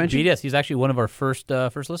 BDS Suspension? BDS. He's actually one of our first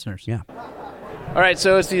listeners. Yeah. All right,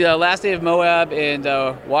 so it's the last day of Moab, and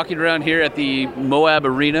walking around here at the Moab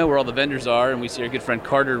Arena where all the vendors are, and we see our good friend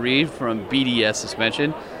Carter Reed from BDS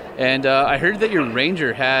Suspension. And I heard that your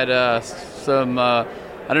Ranger had some, I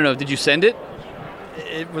don't know, did you send it?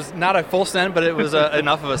 It was not a full send, but it was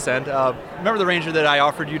enough of a send. Remember the Ranger that I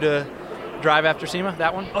offered you to drive after SEMA,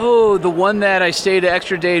 that one? Oh, the one that I stayed an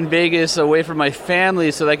extra day in Vegas away from my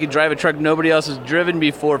family so that I could drive a truck nobody else has driven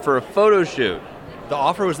before for a photo shoot. The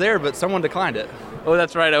offer was there, but someone declined it. Oh,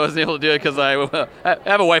 that's right. I wasn't able to do it because I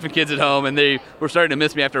have a wife and kids at home, and they were starting to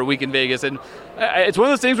miss me after a week in Vegas. And it's one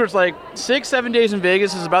of those things where it's like 6-7 days in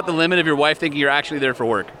Vegas is about the limit of your wife thinking you're actually there for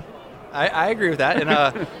work. I agree with that.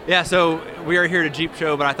 And yeah, so we are here at a Jeep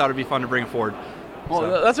show, but I thought it'd be fun to bring forward.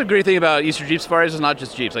 Well, that's a great thing about Easter Jeep Safaris. It's not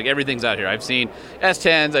just Jeeps. Like, everything's out here. I've seen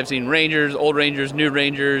S10s, I've seen Rangers, old Rangers, new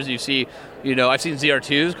Rangers. You see, I've seen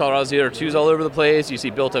ZR2s, Colorado ZR2s all over the place. You see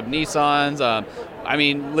built-up Nissans. I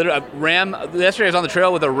mean, literally, Ram. Yesterday I was on the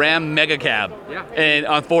trail with a Ram Mega Cab, and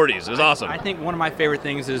on 40s. It was awesome. I think one of my favorite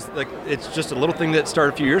things is it's just a little thing that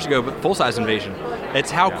started a few years ago, but full-size invasion.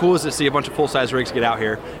 It's how cool is it to see a bunch of full-size rigs get out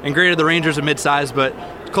here. And granted, the Ranger's a mid-size, but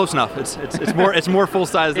close enough. It's more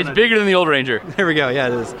full-size. It's bigger than the old Ranger. There we go. Yeah,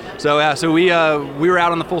 it is. So we were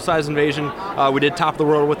out on the full-size invasion. We did top of the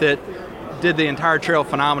world with it. Did the entire trail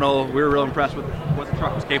phenomenal. We were real impressed with what the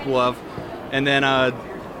truck was capable of. And then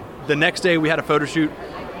the next day we had a photo shoot.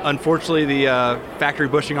 Unfortunately, the factory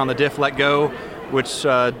bushing on the diff let go, which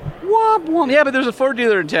yeah, but there's a Ford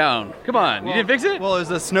dealer in town. Come on, you didn't fix it? Well, it was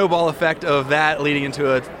the snowball effect of that leading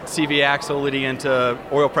into a CV axle, leading into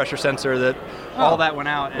oil pressure sensor. That all that went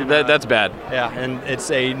out. And, that's bad. Yeah, and it's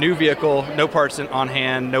a new vehicle, no parts on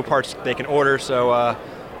hand, no parts they can order. So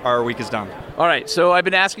our week is done. All right, so I've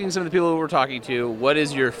been asking some of the people who we're talking to, what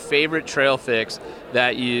is your favorite trail fix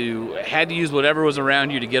that you had to use whatever was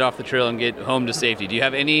around you to get off the trail and get home to safety? Do you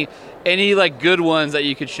have any like good ones that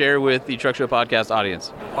you could share with the Truck Show Podcast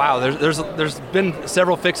audience? Wow, there's been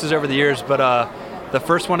several fixes over the years, but the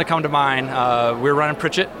first one to come to mind, we were running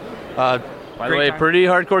Pritchett. By the way, pretty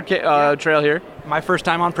hardcore trail here. My first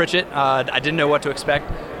time on Pritchett, I didn't know what to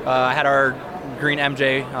expect. I had our green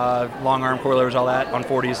MJ, long arm coilovers, all that on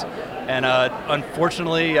 40s. And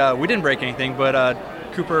unfortunately, we didn't break anything, but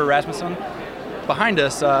Cooper Rasmussen behind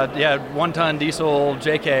us, 1-ton diesel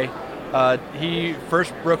JK, he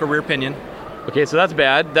first broke a rear pinion. Okay, so that's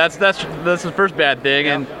bad. That's the first bad thing.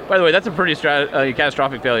 Yeah. And by the way, that's a pretty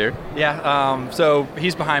catastrophic failure. Yeah, so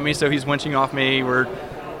he's behind me, so he's winching off me. We're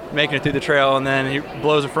making it through the trail, and then he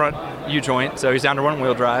blows a front U-joint, so he's down to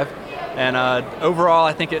one-wheel drive. And overall,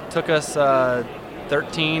 I think it took us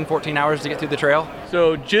 13, 14 hours to get through the trail.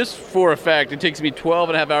 So just for a fact, it takes me 12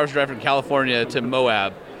 and a half hours to drive from California to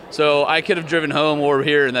Moab. So I could have driven home or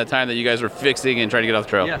here in that time that you guys were fixing and trying to get off the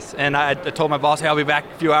trail. Yes, and I told my boss, hey, I'll be back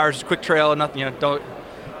in a few hours, quick trail, and don't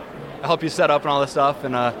I'll help you set up and all this stuff.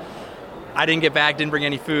 And I didn't get back, didn't bring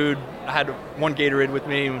any food. I had one Gatorade with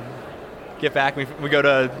me. Get back, we go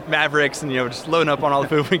to Mavericks and just loading up on all the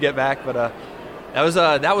food when we get back. But that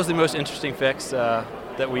was the most interesting fix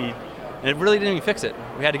that we. And it really didn't even fix it.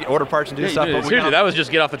 We had to order parts and do stuff. But seriously, that was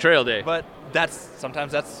just get off the trail day. But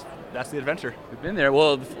sometimes that's the adventure. We've been there.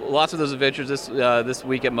 Well, lots of those adventures this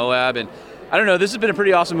week at Moab, and I don't know. This has been a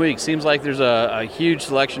pretty awesome week. Seems like there's a huge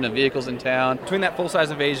selection of vehicles in town. Between that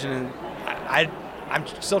full-size Invasion and I'm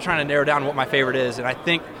still trying to narrow down what my favorite is, and I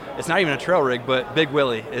think it's not even a trail rig, but Big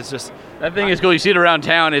Willie is just... That thing is cool. You see it around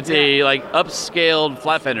town. It's a like upscaled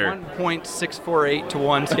flat fender. 1.648 to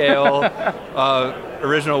 1 scale,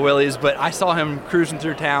 original Willys, but I saw him cruising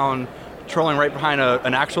through town, trolling right behind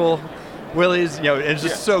an actual Willys. It's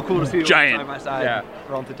just so cool to see Giant. side by side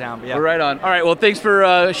rolling through town. But We're right on. All right, well, thanks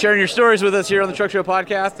for sharing your stories with us here on the Truck Show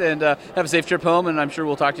Podcast, and have a safe trip home, and I'm sure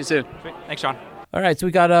we'll talk to you soon. Thanks, Sean. All right, so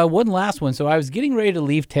we got one last one. So I was getting ready to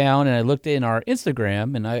leave town, and I looked in our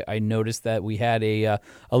Instagram, and I noticed that we had a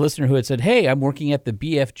listener who had said, hey, I'm working at the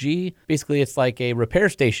BFG. Basically, it's like a repair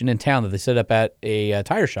station in town that they set up at a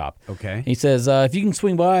tire shop. Okay. And he says, if you can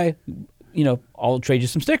swing by, I'll trade you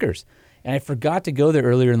some stickers. And I forgot to go there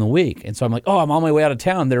earlier in the week. And so I'm like, I'm on my way out of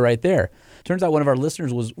town. They're right there. Turns out one of our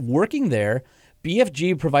listeners was working there.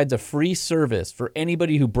 BFG provides a free service for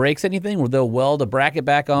anybody who breaks anything where they'll weld a bracket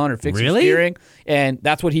back on or fix the steering. And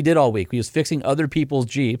that's what he did all week. He was fixing other people's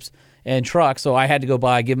Jeeps and trucks. So I had to go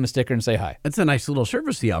by, give him a sticker, and say hi. That's a nice little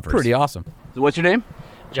service he offers. Pretty awesome. So what's your name?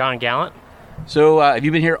 John Gallant. So have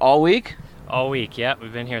you been here all week? All week, yeah.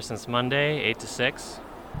 We've been here since Monday, 8 to 6.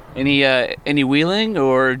 Any wheeling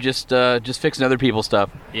or just fixing other people's stuff?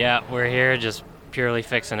 Yeah, we're here just purely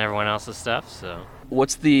fixing everyone else's stuff. So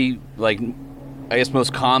what's the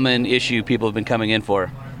most common issue people have been coming in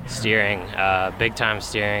for? Steering, big time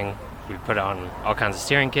steering. We put on all kinds of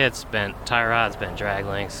steering kits, bent tie rods, bent drag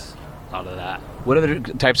links, a lot of that. What other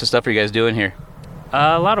types of stuff are you guys doing here?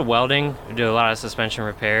 A lot of welding. We do a lot of suspension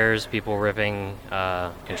repairs, people ripping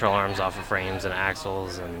control arms off of frames and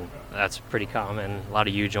axles, and that's pretty common. A lot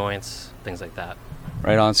of U-joints, things like that.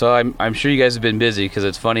 Right on. So I'm sure you guys have been busy because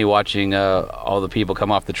it's funny watching all the people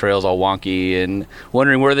come off the trails all wonky and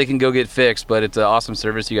wondering where they can go get fixed, but it's an awesome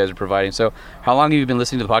service you guys are providing. So how long have you been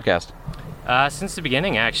listening to the podcast? Since the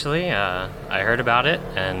beginning, actually. I heard about it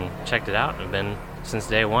and checked it out. I've been since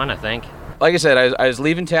day one, I think. Like I said, I was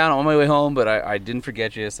leaving town on my way home, but I didn't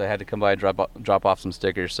forget you, so I had to come by and drop off some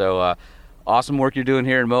stickers. So awesome work you're doing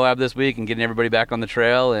here in Moab this week and getting everybody back on the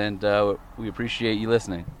trail, and we appreciate you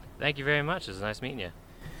listening. Thank you very much. It was nice meeting you.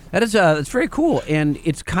 That's very cool, and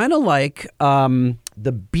it's kind of like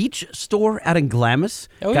the beach store out in Glamis.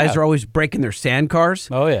 Guys are always breaking their sand cars.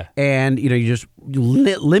 Oh yeah, and you just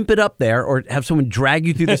limp it up there, or have someone drag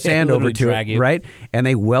you through the sand over to it, right? And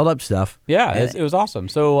they weld up stuff. Yeah, it was awesome.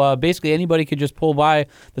 So basically, anybody could just pull by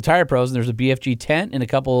the Tire Pros, and there's a BFG tent and a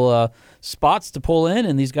couple spots to pull in,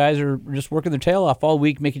 and these guys are just working their tail off all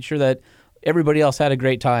week, making sure that everybody else had a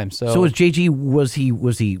great time. So was JG, was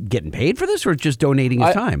he getting paid for this or just donating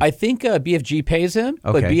his time? I think BFG pays him,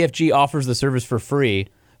 but BFG offers the service for free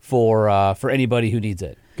for anybody who needs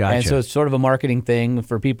it. Gotcha. And so it's sort of a marketing thing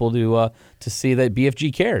for people to see that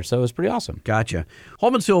BFG cares. So it's pretty awesome. Gotcha.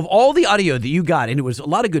 Holman, so of all the audio that you got, and it was a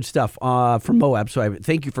lot of good stuff from Moab, so I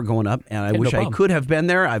thank you for going up, and I wish I could have been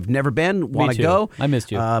there. I've never been, want to go. I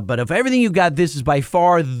missed you. But of everything you got, this is by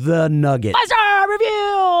far the nugget. 5-star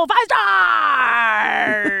review! 5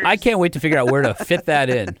 stars! I can't wait to figure out where to fit that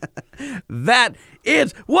in. That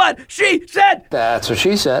is what she said. That's what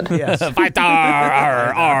she said. Yes.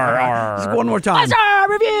 5-star. Just one more time.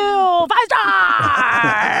 5-star review! 5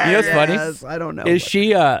 stars! You know what's funny? I don't know. Is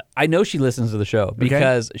she? I know she listens to the show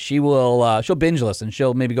because she will. She'll binge listen.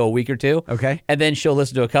 She'll maybe go a week or two. Okay. And then she'll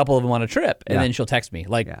listen to a couple of them on a trip, and then she'll text me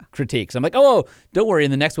critiques. I'm like, oh, don't worry.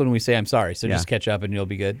 In the next one, we say I'm sorry. So just catch up, and you'll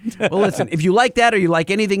be good. Well, listen. If you like that, or you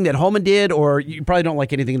like anything that Holman did, or you probably don't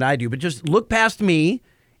like anything that I do, but just look past me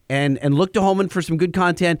and look to Holman for some good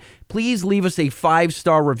content. Please leave us a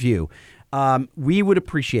 5-star review. We would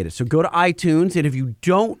appreciate it. So go to iTunes, and if you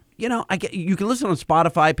don't, you can listen on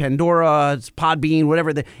Spotify, Pandora, Podbean,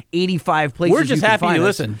 whatever the 85 places. We're just happy you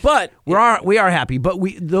listen, but we are happy. But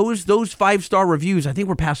those 5-star reviews, I think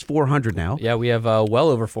we're past 400 now. Yeah, we have well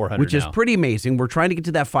over 400, which is pretty amazing. We're trying to get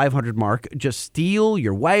to that 500 mark. Just steal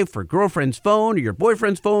your wife or girlfriend's phone or your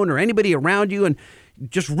boyfriend's phone or anybody around you and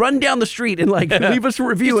just run down the street and leave us a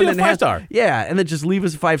review. Just and do then a 5-star. Yeah, and then just leave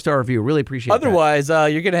us a 5-star review. Really appreciate it. Otherwise,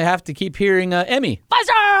 you're going to have to keep hearing Emmy.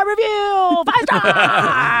 5-star review! 5 stars!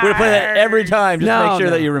 We're going to play that every time. Just make sure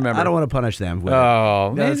that you remember. I don't want to punish them.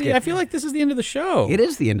 Oh, man. I feel like this is the end of the show. It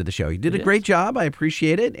is the end of the show. You did a great job. I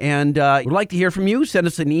appreciate it. And we'd like to hear from you. Send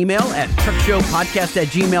us an email at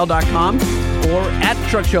truckshowpodcast@gmail.com or at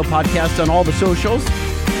truckshowpodcast on all the socials.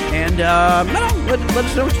 And let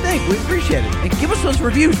us know what you think. We appreciate it. And give us those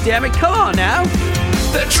reviews, damn it. Come on now.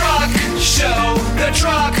 The Truck Show, the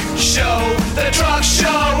Truck Show, the Truck Show.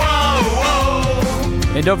 Oh,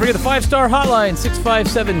 oh. And don't forget the 5-star hotline,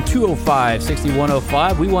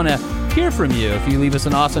 657-205-6105. We want to hear from you. If you leave us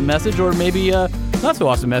an awesome message or maybe not so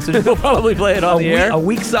awesome message, we'll probably play it on the air. A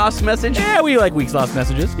weak sauce message? Yeah, we like weak sauce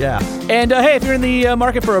messages. Yeah. And hey, if you're in the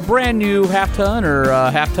market for a brand new half-ton or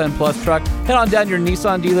half-ton plus truck, head on down to your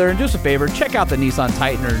Nissan dealer and do us a favor. Check out the Nissan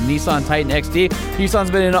Titan or Nissan Titan XD.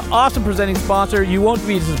 Nissan's been an awesome presenting sponsor. You won't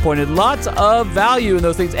be disappointed. Lots of value in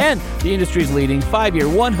those things. And the industry's leading 5-year,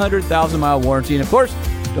 100,000-mile warranty. And of course,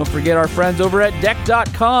 don't forget our friends over at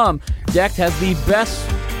Decked.com. Decked has the best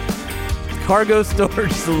cargo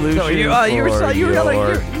storage solution. You were on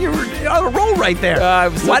a roll right there.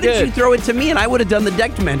 Why didn't you throw it to me and I would have done the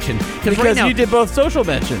Decked mention? Because right now, you did both social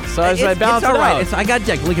mentions, so I balanced it out. I got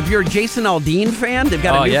Decked. Like if you're a Jason Aldean fan, they've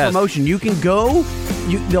got a new promotion. You can go.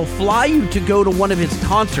 They'll fly you to go to one of his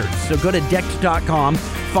concerts. So go to Decked.com,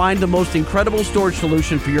 find the most incredible storage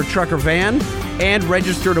solution for your truck or van, and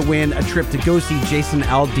register to win a trip to go see Jason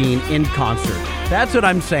Aldean in concert. That's what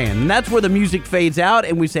I'm saying. And that's where the music fades out,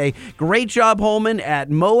 and we say, great job, Holman, at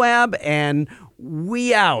Moab, and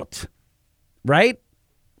we out. Right?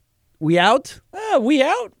 We out? We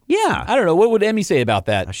out? Yeah. I don't know. What would Emmy say about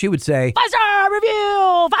that? She would say, 5-star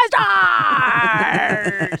review! 5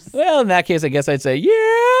 stars! Well, in that case, I guess I'd say,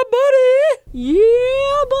 yeah, buddy!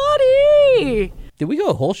 Yeah, buddy! Did we go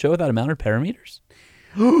a whole show without a mounted parameters?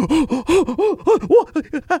 Mounted,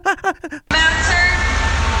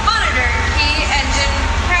 monitor, key, engine,